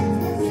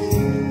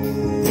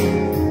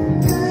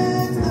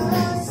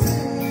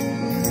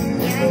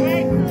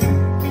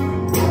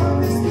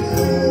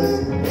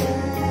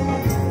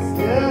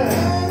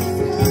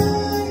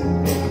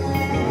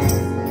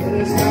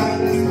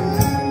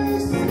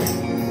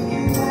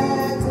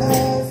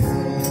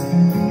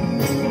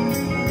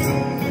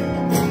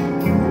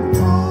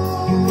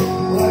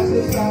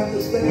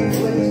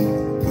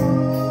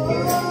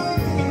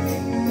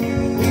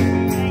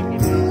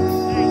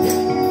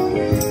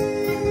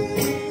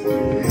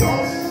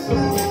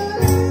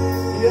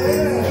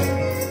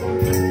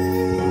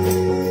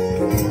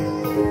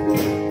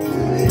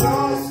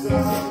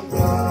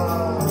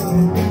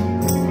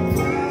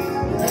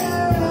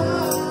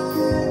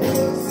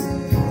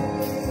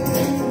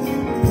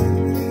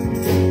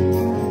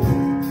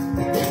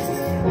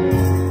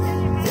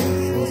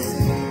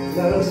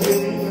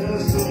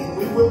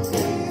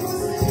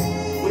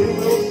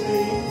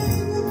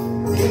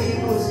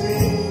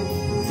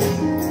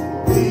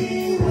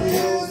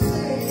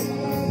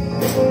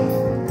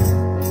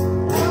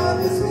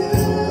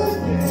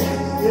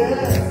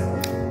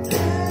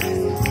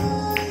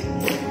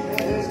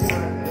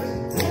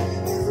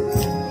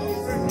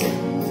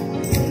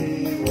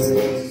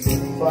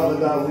 Father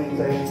God, we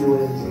thank you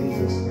in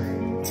Jesus'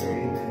 name.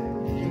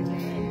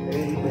 Amen.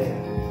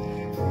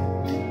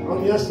 Amen. On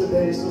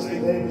yesterday, Sister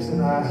Davis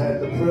and I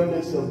had the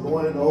privilege of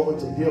going over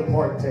to Deer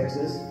Park,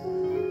 Texas.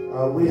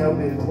 We have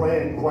been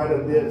praying quite a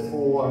bit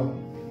for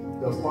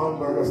the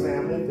Fonberger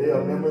family. They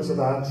are members of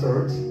our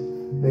church.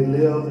 They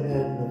live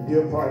in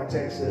Deer Park,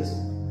 Texas.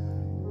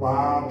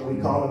 Bob, we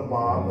call him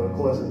Bob, but of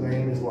course his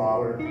name is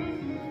Robert.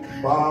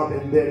 Bob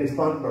and Betty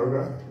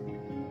Funberger.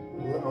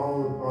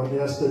 On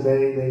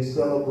yesterday, they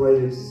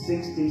celebrated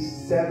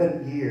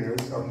 67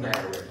 years of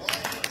marriage.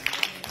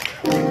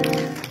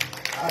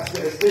 I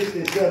said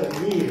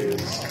 67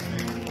 years.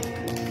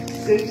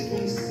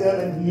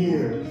 67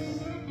 years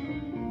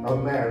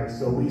of marriage.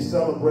 So we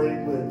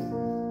celebrate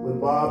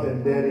with Bob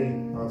and Betty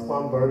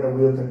Funberger.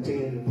 We'll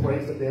continue to pray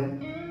for them.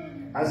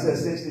 I said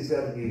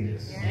 67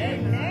 years.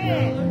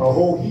 Amen. A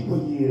whole heap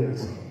of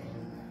years.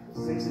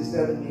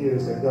 67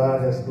 years that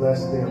God has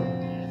blessed them.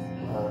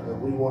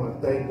 And we want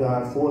to thank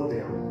God for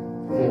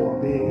them, for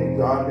being a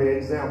godly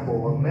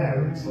example of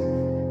marriage,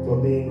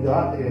 for being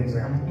godly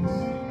examples,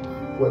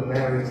 what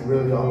marriage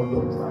really all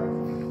looks like.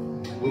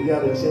 We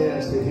got a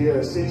chance to hear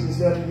a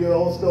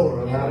 67-year-old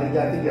story of how they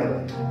got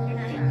together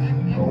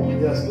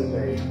on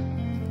yesterday.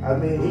 I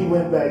mean, he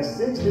went back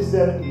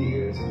 67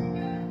 years,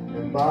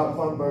 and Bob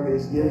Funberger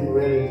is getting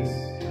ready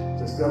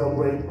to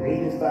celebrate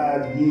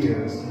 85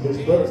 years, his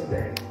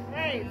birthday.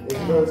 His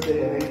birthday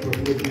in April,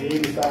 he'll be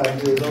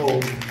 85 years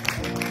old.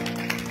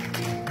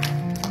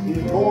 He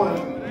was born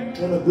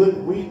in a good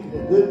week,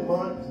 a good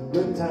month, a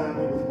good time.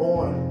 He was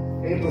born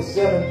April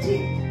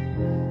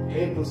 17th.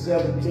 April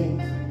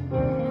 17th,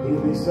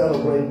 he'll be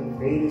celebrating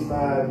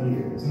 85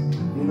 years.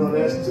 You know,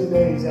 that's 2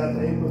 days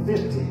after April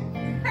 15th.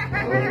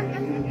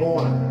 He was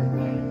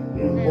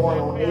born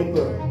on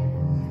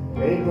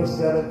April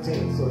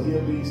 17th, so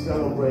he'll be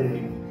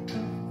celebrating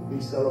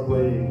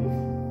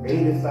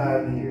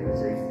 85 years,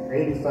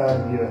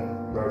 85-year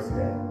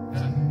birthday.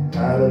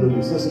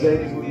 Hallelujah. Sister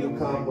Davis, will you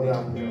come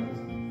without prayer?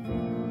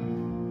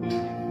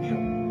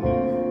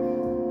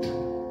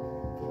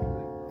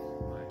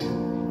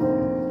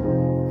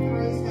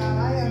 Praise God. I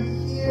am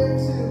here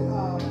to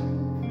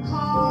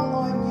call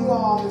on you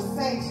all, the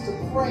saints, to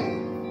pray.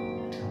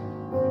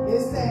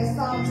 It says,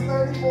 Psalms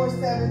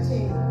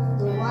 34:17,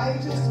 the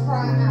righteous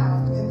cry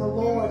out, and the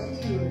Lord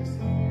hears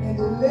and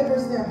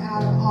delivers them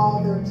out of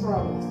all their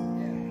troubles.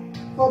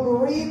 For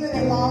bereavement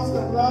and loss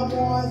of loved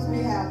ones,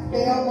 we have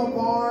Thelma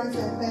Barnes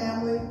and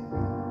family,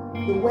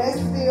 the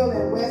Westfield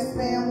and West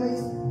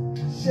families,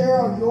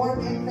 Cheryl York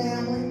and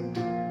family,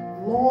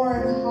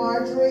 Lauren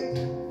Hardrick,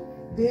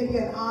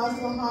 Vivian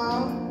Oswald,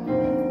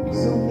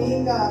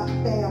 Zuninga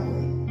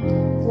family.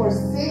 For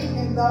sick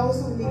and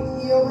those who need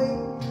healing,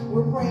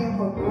 we're praying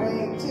for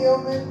Greg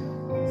Tillman,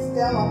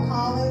 Stella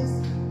Collins,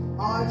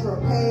 Audra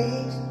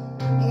Page,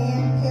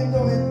 Ann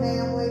Kendall and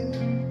family,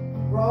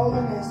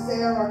 Roland and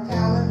Sarah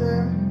Callender,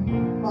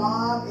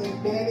 Bob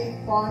and Betty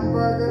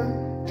Farnberger,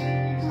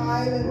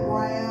 Kylan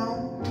Brown,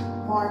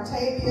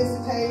 Martavius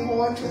Tay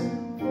Horton,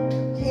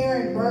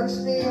 Karen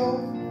Birchfield,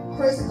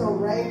 Crystal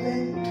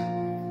Raymond,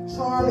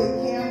 Charlie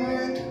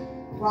Cameron,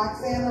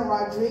 Roxana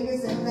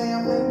Rodriguez and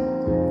family,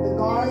 the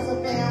Garza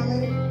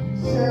family,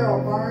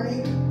 Cheryl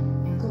Burney,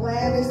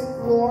 Gladys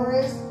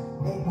Flores,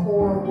 and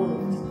Cora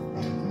Woods.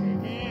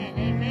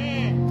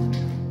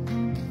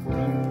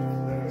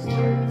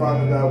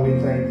 Father God, we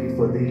thank you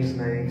for these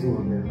names who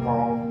have been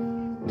called.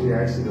 We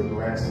ask you to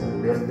bless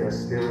and lift their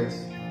spirits.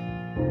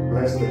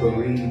 Bless the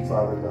bereaved,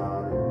 Father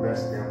God, and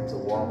bless them to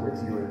walk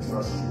with you and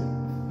trust you.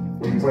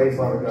 We pray,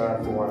 Father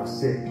God, for our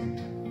sick.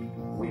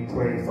 We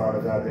pray,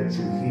 Father God, that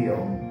you heal.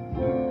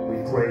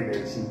 We pray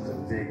that you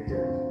convict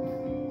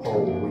and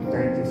hold. We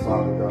thank you,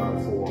 Father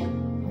God, for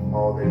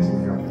all that you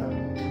have done.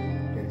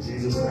 In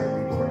Jesus' name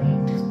we pray.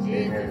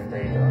 Amen and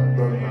thank God.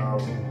 Brother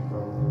Miles, we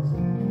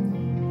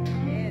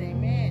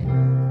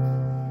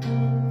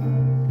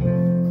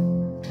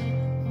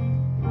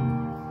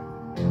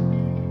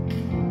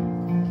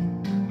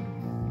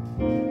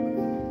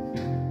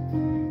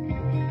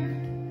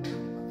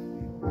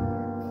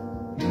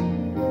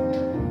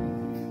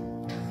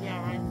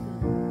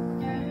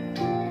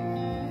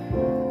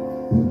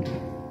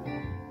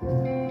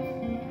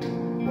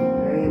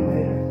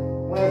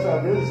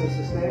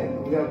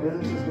have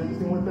visitors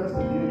visiting with us. If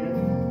you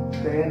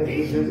stand and be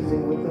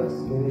visiting with us,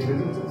 any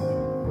visitors?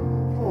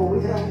 Oh, we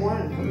have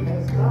one.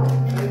 Let's go.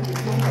 Thank you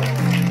so much.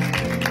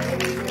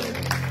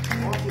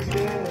 Why don't you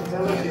stand and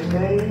tell us your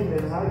name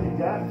and how you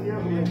got here?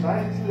 We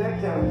invited you, that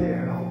kind of thing.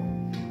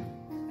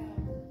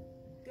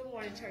 Good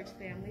morning, church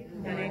family.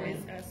 My name is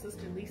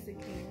Sister Lisa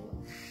King,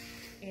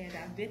 and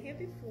I've been here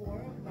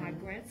before. My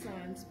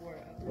grandsons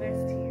were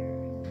blessed here,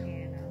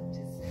 and I'm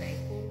just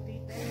thankful to be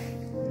back.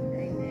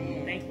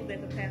 Amen. Thankful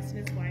that the pastor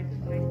and his wife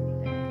invited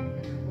me back.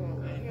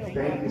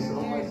 Thank you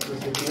so much,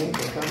 Sister King,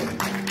 for coming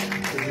to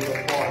be a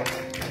part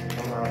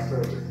of our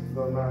service.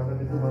 So now, let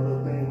me do my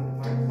little thing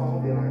with my phone,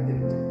 then I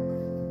get it.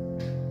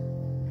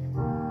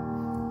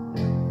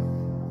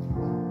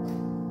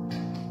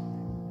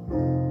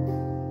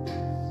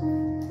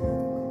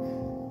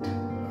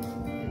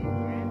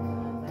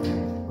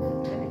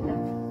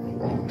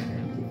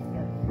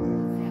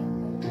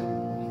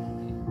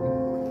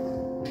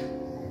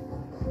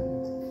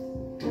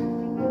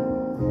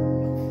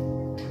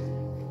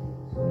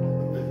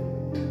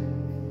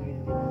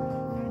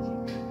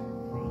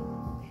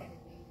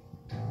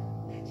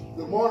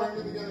 Good morning,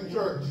 New Beginning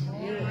Church.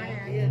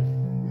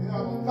 We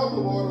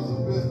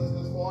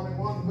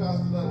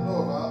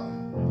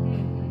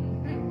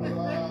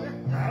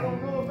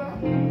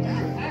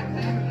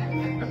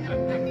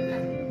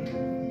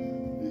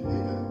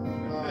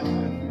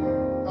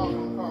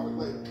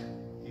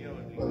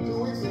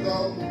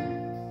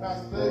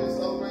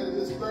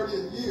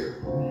year.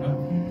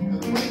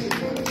 And the music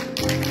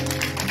ministry.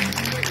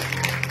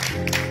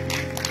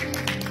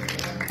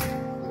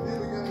 The New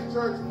Beginning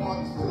Church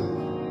wants to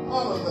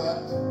honor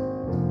that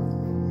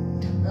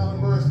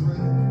anniversary.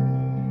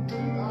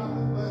 God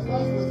has blessed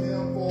us with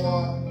him for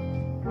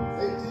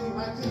 18,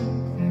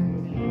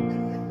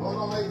 19, going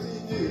on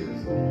 18 years.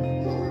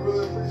 So we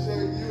really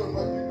appreciate you and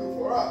what you do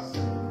for us.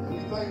 And we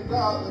thank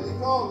God that he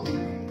called you.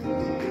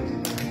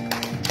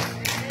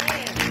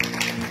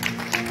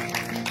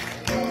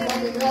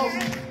 Something else.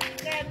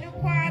 Got a new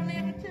choir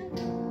member too.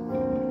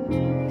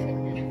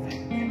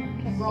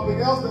 Something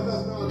else that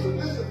has been a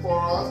tradition for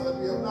us that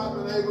we have not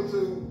been able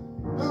to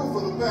do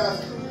for the past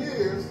 2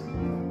 years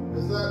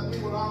is that we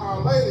would honor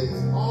our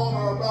ladies on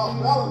or about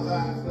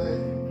Valentine's Day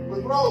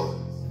with roses.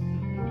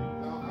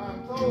 Now, I'm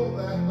told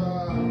that,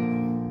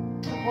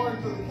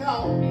 according to the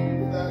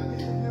calendar, that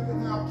you can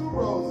have 2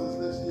 roses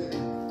this year.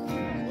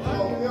 So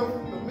if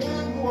the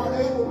men who are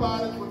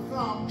able-bodied would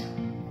come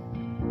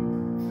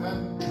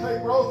and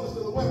take roses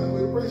to the women, we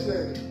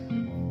appreciate it.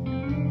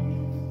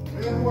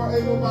 Men who are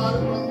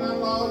able-bodied,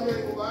 brother-in-law, you're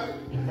able-bodied.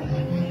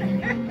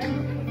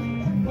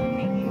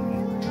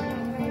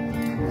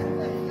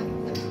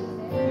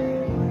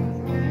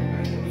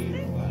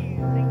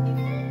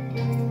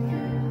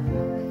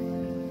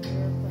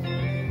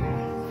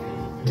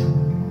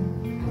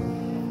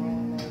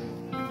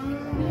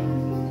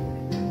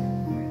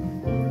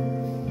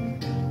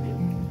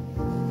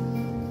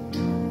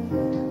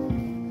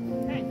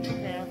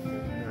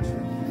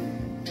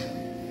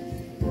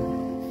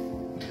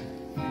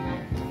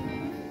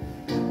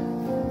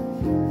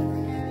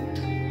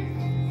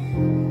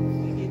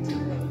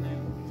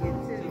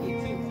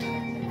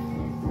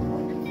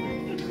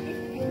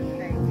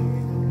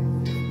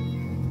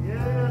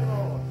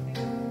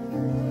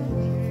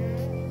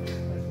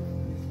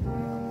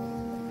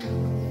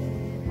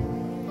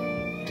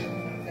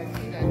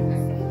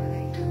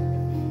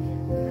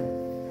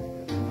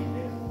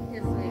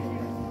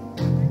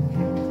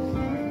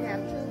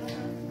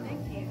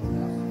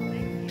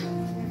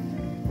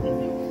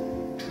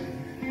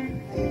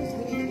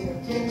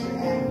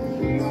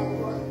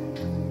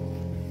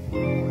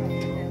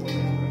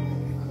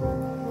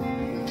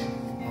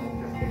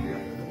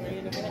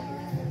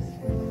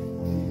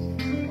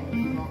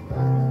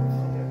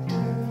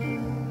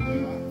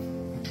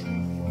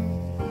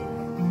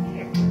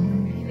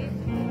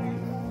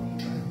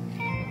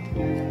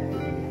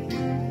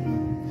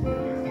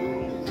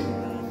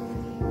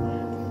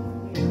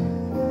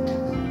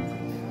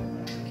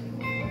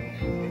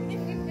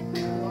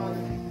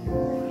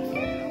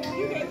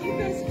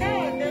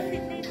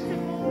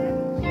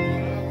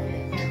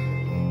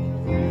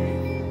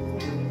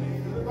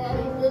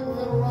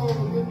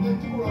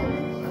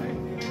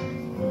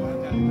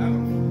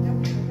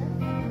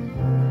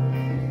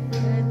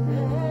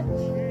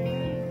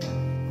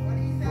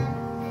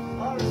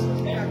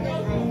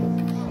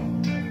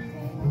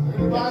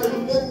 Everybody who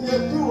didn't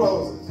get 2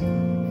 roses.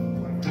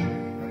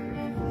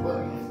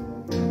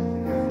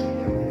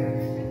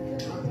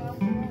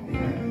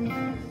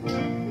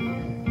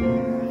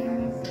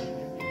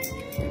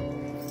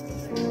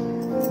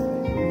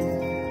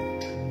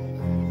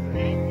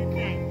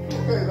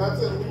 Okay,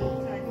 that's it.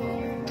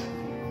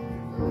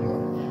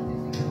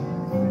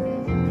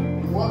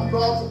 One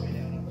rose.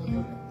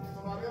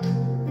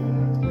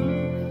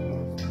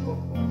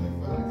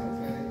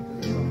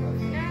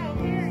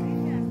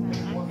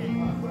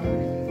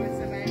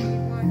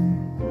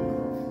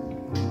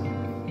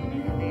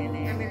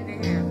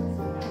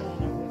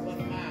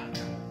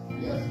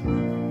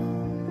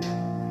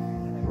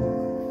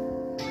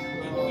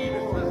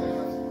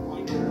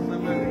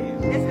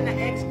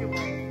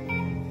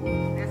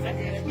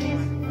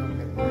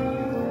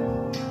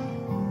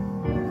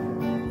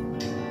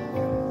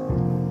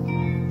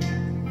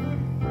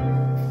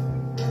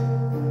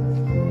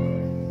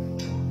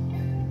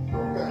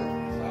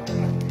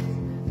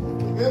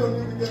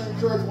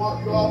 Church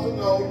want you all to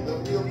know that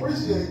we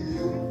appreciate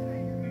you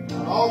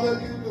and all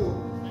that you do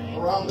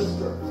around this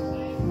church.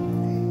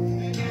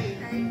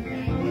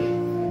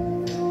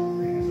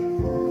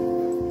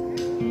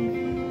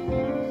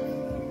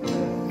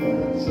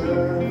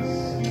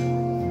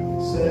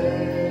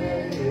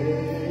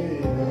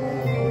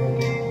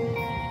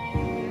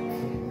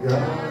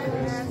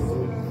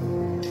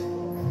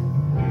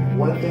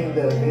 One thing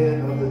that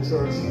men of the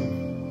church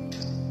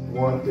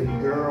want the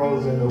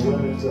girls and the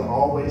women to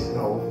always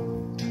know,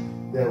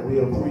 that we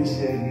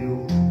appreciate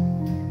you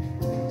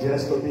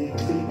just for being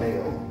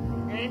female.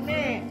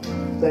 Amen.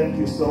 Thank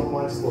you so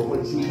much for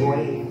what you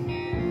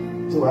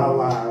bring to our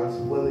lives,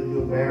 whether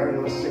you're married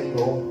or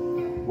single,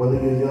 whether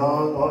you're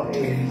young or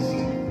aged.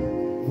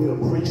 We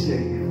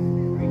appreciate you.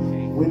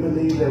 We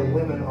believe that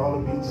women ought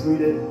to be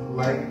treated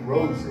like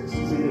roses,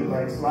 treated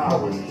like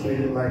flowers,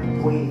 treated like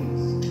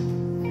queens.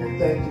 And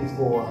thank you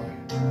for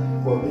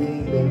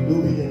being the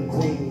Nubian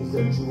queens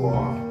that you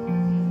are,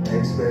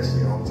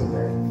 especially on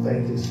today.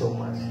 Thank you so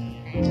much.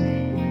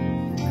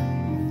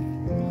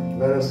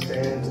 Let us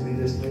stand to be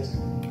dismissed.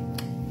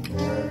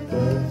 Let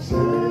the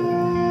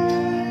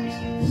church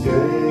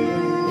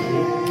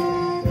say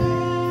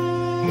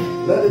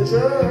Let the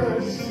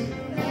church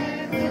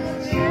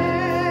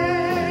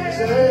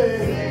say,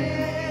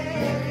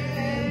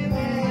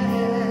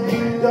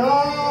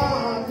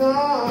 God,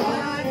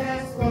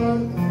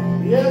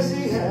 yes,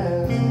 He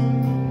has.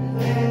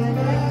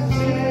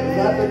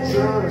 Let the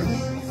church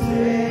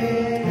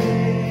say,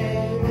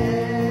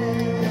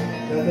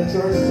 let the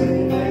church say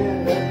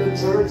amen. Let the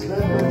church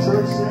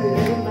say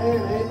amen,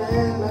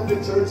 amen. Let the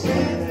church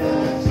say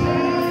amen.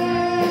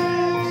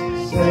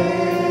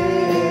 Say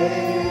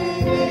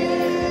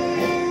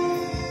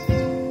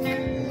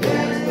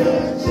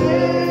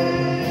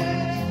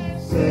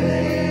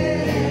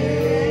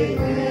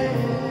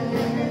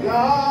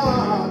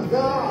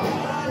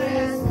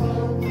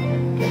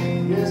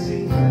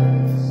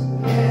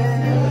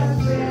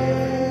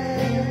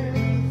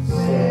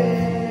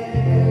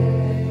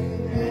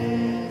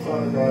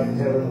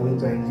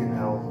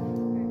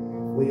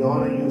we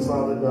honor you,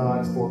 Father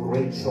God, for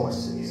great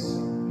choices.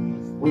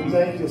 We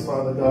thank you,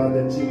 Father God,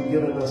 that you've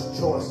given us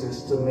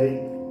choices to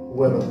make,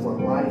 whether for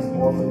life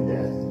or for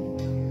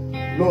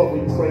death. Lord,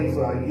 we pray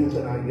for our youth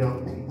and our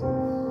young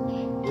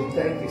people. We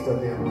thank you for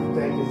them. We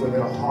thank you for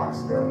their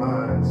hearts, their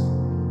minds.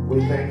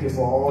 We thank you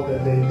for all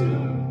that they do.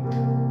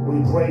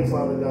 We pray,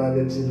 Father God,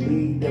 that you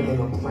lead them in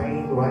a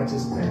plain,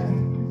 righteous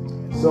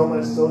path, so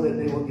much so that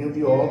they will give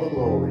you all the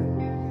glory,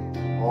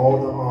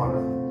 all the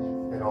honor,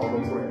 and all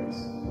the praise.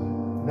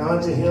 Now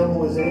unto him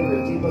who is able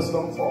to keep us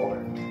from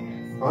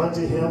falling,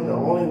 unto him the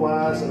only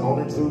wise and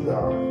only true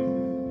God,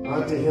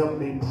 unto him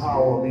be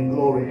power, be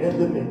glory, and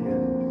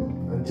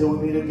dominion. Until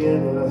we meet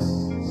again, let us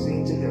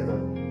sing together.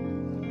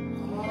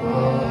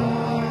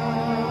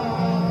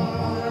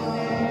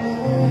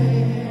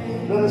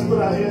 Let us put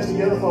our hands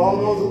together for all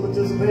those who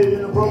participated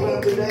in the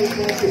program today.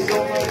 Thank you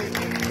so much.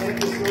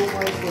 Thank you so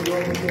much for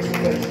your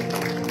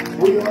participation.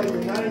 We are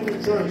uniting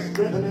the church,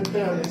 strengthening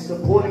families,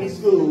 supporting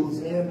schools,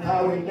 and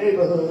empowering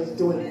neighborhoods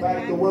to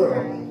impact the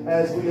world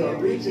as we are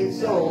reaching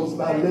souls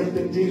by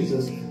lifting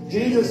Jesus.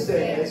 Jesus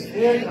says,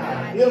 and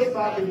I, if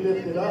I be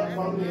lifted up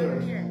from the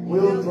earth,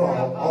 will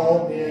draw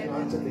all men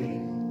unto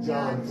me.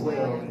 John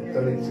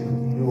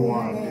 12:32. You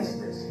are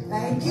dismissed.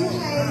 Thank you,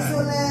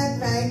 Hazelin.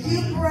 Thank you,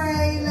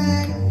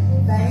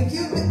 Braylon. Thank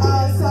you,